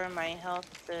sure my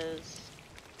health is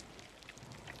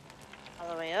all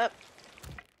the way up.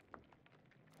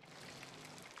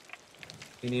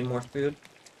 You need more food?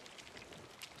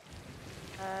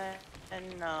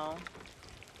 And no.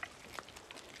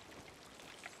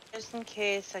 Just in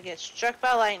case I get struck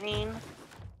by lightning.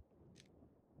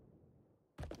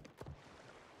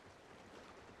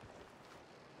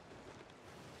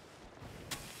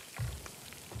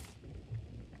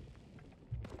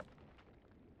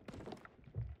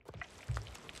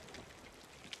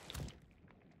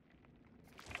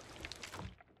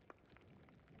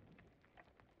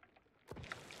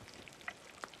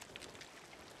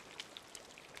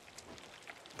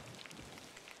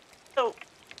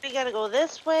 we gotta go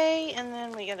this way, and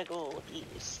then we gotta go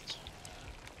east.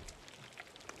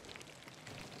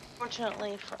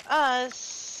 Fortunately for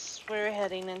us, we're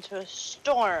heading into a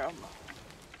storm.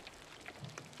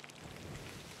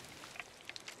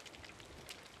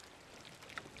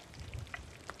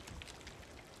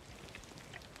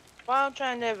 While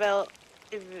trying to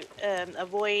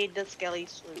avoid the skelly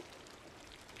sloop.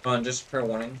 Just per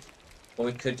warning, what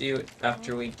we could do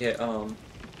after we get the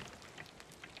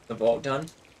vault done,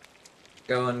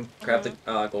 go and grab the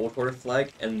gold hoarder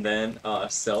flag and then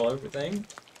sell everything,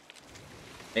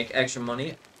 make extra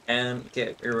money, and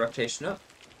get your reputation up.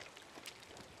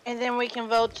 And then we can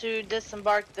vote to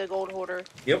disembark the gold hoarder.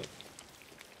 Yep.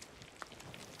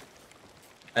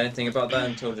 I didn't think about that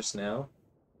until just now.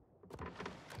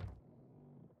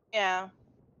 Yeah.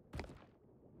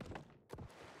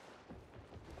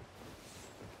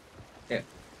 Okay,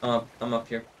 I'm up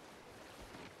here.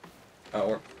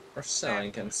 We're selling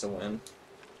against the wind.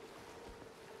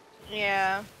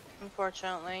 Yeah,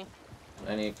 unfortunately.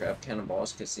 I need to grab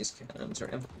cannonballs because these cannons are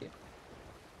empty.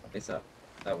 I thought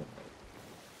that would.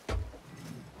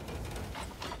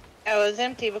 It was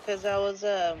empty because I was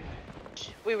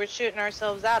we were shooting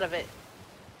ourselves out of it.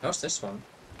 How's this one?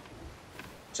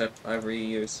 Except I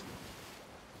reuse.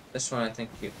 This one I think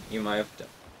you might have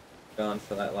gone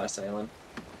for that last island.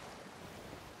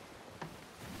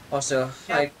 Also,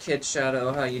 hi Kid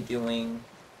Shadow, how you doing?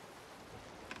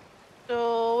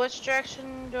 So which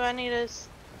direction do I need to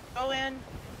go in?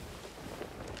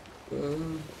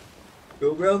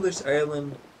 Go around this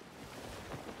island.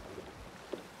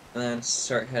 And then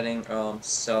start heading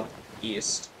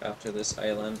southeast after this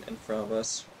island in front of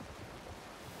us.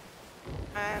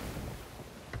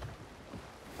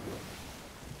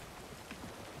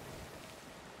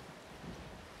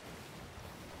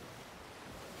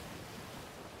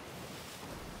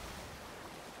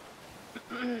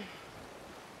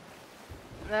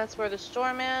 That's where the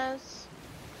storm is.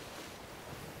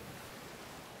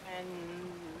 And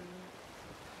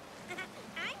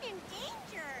I'm in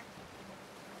danger.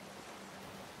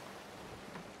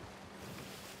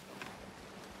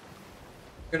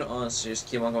 I'm gonna honestly just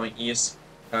keep on going east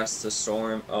past the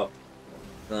storm up.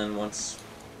 And then once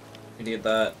we do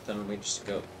that, then we just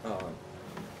go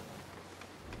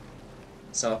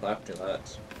south after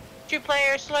that.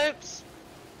 2-player slopes.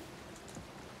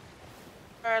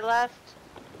 Or left.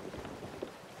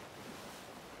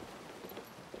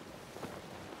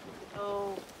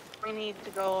 So we need to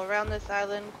go around this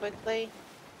island quickly.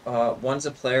 One's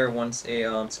a player, one's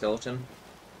a skeleton.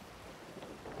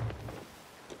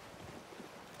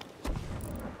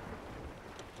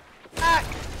 Back!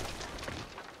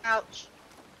 Ouch.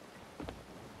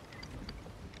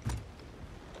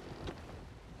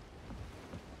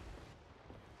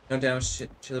 No damage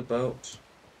to the boat.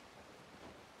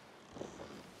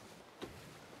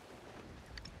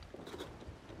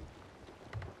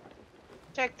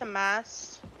 Check the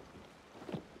mast.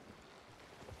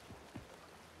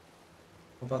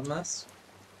 What about the mess?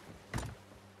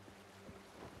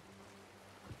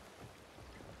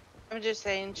 I'm just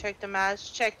saying, check the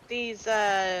mast. Check these,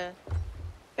 check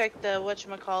the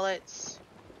whatchamacallits.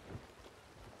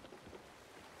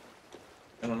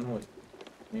 I don't know what you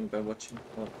mean by what you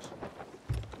want.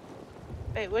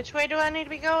 Wait, which way do I need to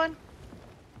be going?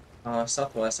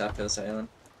 Southwest after this island.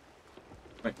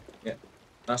 Wait, yeah.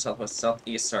 Not southwest,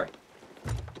 southeast, sorry.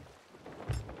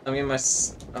 I mean my,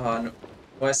 no,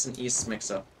 west and east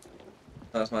mix up.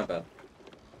 That was my bad.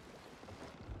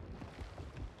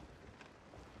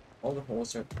 All the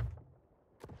holes are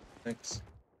fixed.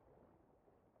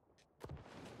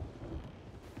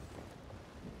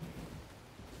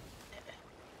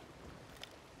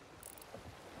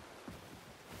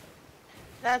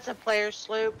 That's a player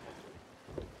sloop.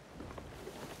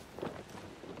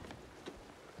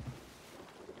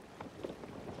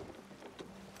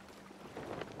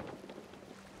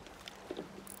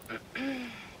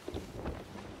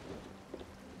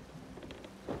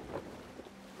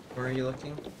 Where are you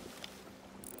looking?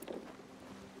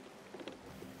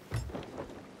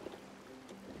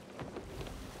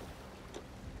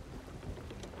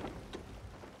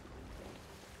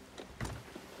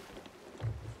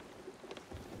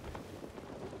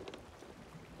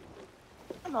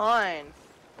 Come on.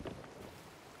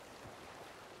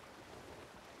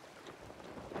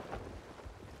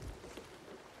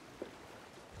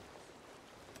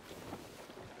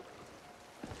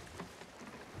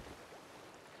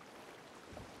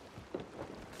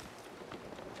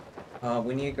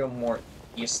 We need to go more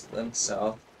east than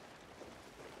south.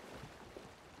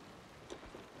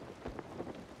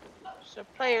 There's a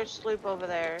player sloop over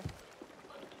there.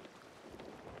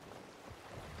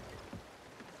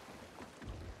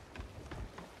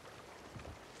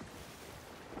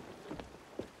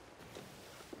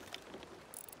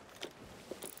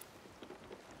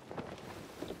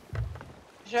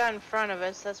 He's right in front of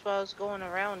us. That's why I was going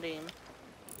around him.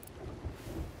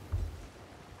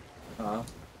 Uh,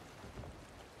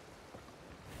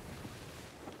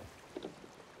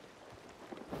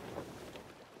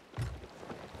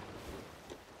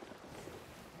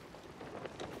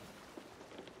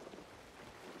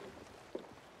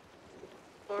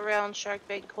 Go around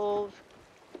Sharkbait Cove.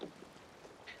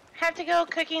 Have to go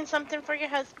cooking something for your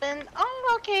husband.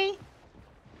 Oh, okay.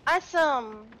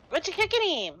 Awesome. What you cooking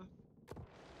him?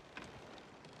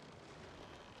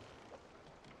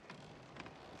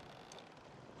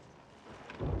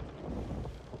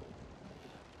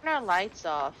 Turn our lights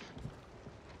off.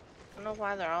 I don't know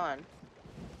why they're on.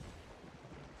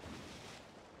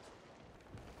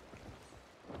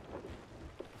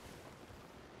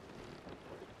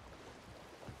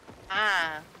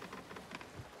 Ah.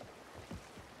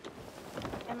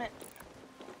 Damn it.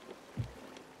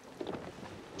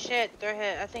 Shit,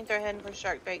 I think they're heading for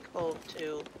Sharkbait Cove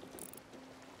too.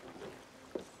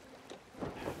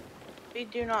 We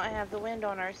do not have the wind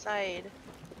on our side.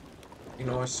 you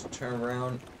can always turn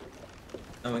around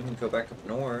and we can go back up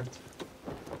north.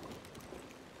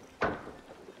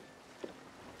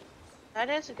 That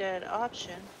is a good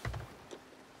option.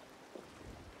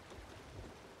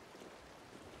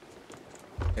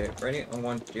 Okay, ready? I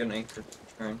want to do an anchor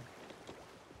turn.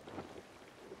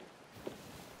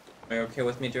 Are you okay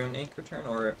with me doing an anchor turn,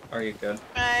 or are you good?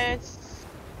 It's...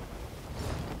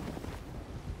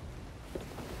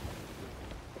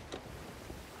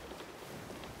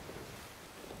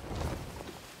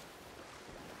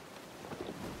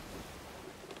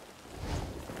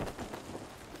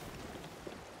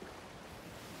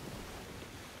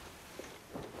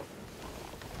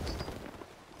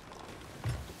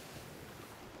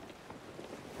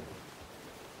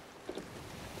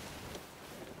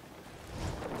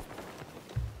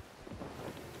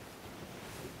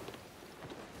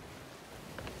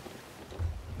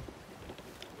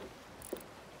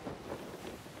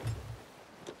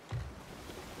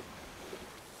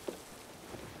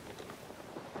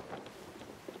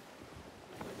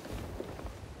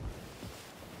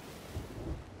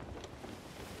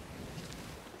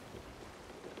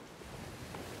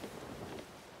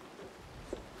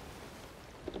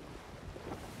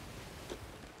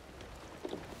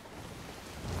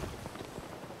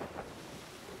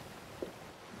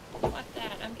 Fuck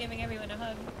that, I'm giving everyone a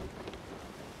hug.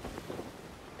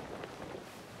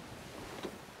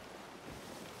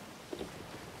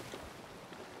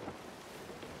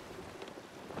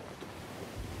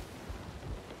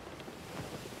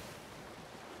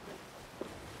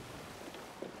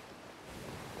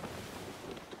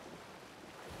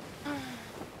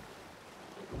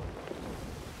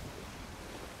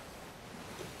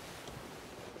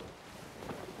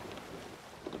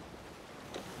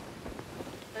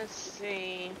 Let's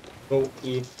see. Go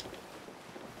east.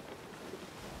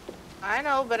 I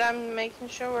know, but I'm making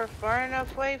sure we're far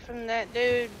enough away from that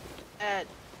dude at...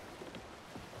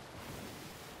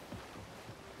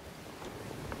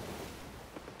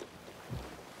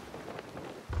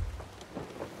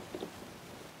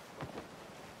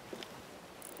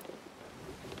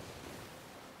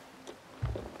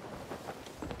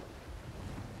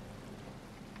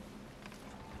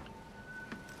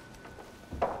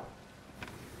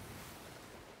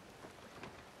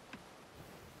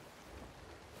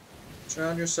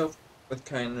 Surround yourself with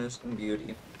kindness and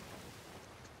beauty.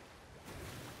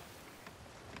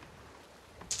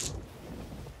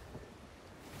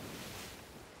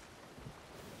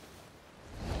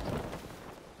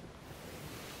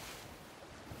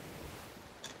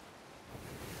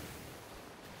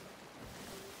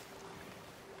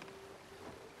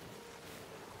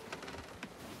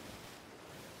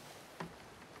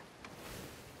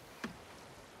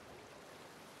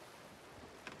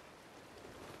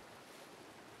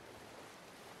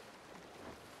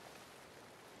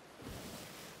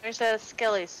 There's a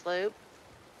skelly sloop.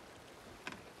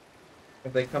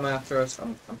 If they come after us,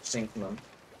 I'm sinking them.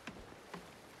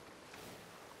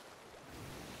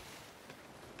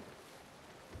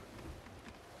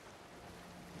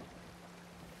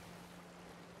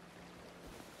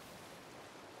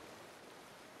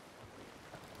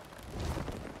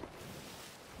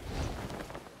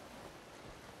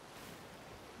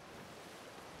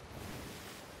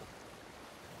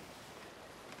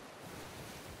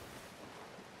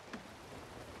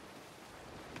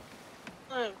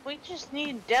 Look, we just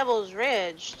need Devil's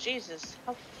Ridge. Jesus.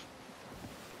 How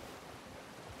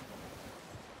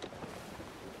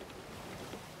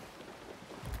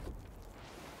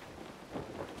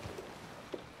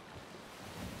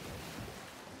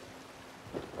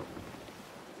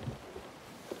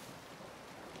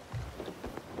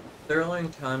thrilling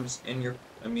times in your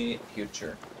immediate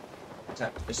future.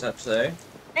 Is that today?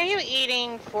 Are you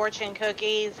eating fortune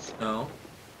cookies? No.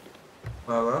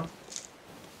 Well,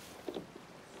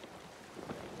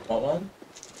 what one?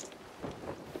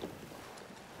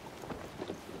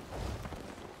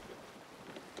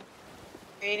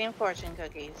 You're eating fortune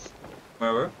cookies.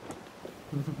 Remember?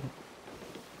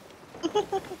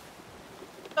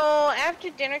 So after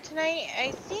dinner tonight,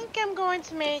 I think I'm going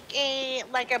to make a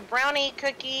brownie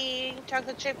cookie,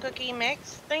 chocolate chip cookie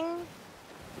mix thing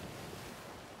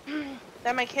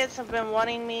that my kids have been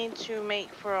wanting me to make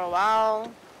for a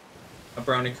while. A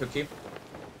brownie cookie?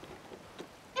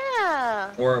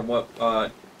 Yeah. Or what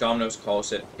Domino's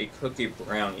calls it, a cookie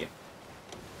brownie.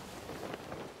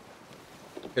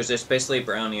 Because it's basically a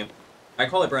brownie. I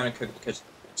call it brownie cookie because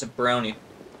it's a brownie,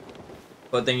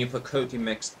 but then you put cookie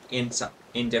mix inside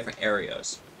in different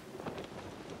areas.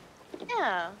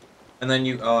 Yeah. And then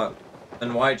you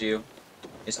and what I do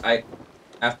is I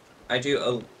do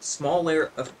a small layer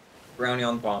of brownie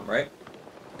on the bottom, right?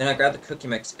 Then I grab the cookie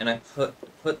mix and I put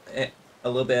it a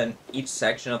little bit in each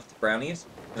section of the brownies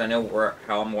because I know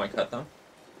how I'm going to cut them.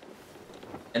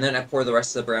 And then I pour the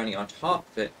rest of the brownie on top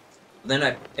of it.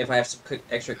 Then if I have some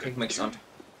extra cookie mix on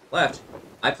left,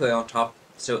 I put it on top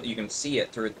so you can see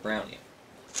it through the brownie.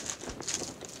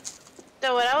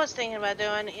 So what I was thinking about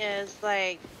doing is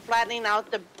like flattening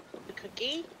out the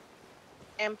cookie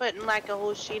and putting like a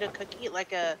whole sheet of cookie,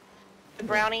 like a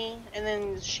brownie, and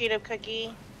then a sheet of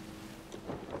cookie.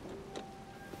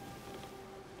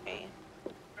 Okay,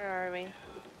 where are we?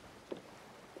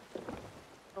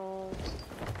 Oh,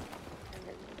 and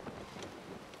then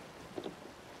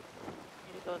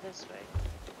need to go this way.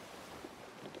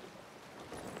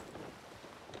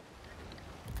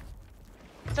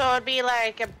 So it'd be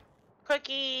like a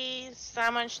cookie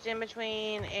sandwiched in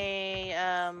between a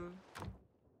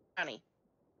brownie.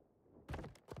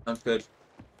 Sounds good.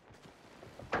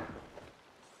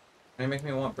 They make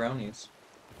me want brownies.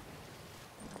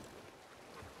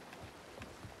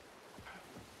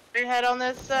 We head on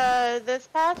this this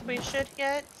path. We should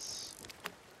get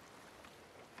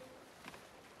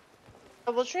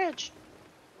double tridge.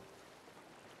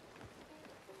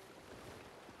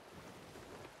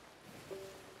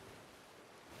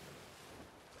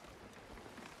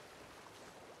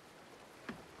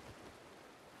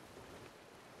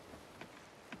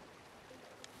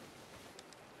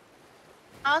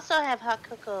 I also have hot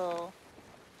cocoa.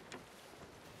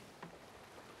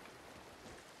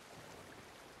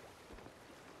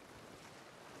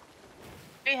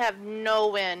 We have no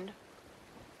wind.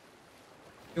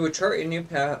 You would chart a new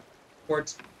path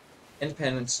towards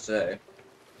Independence Day.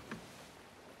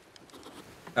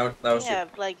 That We was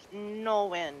have like no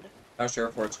wind. your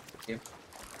fortune.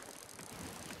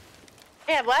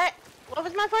 Yeah, what? What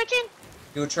was my fortune?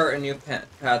 You would chart a new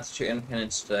path to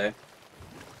Independence Day.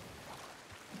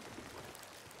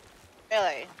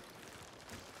 Really?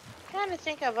 I kinda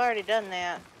think I've already done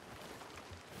that.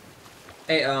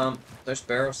 Hey, there's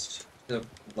barrels to the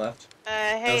left.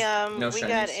 Hey, No we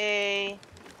got shinies. a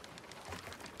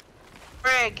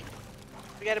brig.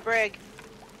 We got a brig.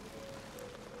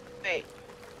 Wait.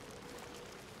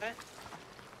 What?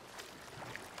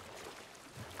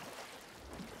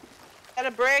 Is that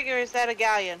a brig or is that a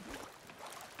galleon?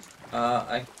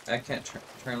 I can't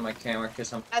turn my camera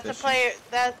because I'm That's a fishing. player.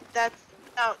 That's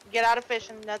no. Get out of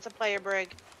fishing. That's a player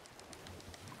brig.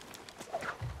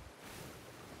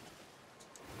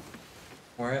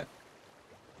 Where at?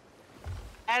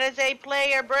 That is a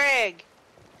player brig.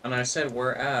 And I said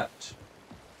we're at.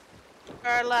 To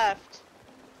our left.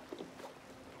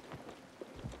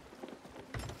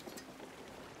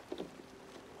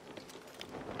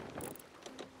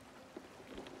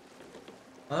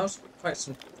 Well, that was quite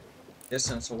some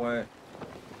distance away.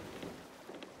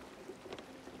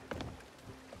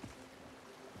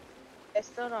 I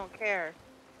still don't care.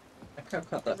 I could have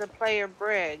caught It's that. a player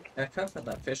brig. I could have caught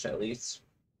that fish at least.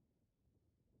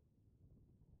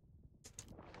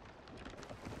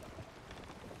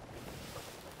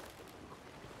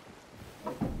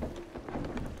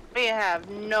 We have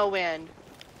no wind.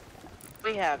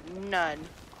 We have none.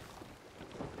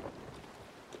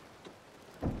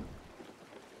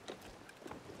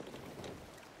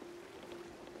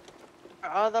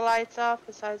 Are all the lights off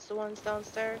besides the ones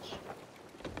downstairs?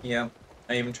 Yeah,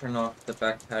 I even turned off the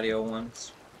back patio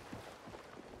ones.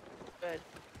 Good.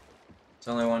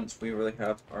 The only ones we really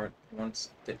have are the ones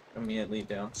immediately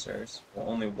downstairs. Well,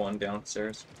 only one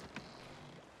downstairs.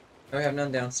 No, we have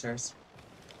none downstairs.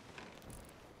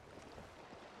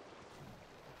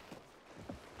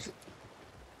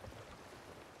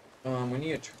 We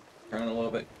need to turn a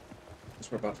little bit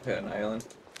because we're about to hit an island.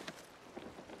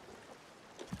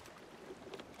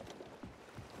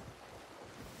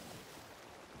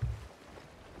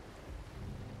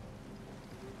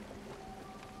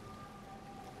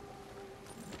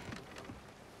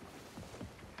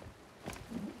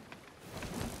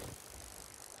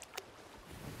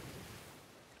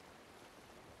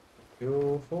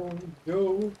 Go home,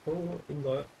 and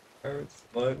let pirates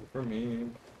fight for me.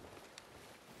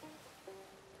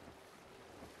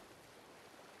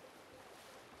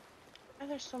 Why are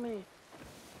there so many?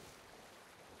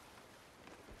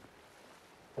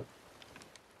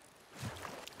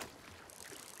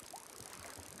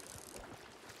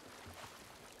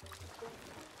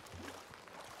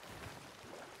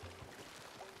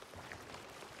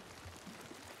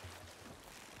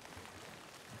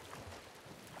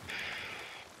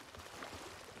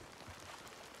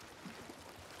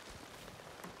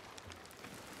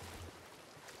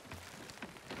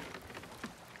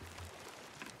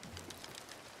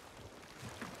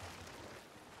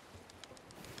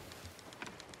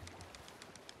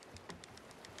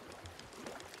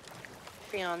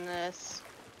 On this.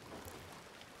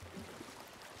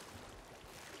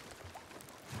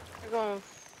 They're going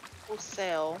full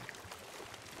sail.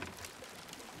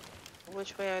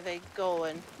 Which way are they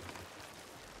going?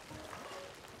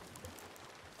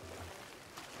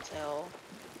 Sail.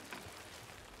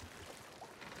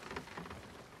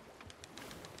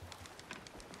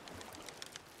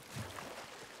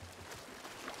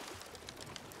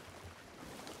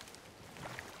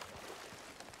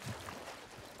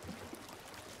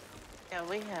 Yeah,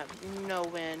 we have no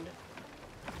wind.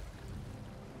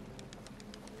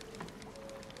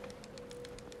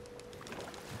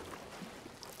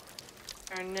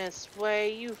 Turn this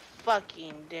way, you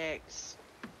fucking dicks.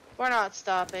 We're not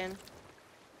stopping.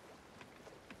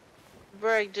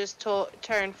 Brig just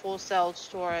turned full sails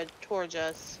towards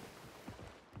us.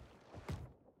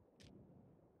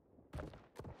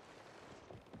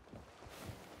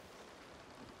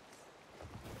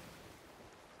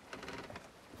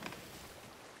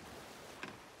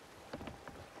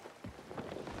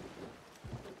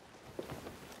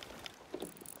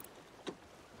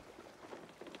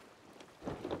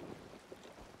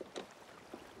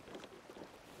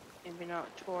 Maybe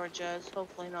not towards us.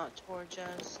 Hopefully not towards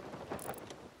us.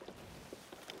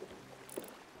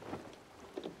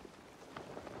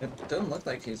 It doesn't look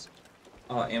like he's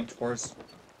aimed towards.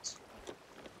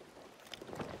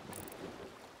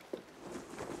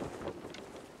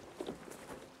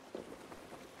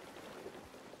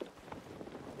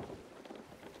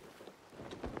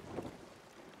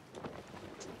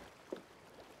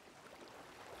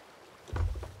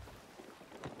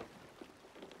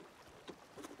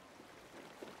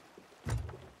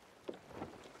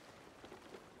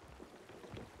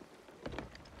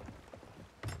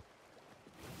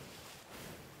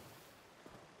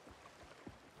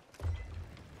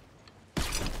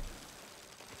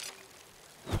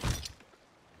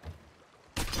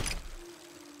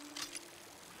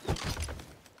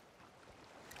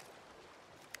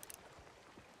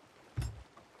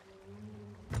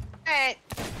 Alright.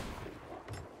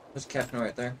 There's Captain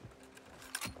right there.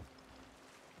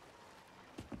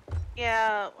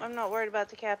 Yeah, I'm not worried about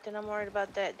the captain. I'm worried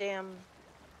about that damn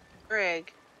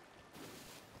brig.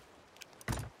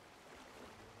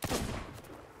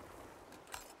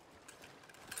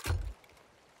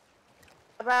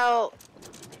 About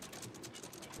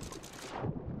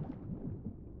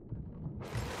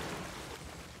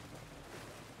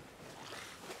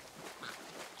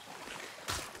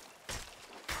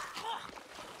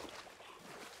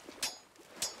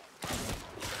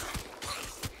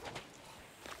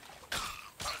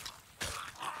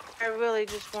I really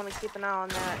just want to keep an eye on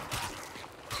that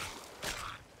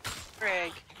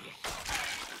brig.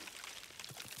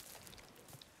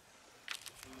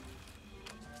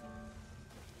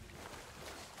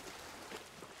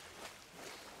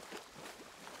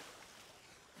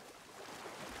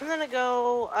 I'm gonna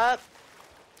go up.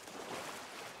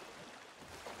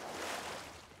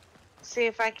 See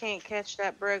if I can't catch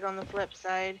that brig on the flip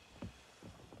side.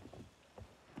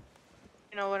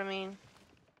 You know what I mean?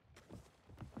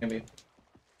 Maybe.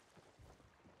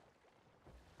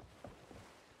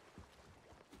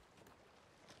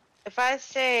 If I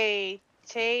say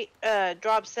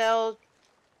drop sail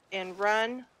and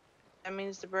run, that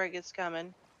means the brig is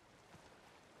coming.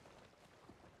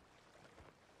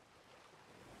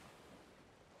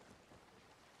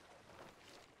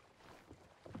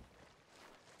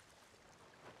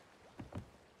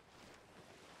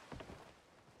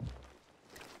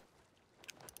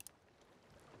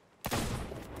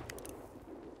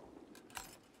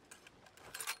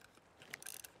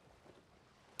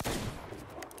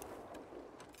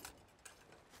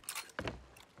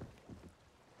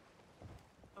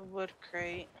 A wood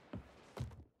crate.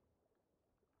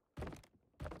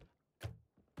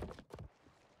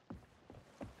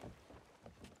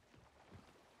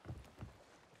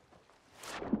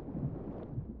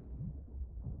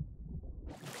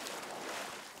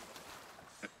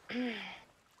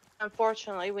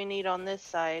 Unfortunately, we need on this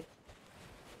side.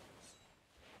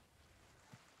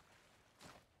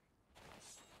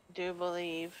 Do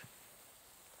believe.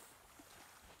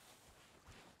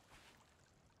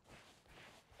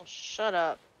 Oh, shut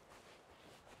up.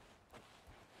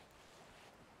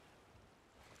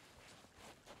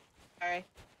 Sorry.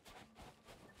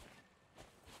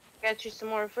 Got you some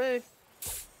more food.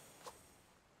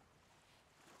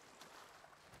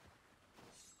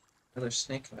 Another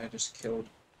snake I just killed.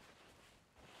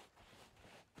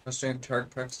 I was doing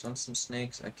target practice on some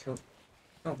snakes. I killed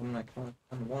one of them. I killed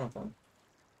on one of them.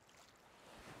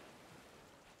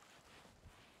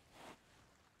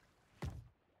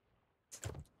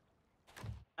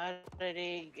 How did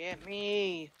he get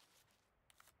me?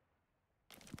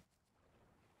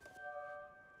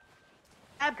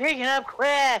 I'm picking up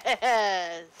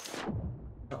quests!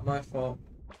 Not my fault.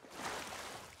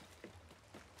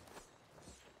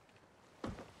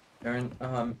 They're in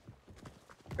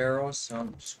barrels, so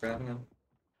I'm just grabbing them.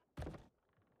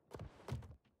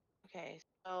 Okay,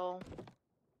 so...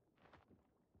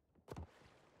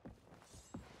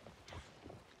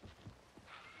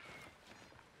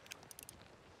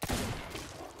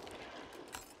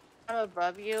 I'm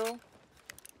above you.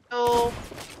 So...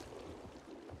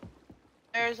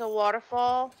 There's a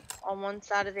waterfall on one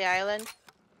side of the island.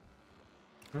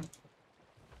 Hmm?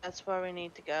 That's where we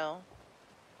need to go.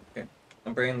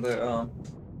 I'm bringing the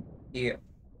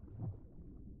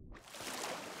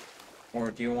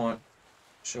or do you want?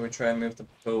 Should we try and move the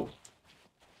boat?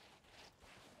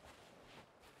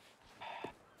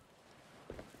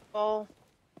 Oh.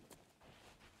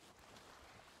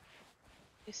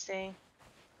 You see.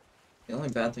 The only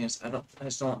bad thing is I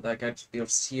just don't want that guy to be able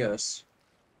to see us.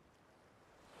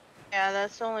 Yeah,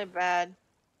 that's the only bad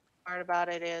part about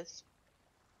it is.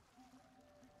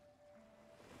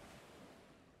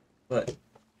 But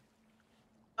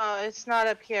Oh, it's not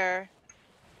up here.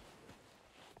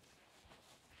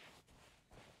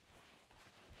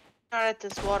 Not at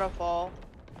this waterfall.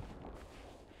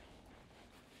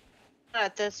 Not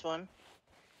at this one.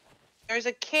 There's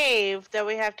a cave that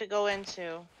we have to go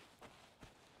into.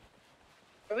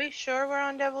 Are we sure we're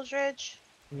on Devil's Ridge?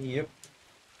 yep.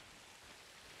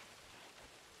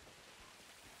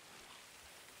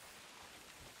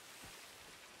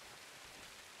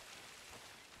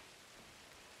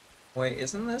 Wait,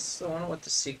 isn't this the one with the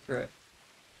secret?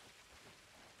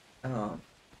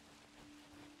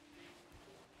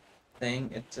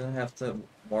 Thing. It didn't have the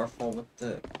waterfall with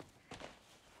the.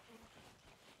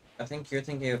 I think you're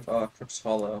thinking of Crooks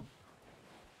Hollow.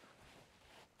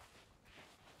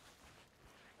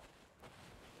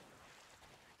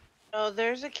 Oh,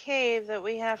 there's a cave that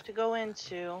we have to go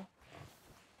into.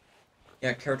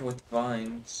 Yeah, covered with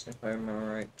vines, if I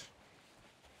remember right.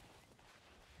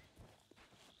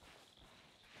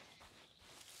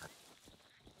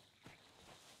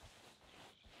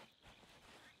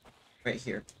 Right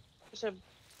here, There's a...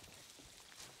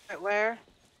 Right where?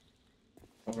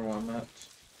 over where I'm at.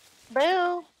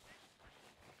 Boo!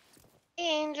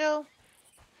 Hey, Angel.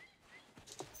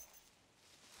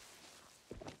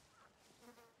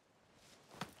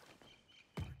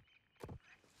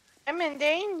 I'm in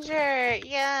danger.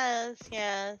 Yes,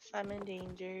 yes, I'm in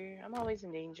danger. I'm always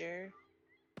in danger.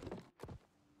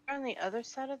 We're on the other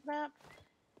side of the map?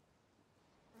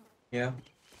 Yeah.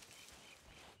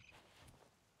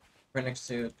 Right next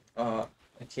to a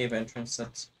cave entrance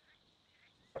that's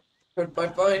covered by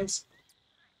vines.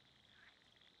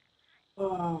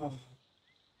 Oh.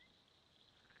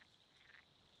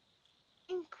 I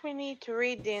think we need to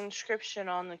read the inscription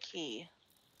on the key.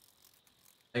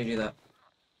 How do you do that?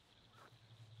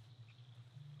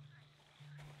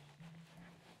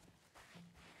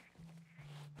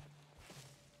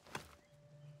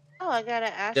 Oh, I got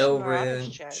an Ash Marauders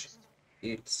Delridge. chest.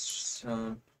 It's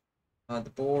the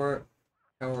boar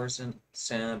cowers in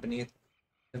sand beneath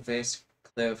the vast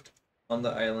cliff on the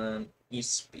island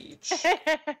East Beach.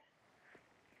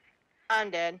 I'm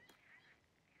dead.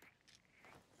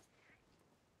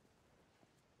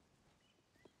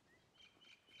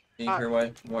 Did you hear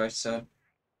what I said?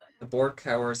 The boar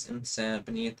cowers in sand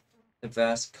beneath the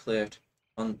vast cliff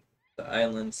on the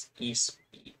island's East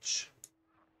Beach.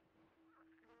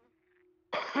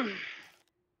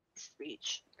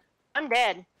 Speech. I'm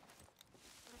dead.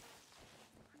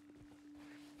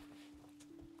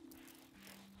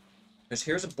 Because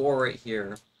here's a boar right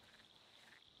here.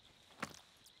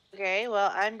 Okay, well,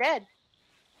 I'm dead.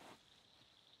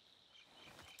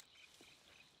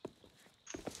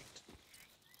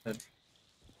 Good.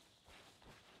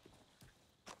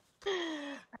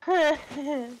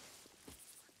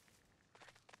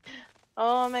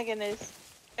 Oh my goodness.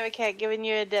 I have a cat giving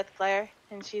you a death glare,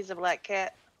 and she's a black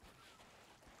cat.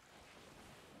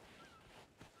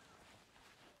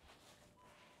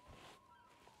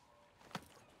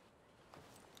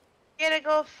 Gotta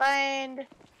go find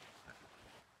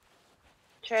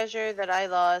treasure that I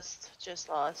lost. Just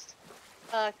lost.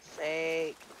 Fuck's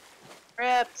sake.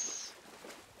 Rips.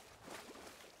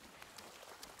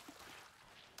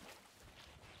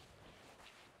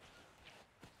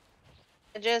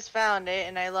 I just found it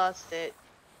and I lost it.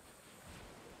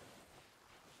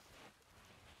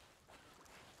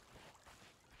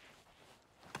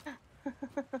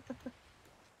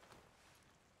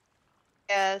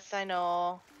 Yes, I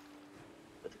know.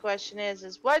 But the question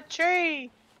is what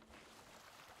tree?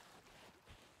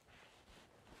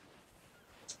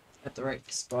 At the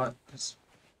right spot, because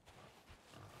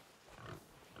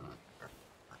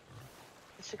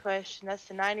That's the question. That's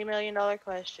the $90 million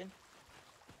question.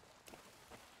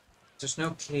 there's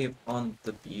no cave on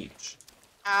the beach.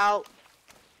 Ow.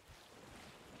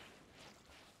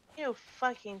 You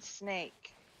fucking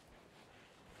snake.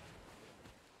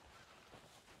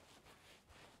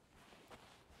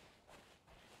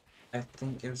 I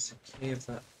think it was a cave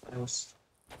that I was.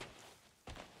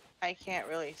 I can't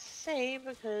really say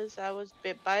because I was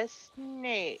bit by a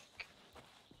snake.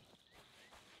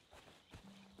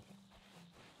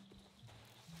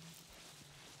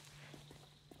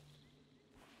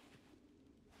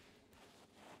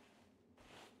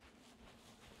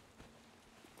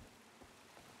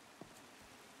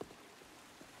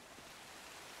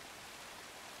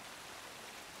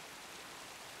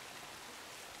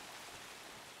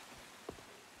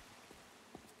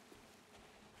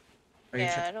 Are you,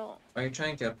 Yeah, I don't. are you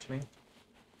trying to get up to me?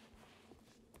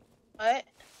 What?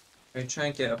 Are you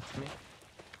trying to get up to me?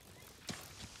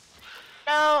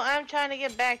 No, I'm trying to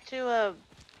get back to a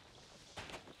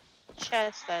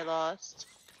chest I lost.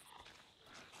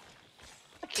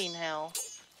 Fucking hell.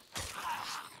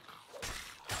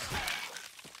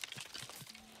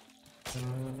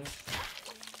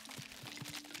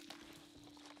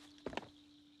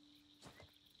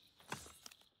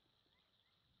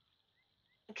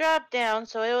 I dropped down,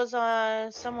 so it was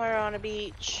on somewhere on a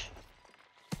beach.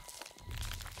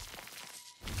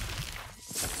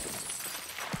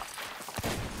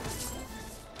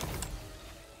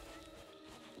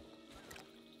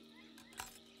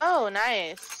 Oh,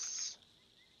 nice.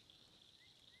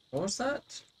 What was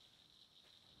that?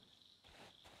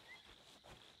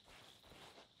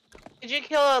 Did you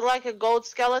kill like a gold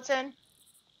skeleton?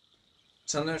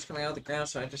 Something was coming out of the ground,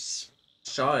 so I just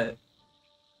shot it.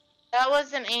 That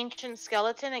was an ancient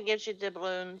skeleton. It gives you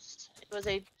doubloons. It was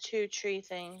a 2-tree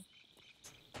thing.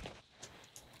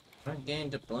 I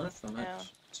gained a blood from it, Yeah.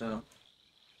 so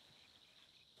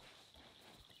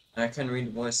I couldn't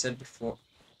read what I said before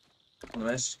on the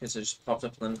message because it just popped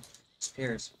up and then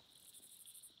disappears.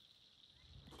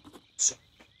 So,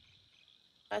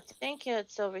 I think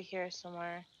it's over here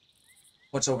somewhere.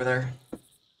 what's over there?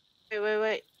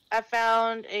 Wait. I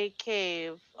found a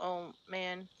cave. Oh,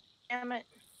 man. Damn it.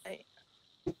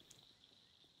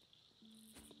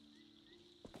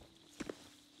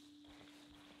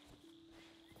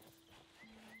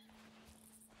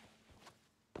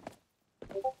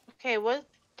 Okay, what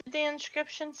did the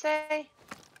inscription say?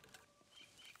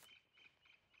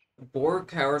 The boar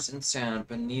cowers in sand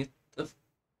beneath the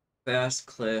vast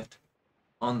cliff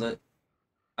on the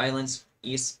island's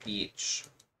east beach.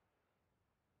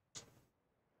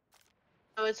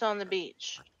 Oh, it's on the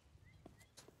beach.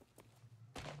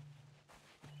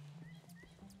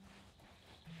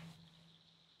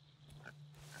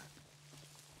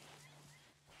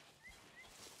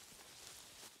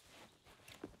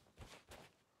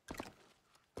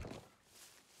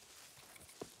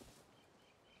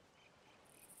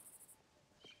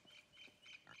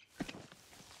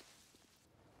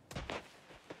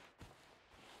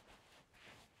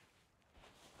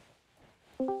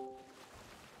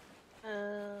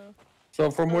 So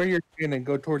from where you're standing,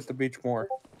 go towards the beach more.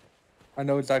 I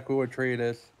know exactly what tree it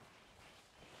is.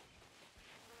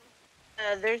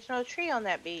 There's no tree on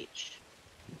that beach.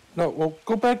 No, well,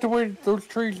 go back to where those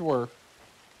trees were.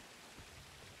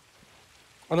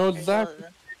 I know exactly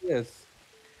what it is.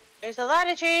 There's a lot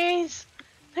of trees.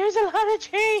 There's a lot of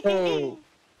trees. So,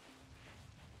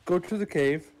 go to the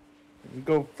cave and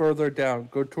go further down.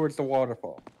 Go towards the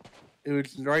waterfall. It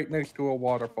was right next to a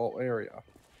waterfall area.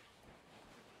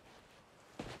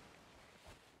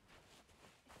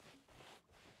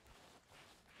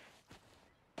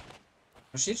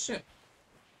 She's doing.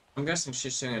 I'm guessing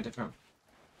she's doing a different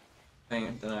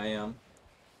thing than I am.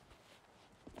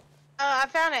 I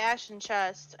found an ashen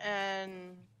chest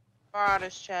and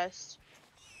Marauder's chest.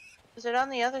 Is it on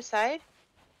the other side?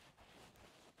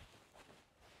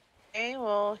 Okay,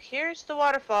 well, here's the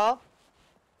waterfall.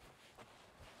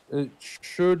 It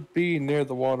should be near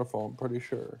the waterfall, I'm pretty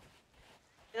sure.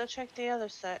 Go check the other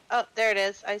side. Oh, there it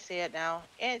is. I see it now.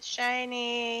 It's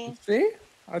shiny. See?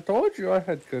 I told you I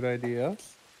had good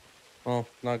ideas. Well,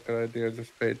 not good ideas,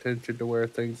 just pay attention to where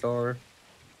things are.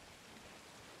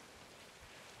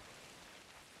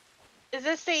 Is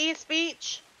this the East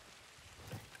Beach?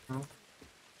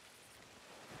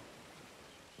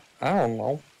 I don't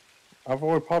know. I've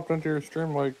only popped into your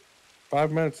stream like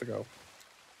 5 minutes ago.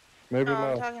 Maybe No, I'm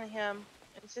less. talking to him.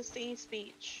 Is this the East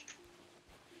Beach?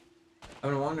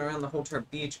 I've been wandering around the whole entire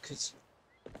beach because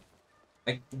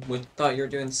I thought you were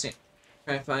doing the same,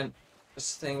 trying to find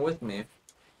this thing with me.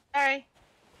 Sorry.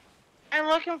 I'm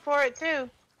looking for it too.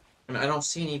 And I don't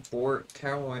see any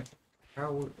cowering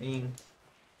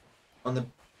on the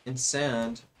in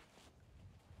sand.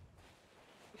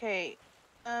 Okay.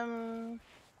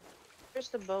 Where's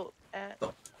the boat at?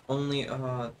 The only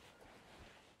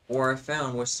ore I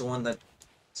found was the one that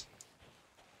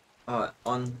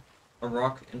on a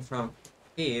rock in front of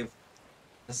a cave.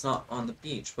 That's not on the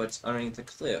beach, but it's underneath the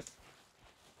cliff.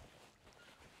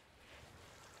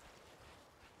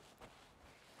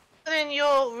 Then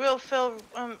you'll feel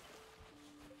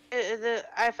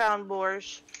I found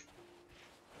boars.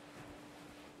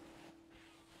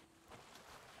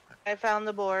 I found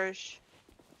the boars.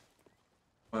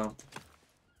 Well, Hold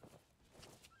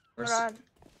where's- on.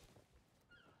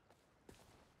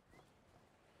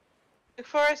 Look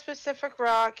for a specific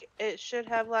rock. It should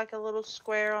have like a little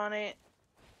square on it.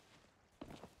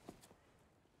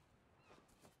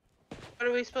 What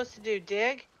are we supposed to do?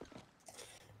 Dig?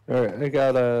 Alright, I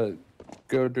gotta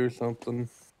go do something.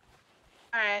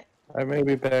 Alright. I may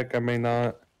be back, I may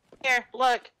not. Here,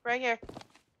 look. Right here.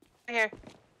 Right here.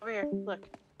 Over here. Look.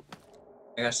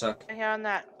 I got stuck. Right here on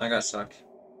that. I got stuck.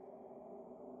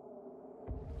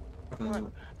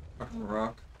 What? Fucking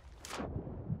rock.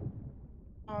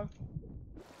 Oh.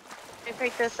 Let me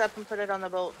pick this up and put it on the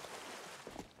boat.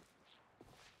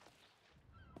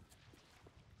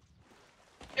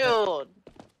 Dude.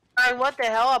 Like, what the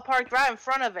hell? I parked right in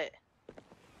front of it.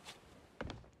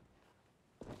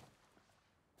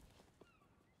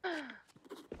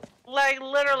 Like,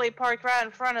 literally parked right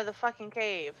in front of the fucking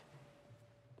cave.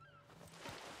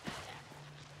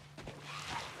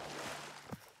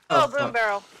 Oh, boom fuck.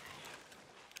 barrel.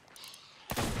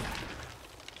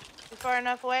 You far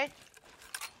enough away?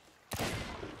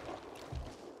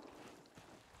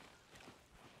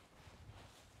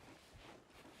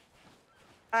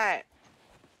 Alright.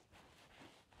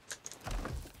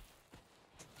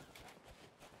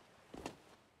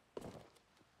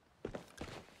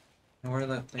 And where did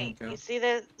that thing Hey, go? you see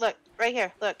the look right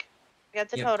here? Look, I got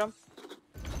the Yep. totem.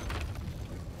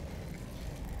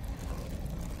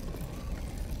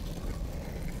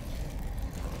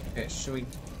 Okay, should we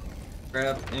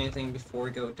grab anything before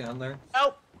we go down there?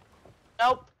 Nope.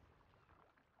 Nope.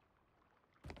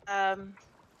 I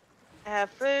have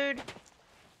food.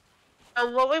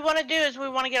 What we want to do is we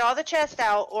want to get all the chests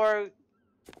out, or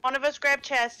one of us grab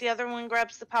chests, the other one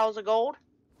grabs the piles of gold.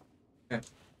 Okay.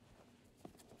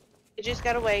 You just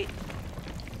gotta wait.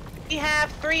 We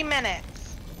have 3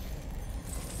 minutes.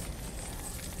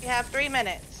 We have 3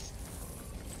 minutes.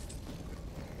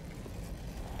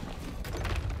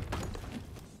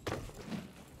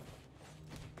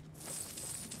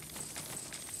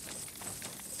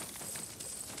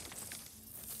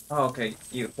 Oh, okay,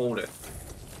 you hold it.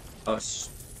 Oh,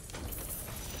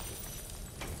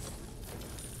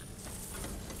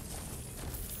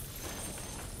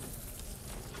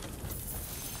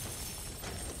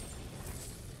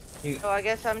 So I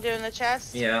guess I'm doing the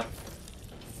chest. yeah.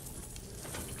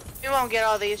 We won't get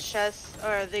all these chests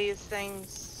or these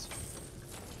things.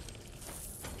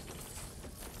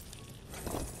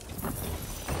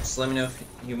 Just let me know if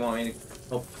you want me to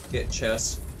help get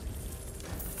chests.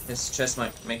 This chest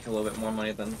might make a little bit more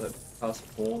money than the house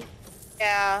of gold.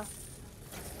 Yeah.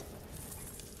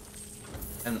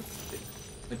 And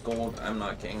the gold I'm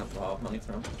not getting a lot of money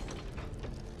from.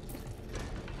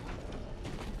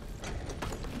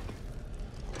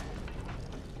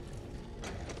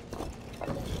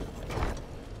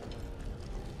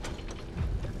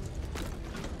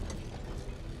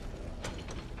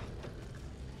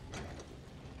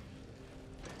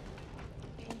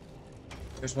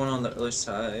 There's one on the other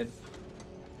side.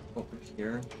 Over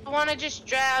here. I want to just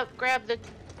grab the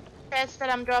chests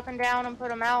that I'm dropping down and put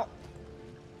them out.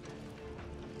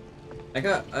 I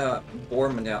got a boar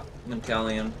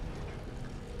medallion.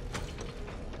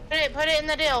 Put it in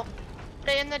the dill. Put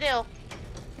it in the dill.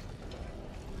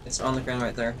 It's on the ground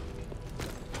right there.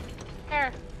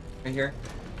 There. Right here.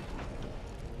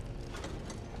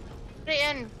 Put it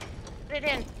in. Put it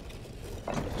in.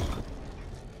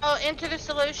 Oh, into the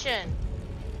solution.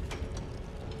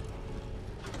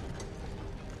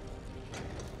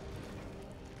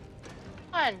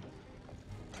 Come on.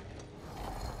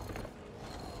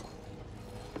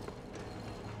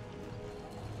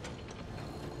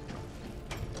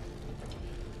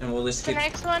 And we'll just The keep.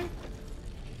 next one.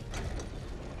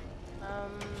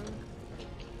 Um.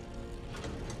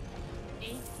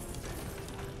 E.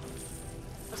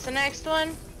 What's the next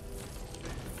one?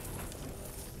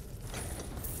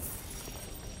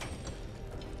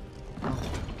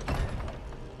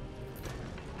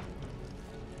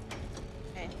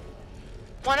 Okay.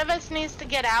 One of us needs to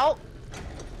get out.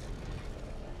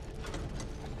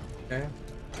 Okay.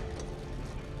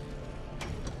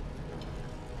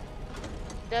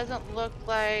 Doesn't look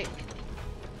like.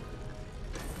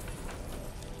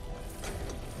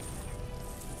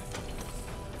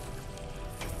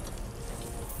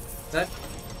 That.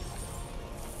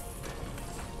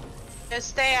 Just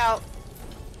stay out.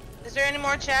 Is there any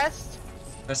more chests?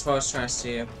 That's what I was trying to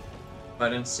see. But I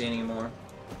didn't see any more.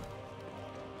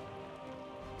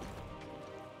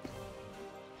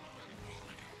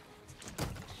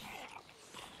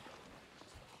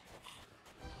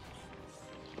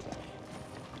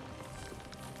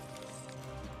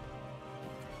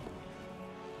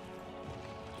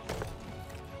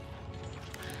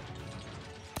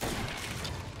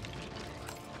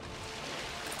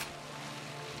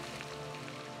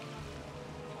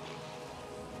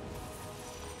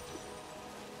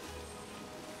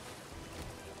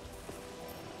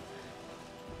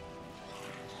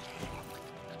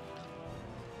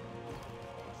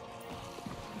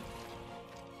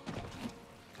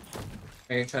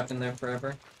 Are you trapped in there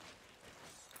forever?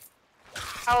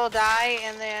 I will die,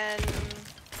 and then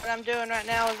what I'm doing right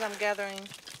now is I'm gathering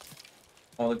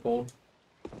All the gold?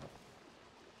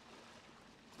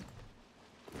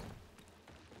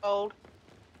 gold.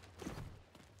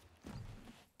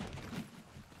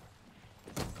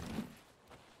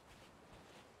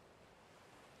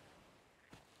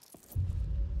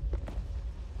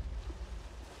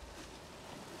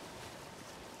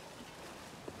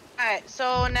 Alright,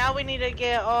 so now we need to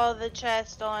get all the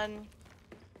chests on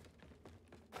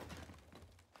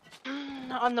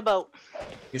the boat.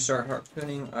 You start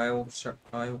harpooning, I will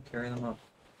carry them up.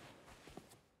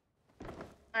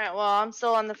 Alright, well, I'm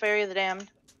still on the Ferry of the Damned.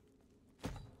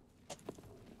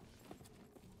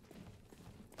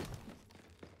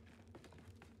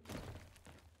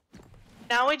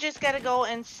 Now we just gotta go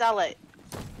and sell it.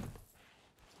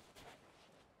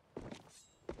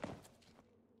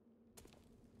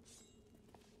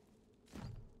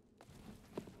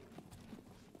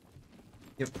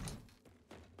 Yep.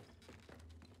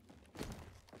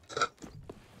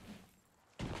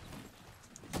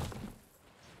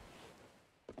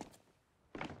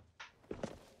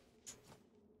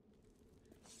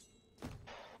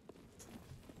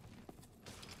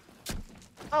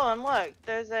 Oh, and look,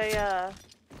 there's a,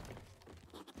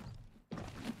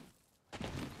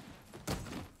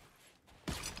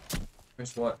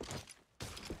 Here's what?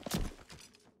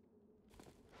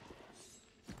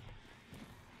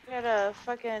 got a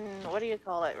fucking, what do you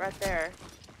call it, right there.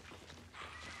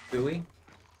 Buoy?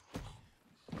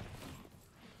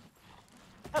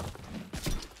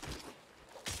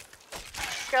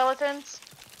 Skeletons.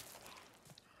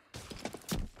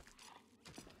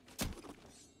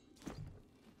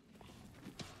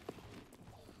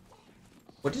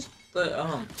 What does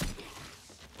the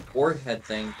orb head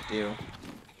thing do?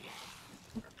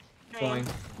 Coin.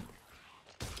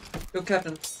 Go,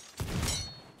 Captain.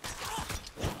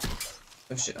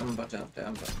 Oh shit, I'm about to die.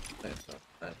 I'm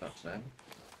about to die.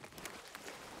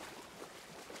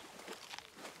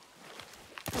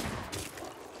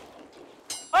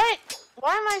 What?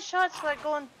 Why are my shots like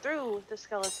going through the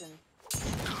skeleton?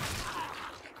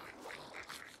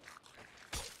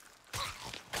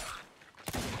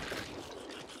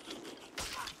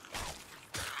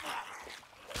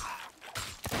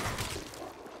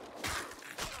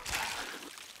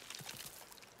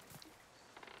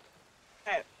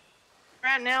 Okay.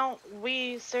 Right now,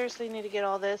 we seriously need to get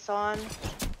all this on.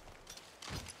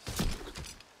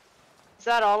 Is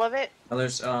that all of it? Oh,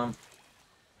 there's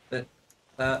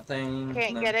that thing.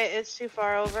 Can't get it, it's too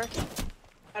far over.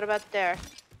 What about there?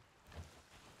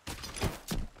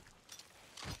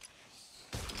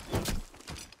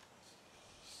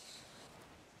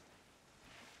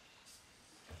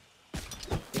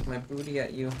 Take my booty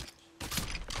at you.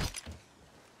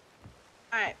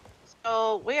 Alright,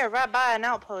 so we are right by an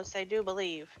outpost, I do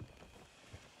believe.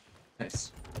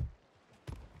 Nice.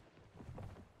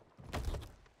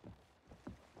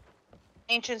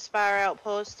 Ancient Spire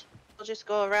outpost. We'll just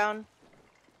go around.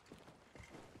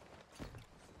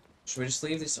 Should we just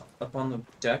leave these up on the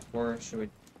deck, or should we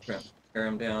carry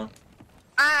them down?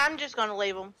 I'm just gonna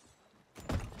leave them.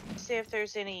 See if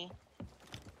there's any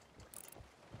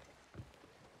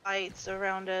lights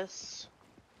around us.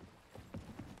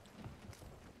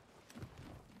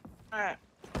 Alright.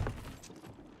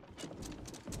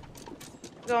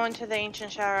 Going to the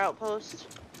Ancient Shower outpost.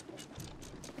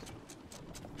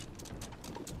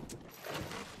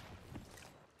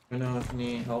 I don't know if you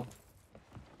need help.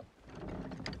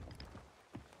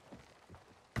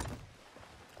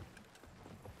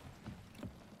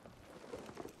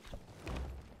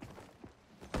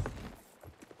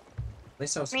 At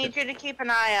least I was Need good. you to keep an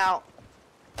eye out.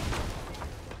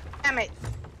 Damn it.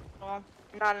 Well,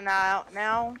 not an eye out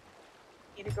now.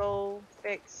 Need to go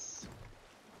fix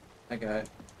I got it.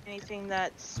 anything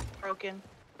that's broken.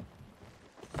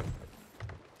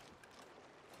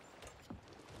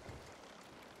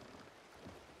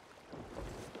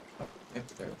 Yep,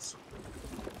 there it is.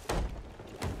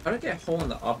 How did I get a hole in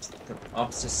the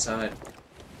opposite side?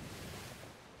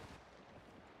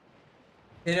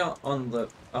 Hit it on the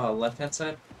left-hand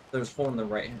side. There was a hole in the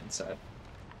right-hand side.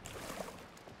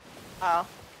 Oh.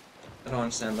 I don't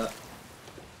understand that.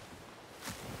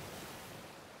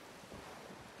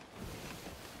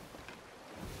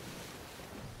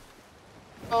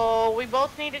 So we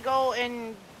both need to go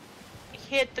and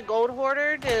hit the gold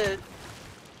hoarder to.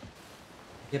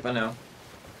 Yep, I know.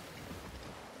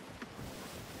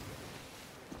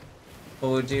 What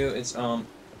we'll do is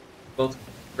both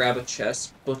grab a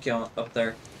chest, book it up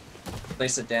there,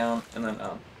 place it down, and then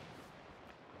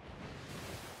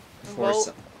before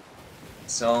Vote.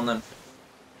 sell, and then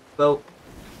vote.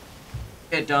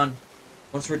 Get done.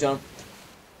 Once we're done.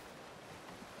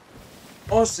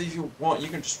 Honestly, if you want, you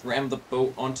can just ram the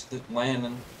boat onto the land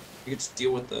and you can just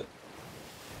deal with it.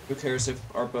 Who cares if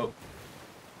our boat...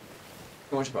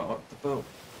 Too much about the boat.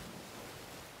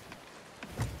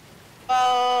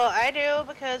 Oh, I do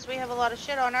because we have a lot of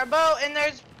shit on our boat and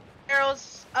there's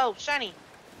arrows. Oh, shiny.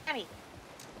 Shiny.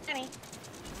 Shiny.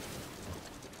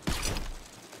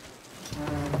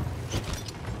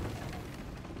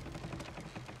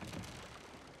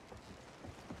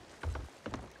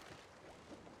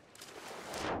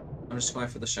 I'm just going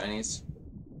for the shinies.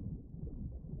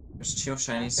 There's 2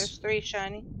 shinies. There's 3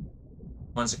 shiny.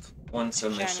 One's a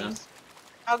mission. Shinies.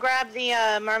 I'll grab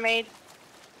the mermaid.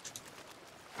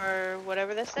 Or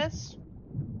whatever this is.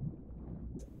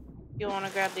 You want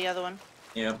to grab the other one?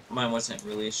 Yeah, mine wasn't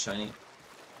really shiny.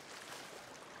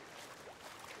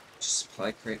 Just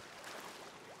supply crate.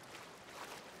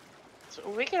 So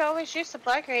we could always use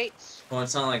supply crates. Well,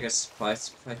 it's not like a supply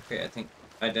crate. I think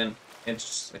I didn't. It's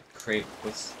just a crate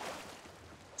with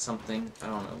something. I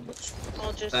don't know which.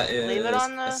 We'll just That is leave it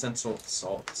on the. essential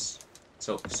salts.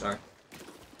 Soap, sorry.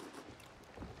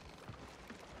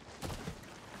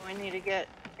 We need to get.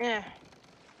 Yeah.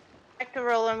 Back to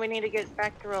rolling. We need to get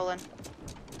back to rolling.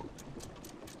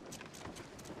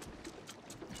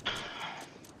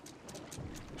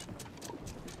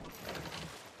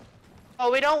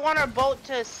 Oh, we don't want our boat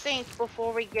to sink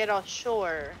before we get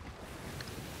ashore.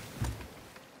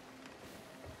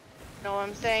 Know what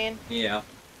I'm saying? Yeah.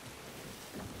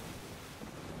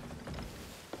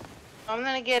 I'm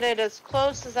gonna get it as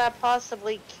close as I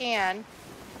possibly can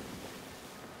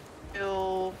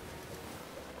to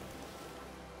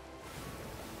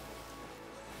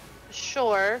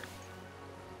shore.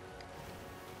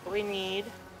 What we need.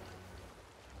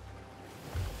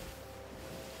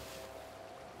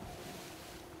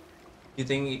 You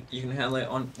think you can handle it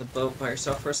on the boat by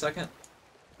yourself for a second?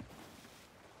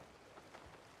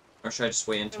 Or should I just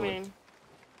wait into it?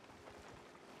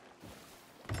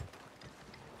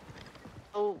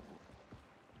 Oh,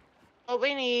 what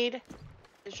we need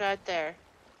is right there.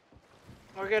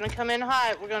 We're gonna come in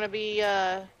hot. We're gonna be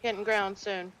hitting ground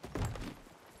soon.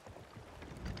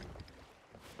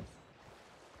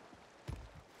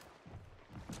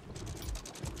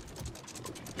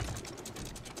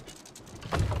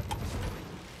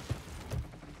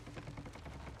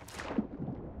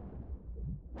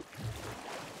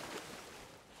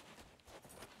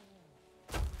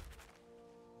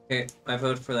 Okay, I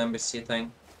voted for the embassy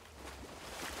thing.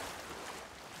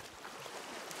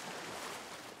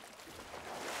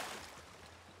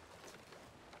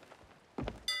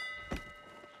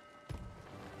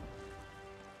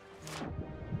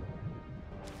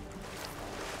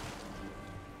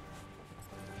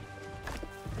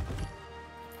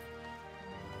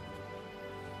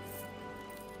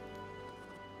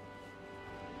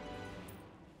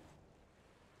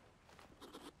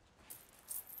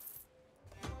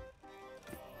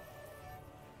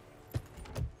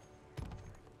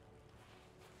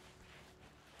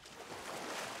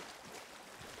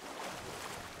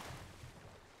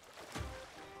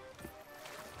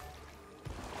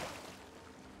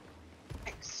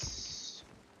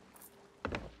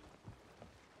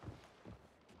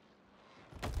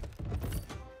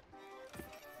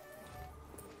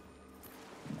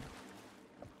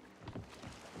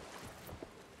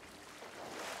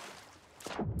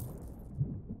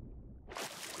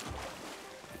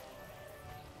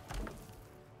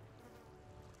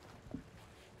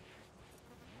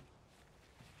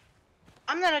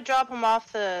 I'm gonna drop them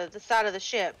off the side of the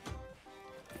ship.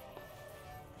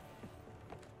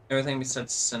 Everything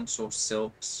besides essential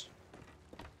silks.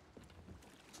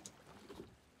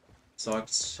 Sock Come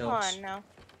silks. on now.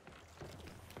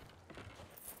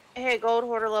 I hit gold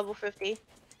hoarder level 50.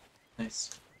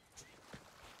 Nice.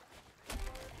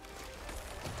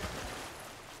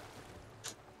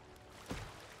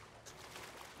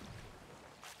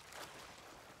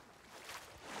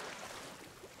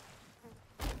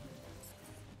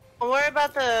 Don't worry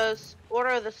about the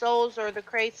order of the souls or the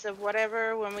crates of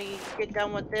whatever. When we get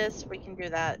done with this, we can do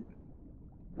that.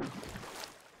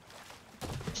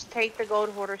 Just take the gold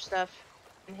hoarder stuff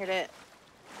and hit it.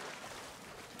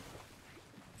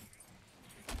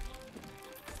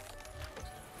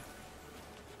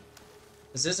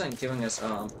 This isn't giving us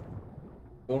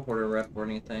gold hoarder rep or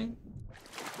anything.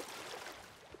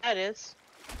 That is.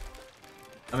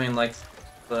 I mean, like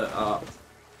the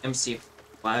MC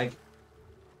flag.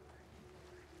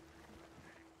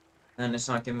 And it's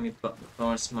not giving me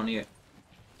bonus money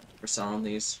for selling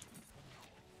these.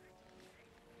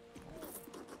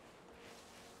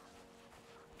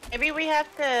 Maybe we have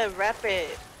to rep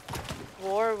it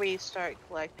before we start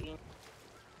collecting.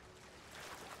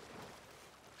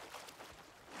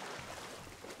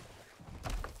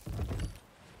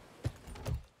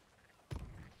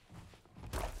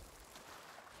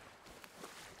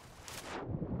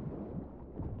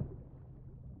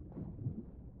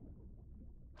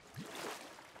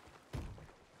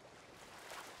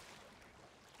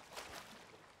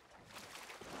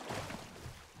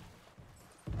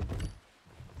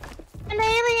 An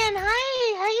alien,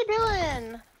 hi, how you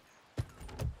doing?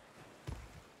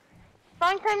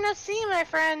 Long time no see, my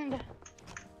friend.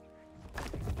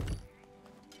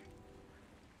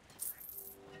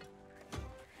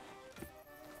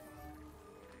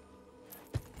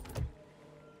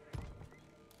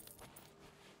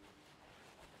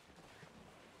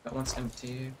 That one's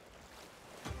empty.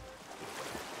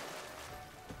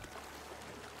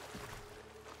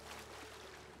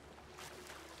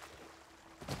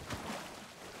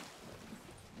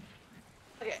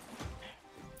 Okay.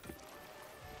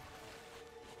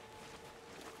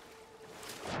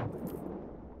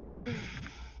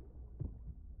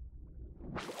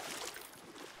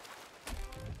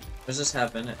 What does this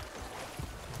have in it?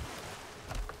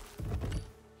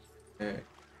 Okay.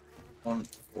 One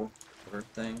order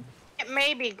thing. It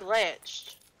may be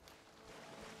glitched.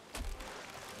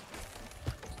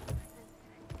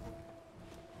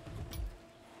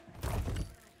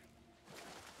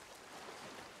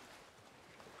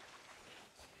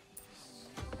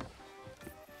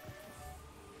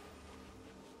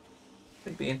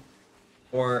 Could be.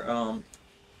 Or,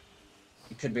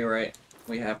 you could be right.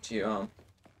 We have to,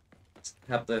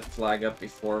 have the flag up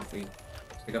before we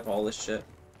pick up all this shit.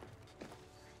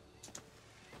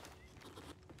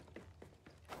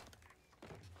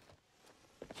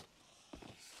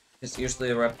 It's usually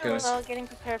the rep goes. Hello, getting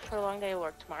prepared for a long day of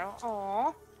work tomorrow.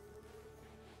 Aww.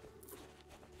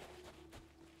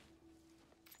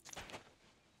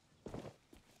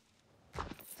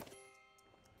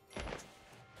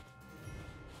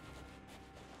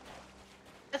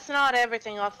 That's not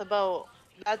everything off the boat.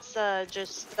 That's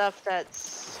just stuff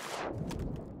that's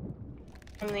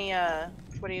in the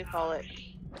what do you call it?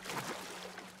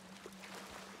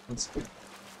 Let's go.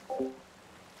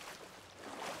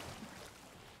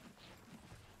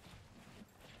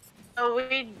 So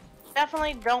we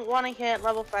definitely don't want to hit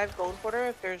level 5 gold hoarder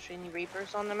if there's any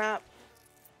reapers on the map.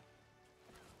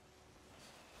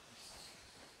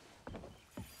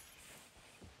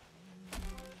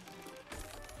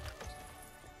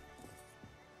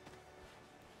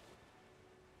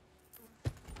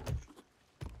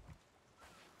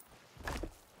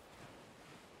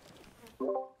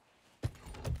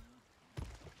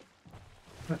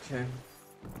 Okay.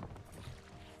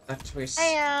 After we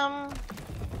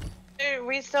Hey,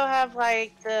 we still have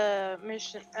like the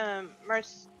mission,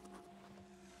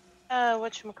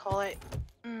 whatchamacallit?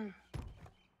 Mm.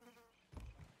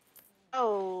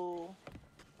 Oh.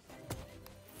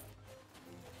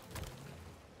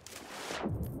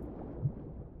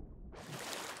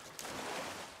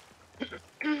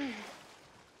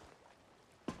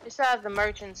 We still have the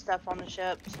merchant stuff on the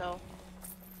ship, so.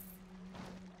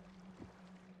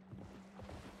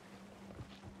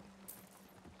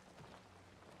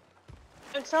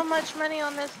 There's so much money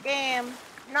on this game.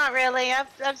 Not really.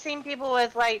 I've seen people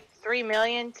with like 3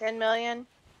 million, 10 million,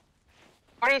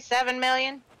 47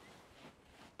 million.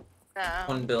 No.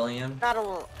 1 billion. Not a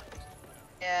little.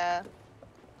 Yeah.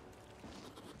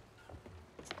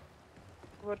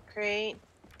 Wood crate.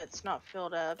 It's not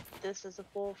filled up. This is a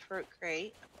full fruit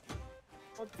crate.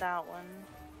 Hold that one.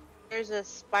 There's a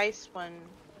spice one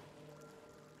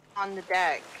on the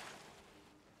deck.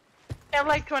 I have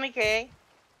like 20k.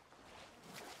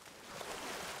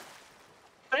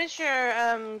 What is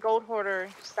your gold hoarder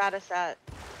status at?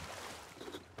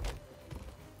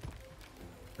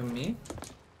 To me?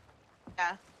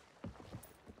 Yeah.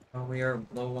 We are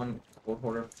low on gold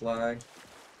hoarder flag.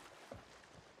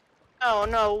 Oh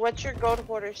no, what's your gold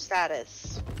hoarder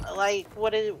status? Like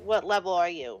what level are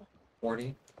you?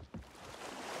 40.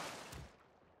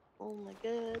 Oh my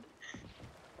god.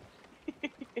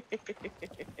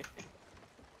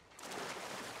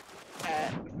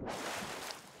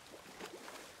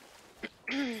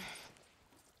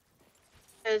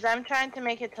 Cause I'm trying to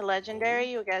make it to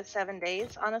legendary. You got 7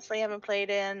 days. Honestly, I haven't played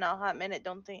in a hot minute.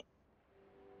 Don't think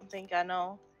I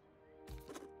know.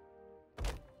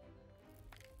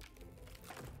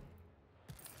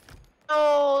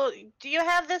 So, do you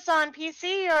have this on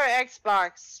PC or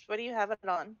Xbox? What do you have it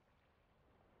on?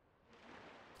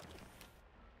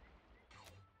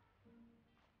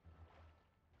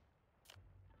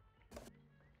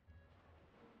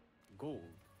 Gold.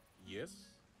 Yes.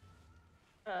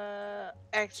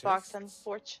 Xbox, Chests.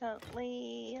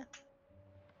 unfortunately.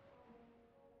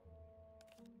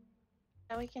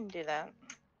 Yeah, we can do that.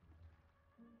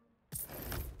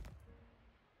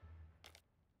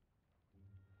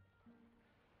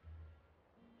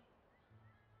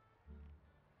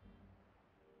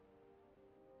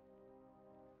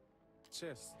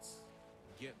 Chests.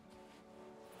 Get.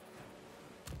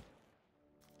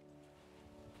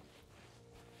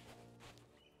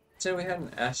 So we had an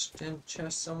Ashton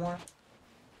chest somewhere?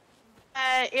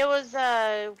 It was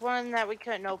one that we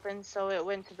couldn't open, so it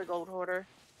went to the gold hoarder.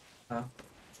 Huh?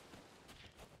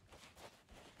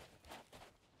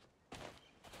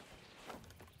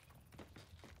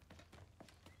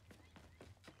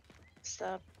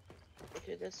 Stop.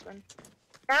 Do this one.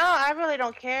 Now I really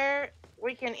don't care.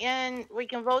 We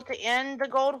can vote to end the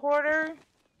gold hoarder,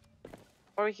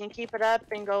 or we can keep it up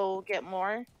and go get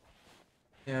more.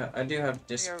 Yeah, I do have to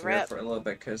disappear rep. for a little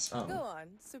bit because Go on,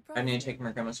 surprise I need me. to take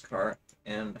my grandma's car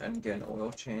and get an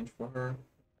oil change for her.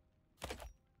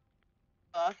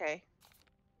 Oh, okay.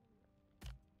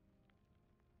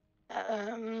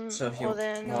 So if you well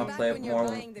then, want to back play when it you're more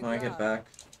buying the when I get grub. back,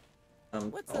 I'm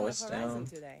What's on the always horizon down.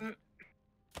 today?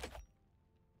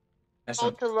 I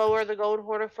vote to lower the gold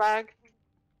hoarder flag.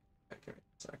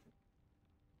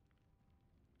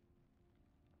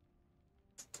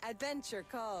 Adventure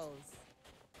calls.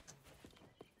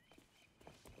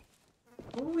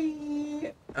 Wee.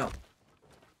 Oh.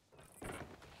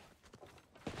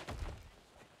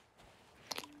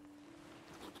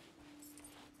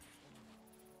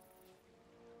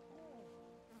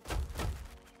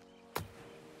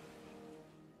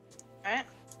 Alright.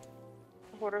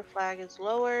 Hoarder flag is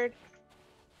lowered.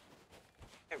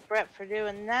 Get Brett for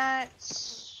doing that.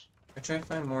 I try to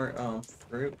find more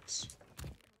fruits.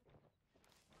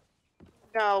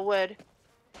 No, wood.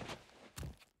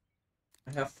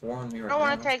 I have 4 on me I right don't now.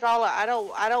 want to take all. I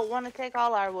don't want to take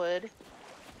all our wood.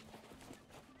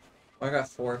 I got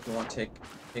 4 if you want to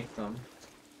take them.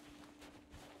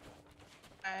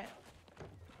 Alright.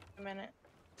 A minute.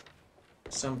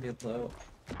 Some below.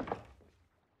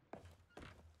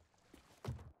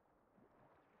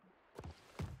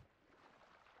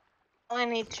 Only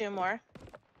need 2 more.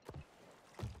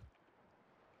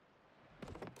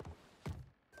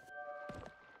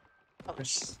 Oh,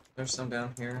 There's some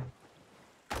down here.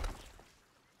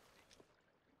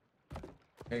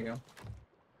 There you go.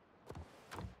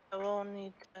 I will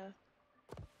need to.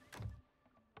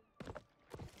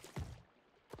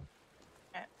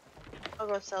 Alright. I'll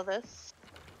go sell this.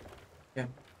 And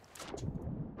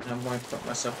I'm going to put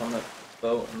myself on the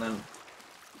boat, and then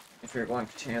if you're going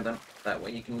to continue, then that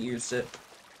way you can use it.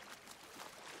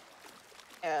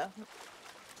 Yeah.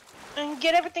 And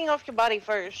get everything off your body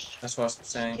first. That's what I was In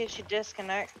saying. case you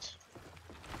disconnect.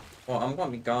 Well, I'm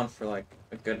going to be gone for like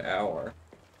a good hour.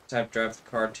 So I have to drive the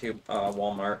car to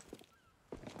Walmart.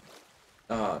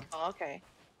 Oh, okay.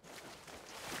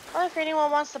 Well, if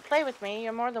anyone wants to play with me,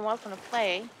 you're more than welcome to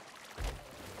play.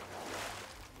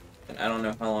 And I don't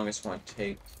know how long it's going to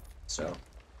take, so.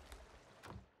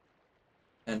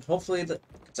 And hopefully,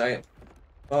 because I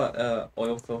bought an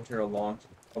oil filter a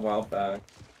while back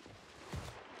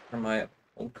for my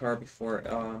old car before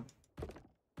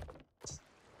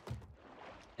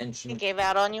engine. It gave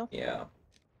out on you? Yeah.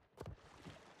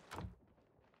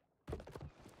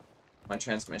 My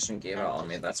transmission gave out on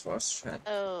me. That's what I was trying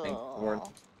to think forward.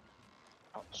 Oh.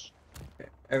 Ouch. Okay,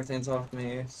 everything's off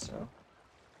me, so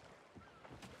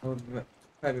I'll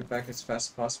try to be back as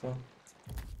fast as possible.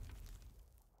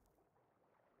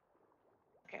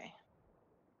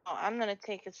 I'm gonna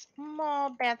take a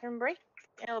small bathroom break.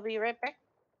 I'll be right back.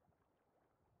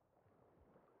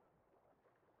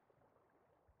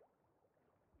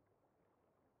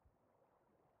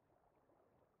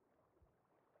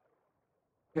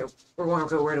 Okay, we're going to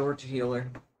go right over to healer.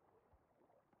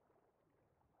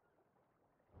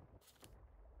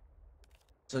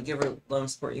 So give her love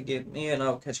and support you gave me, and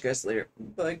I'll catch you guys later.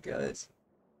 Bye, guys.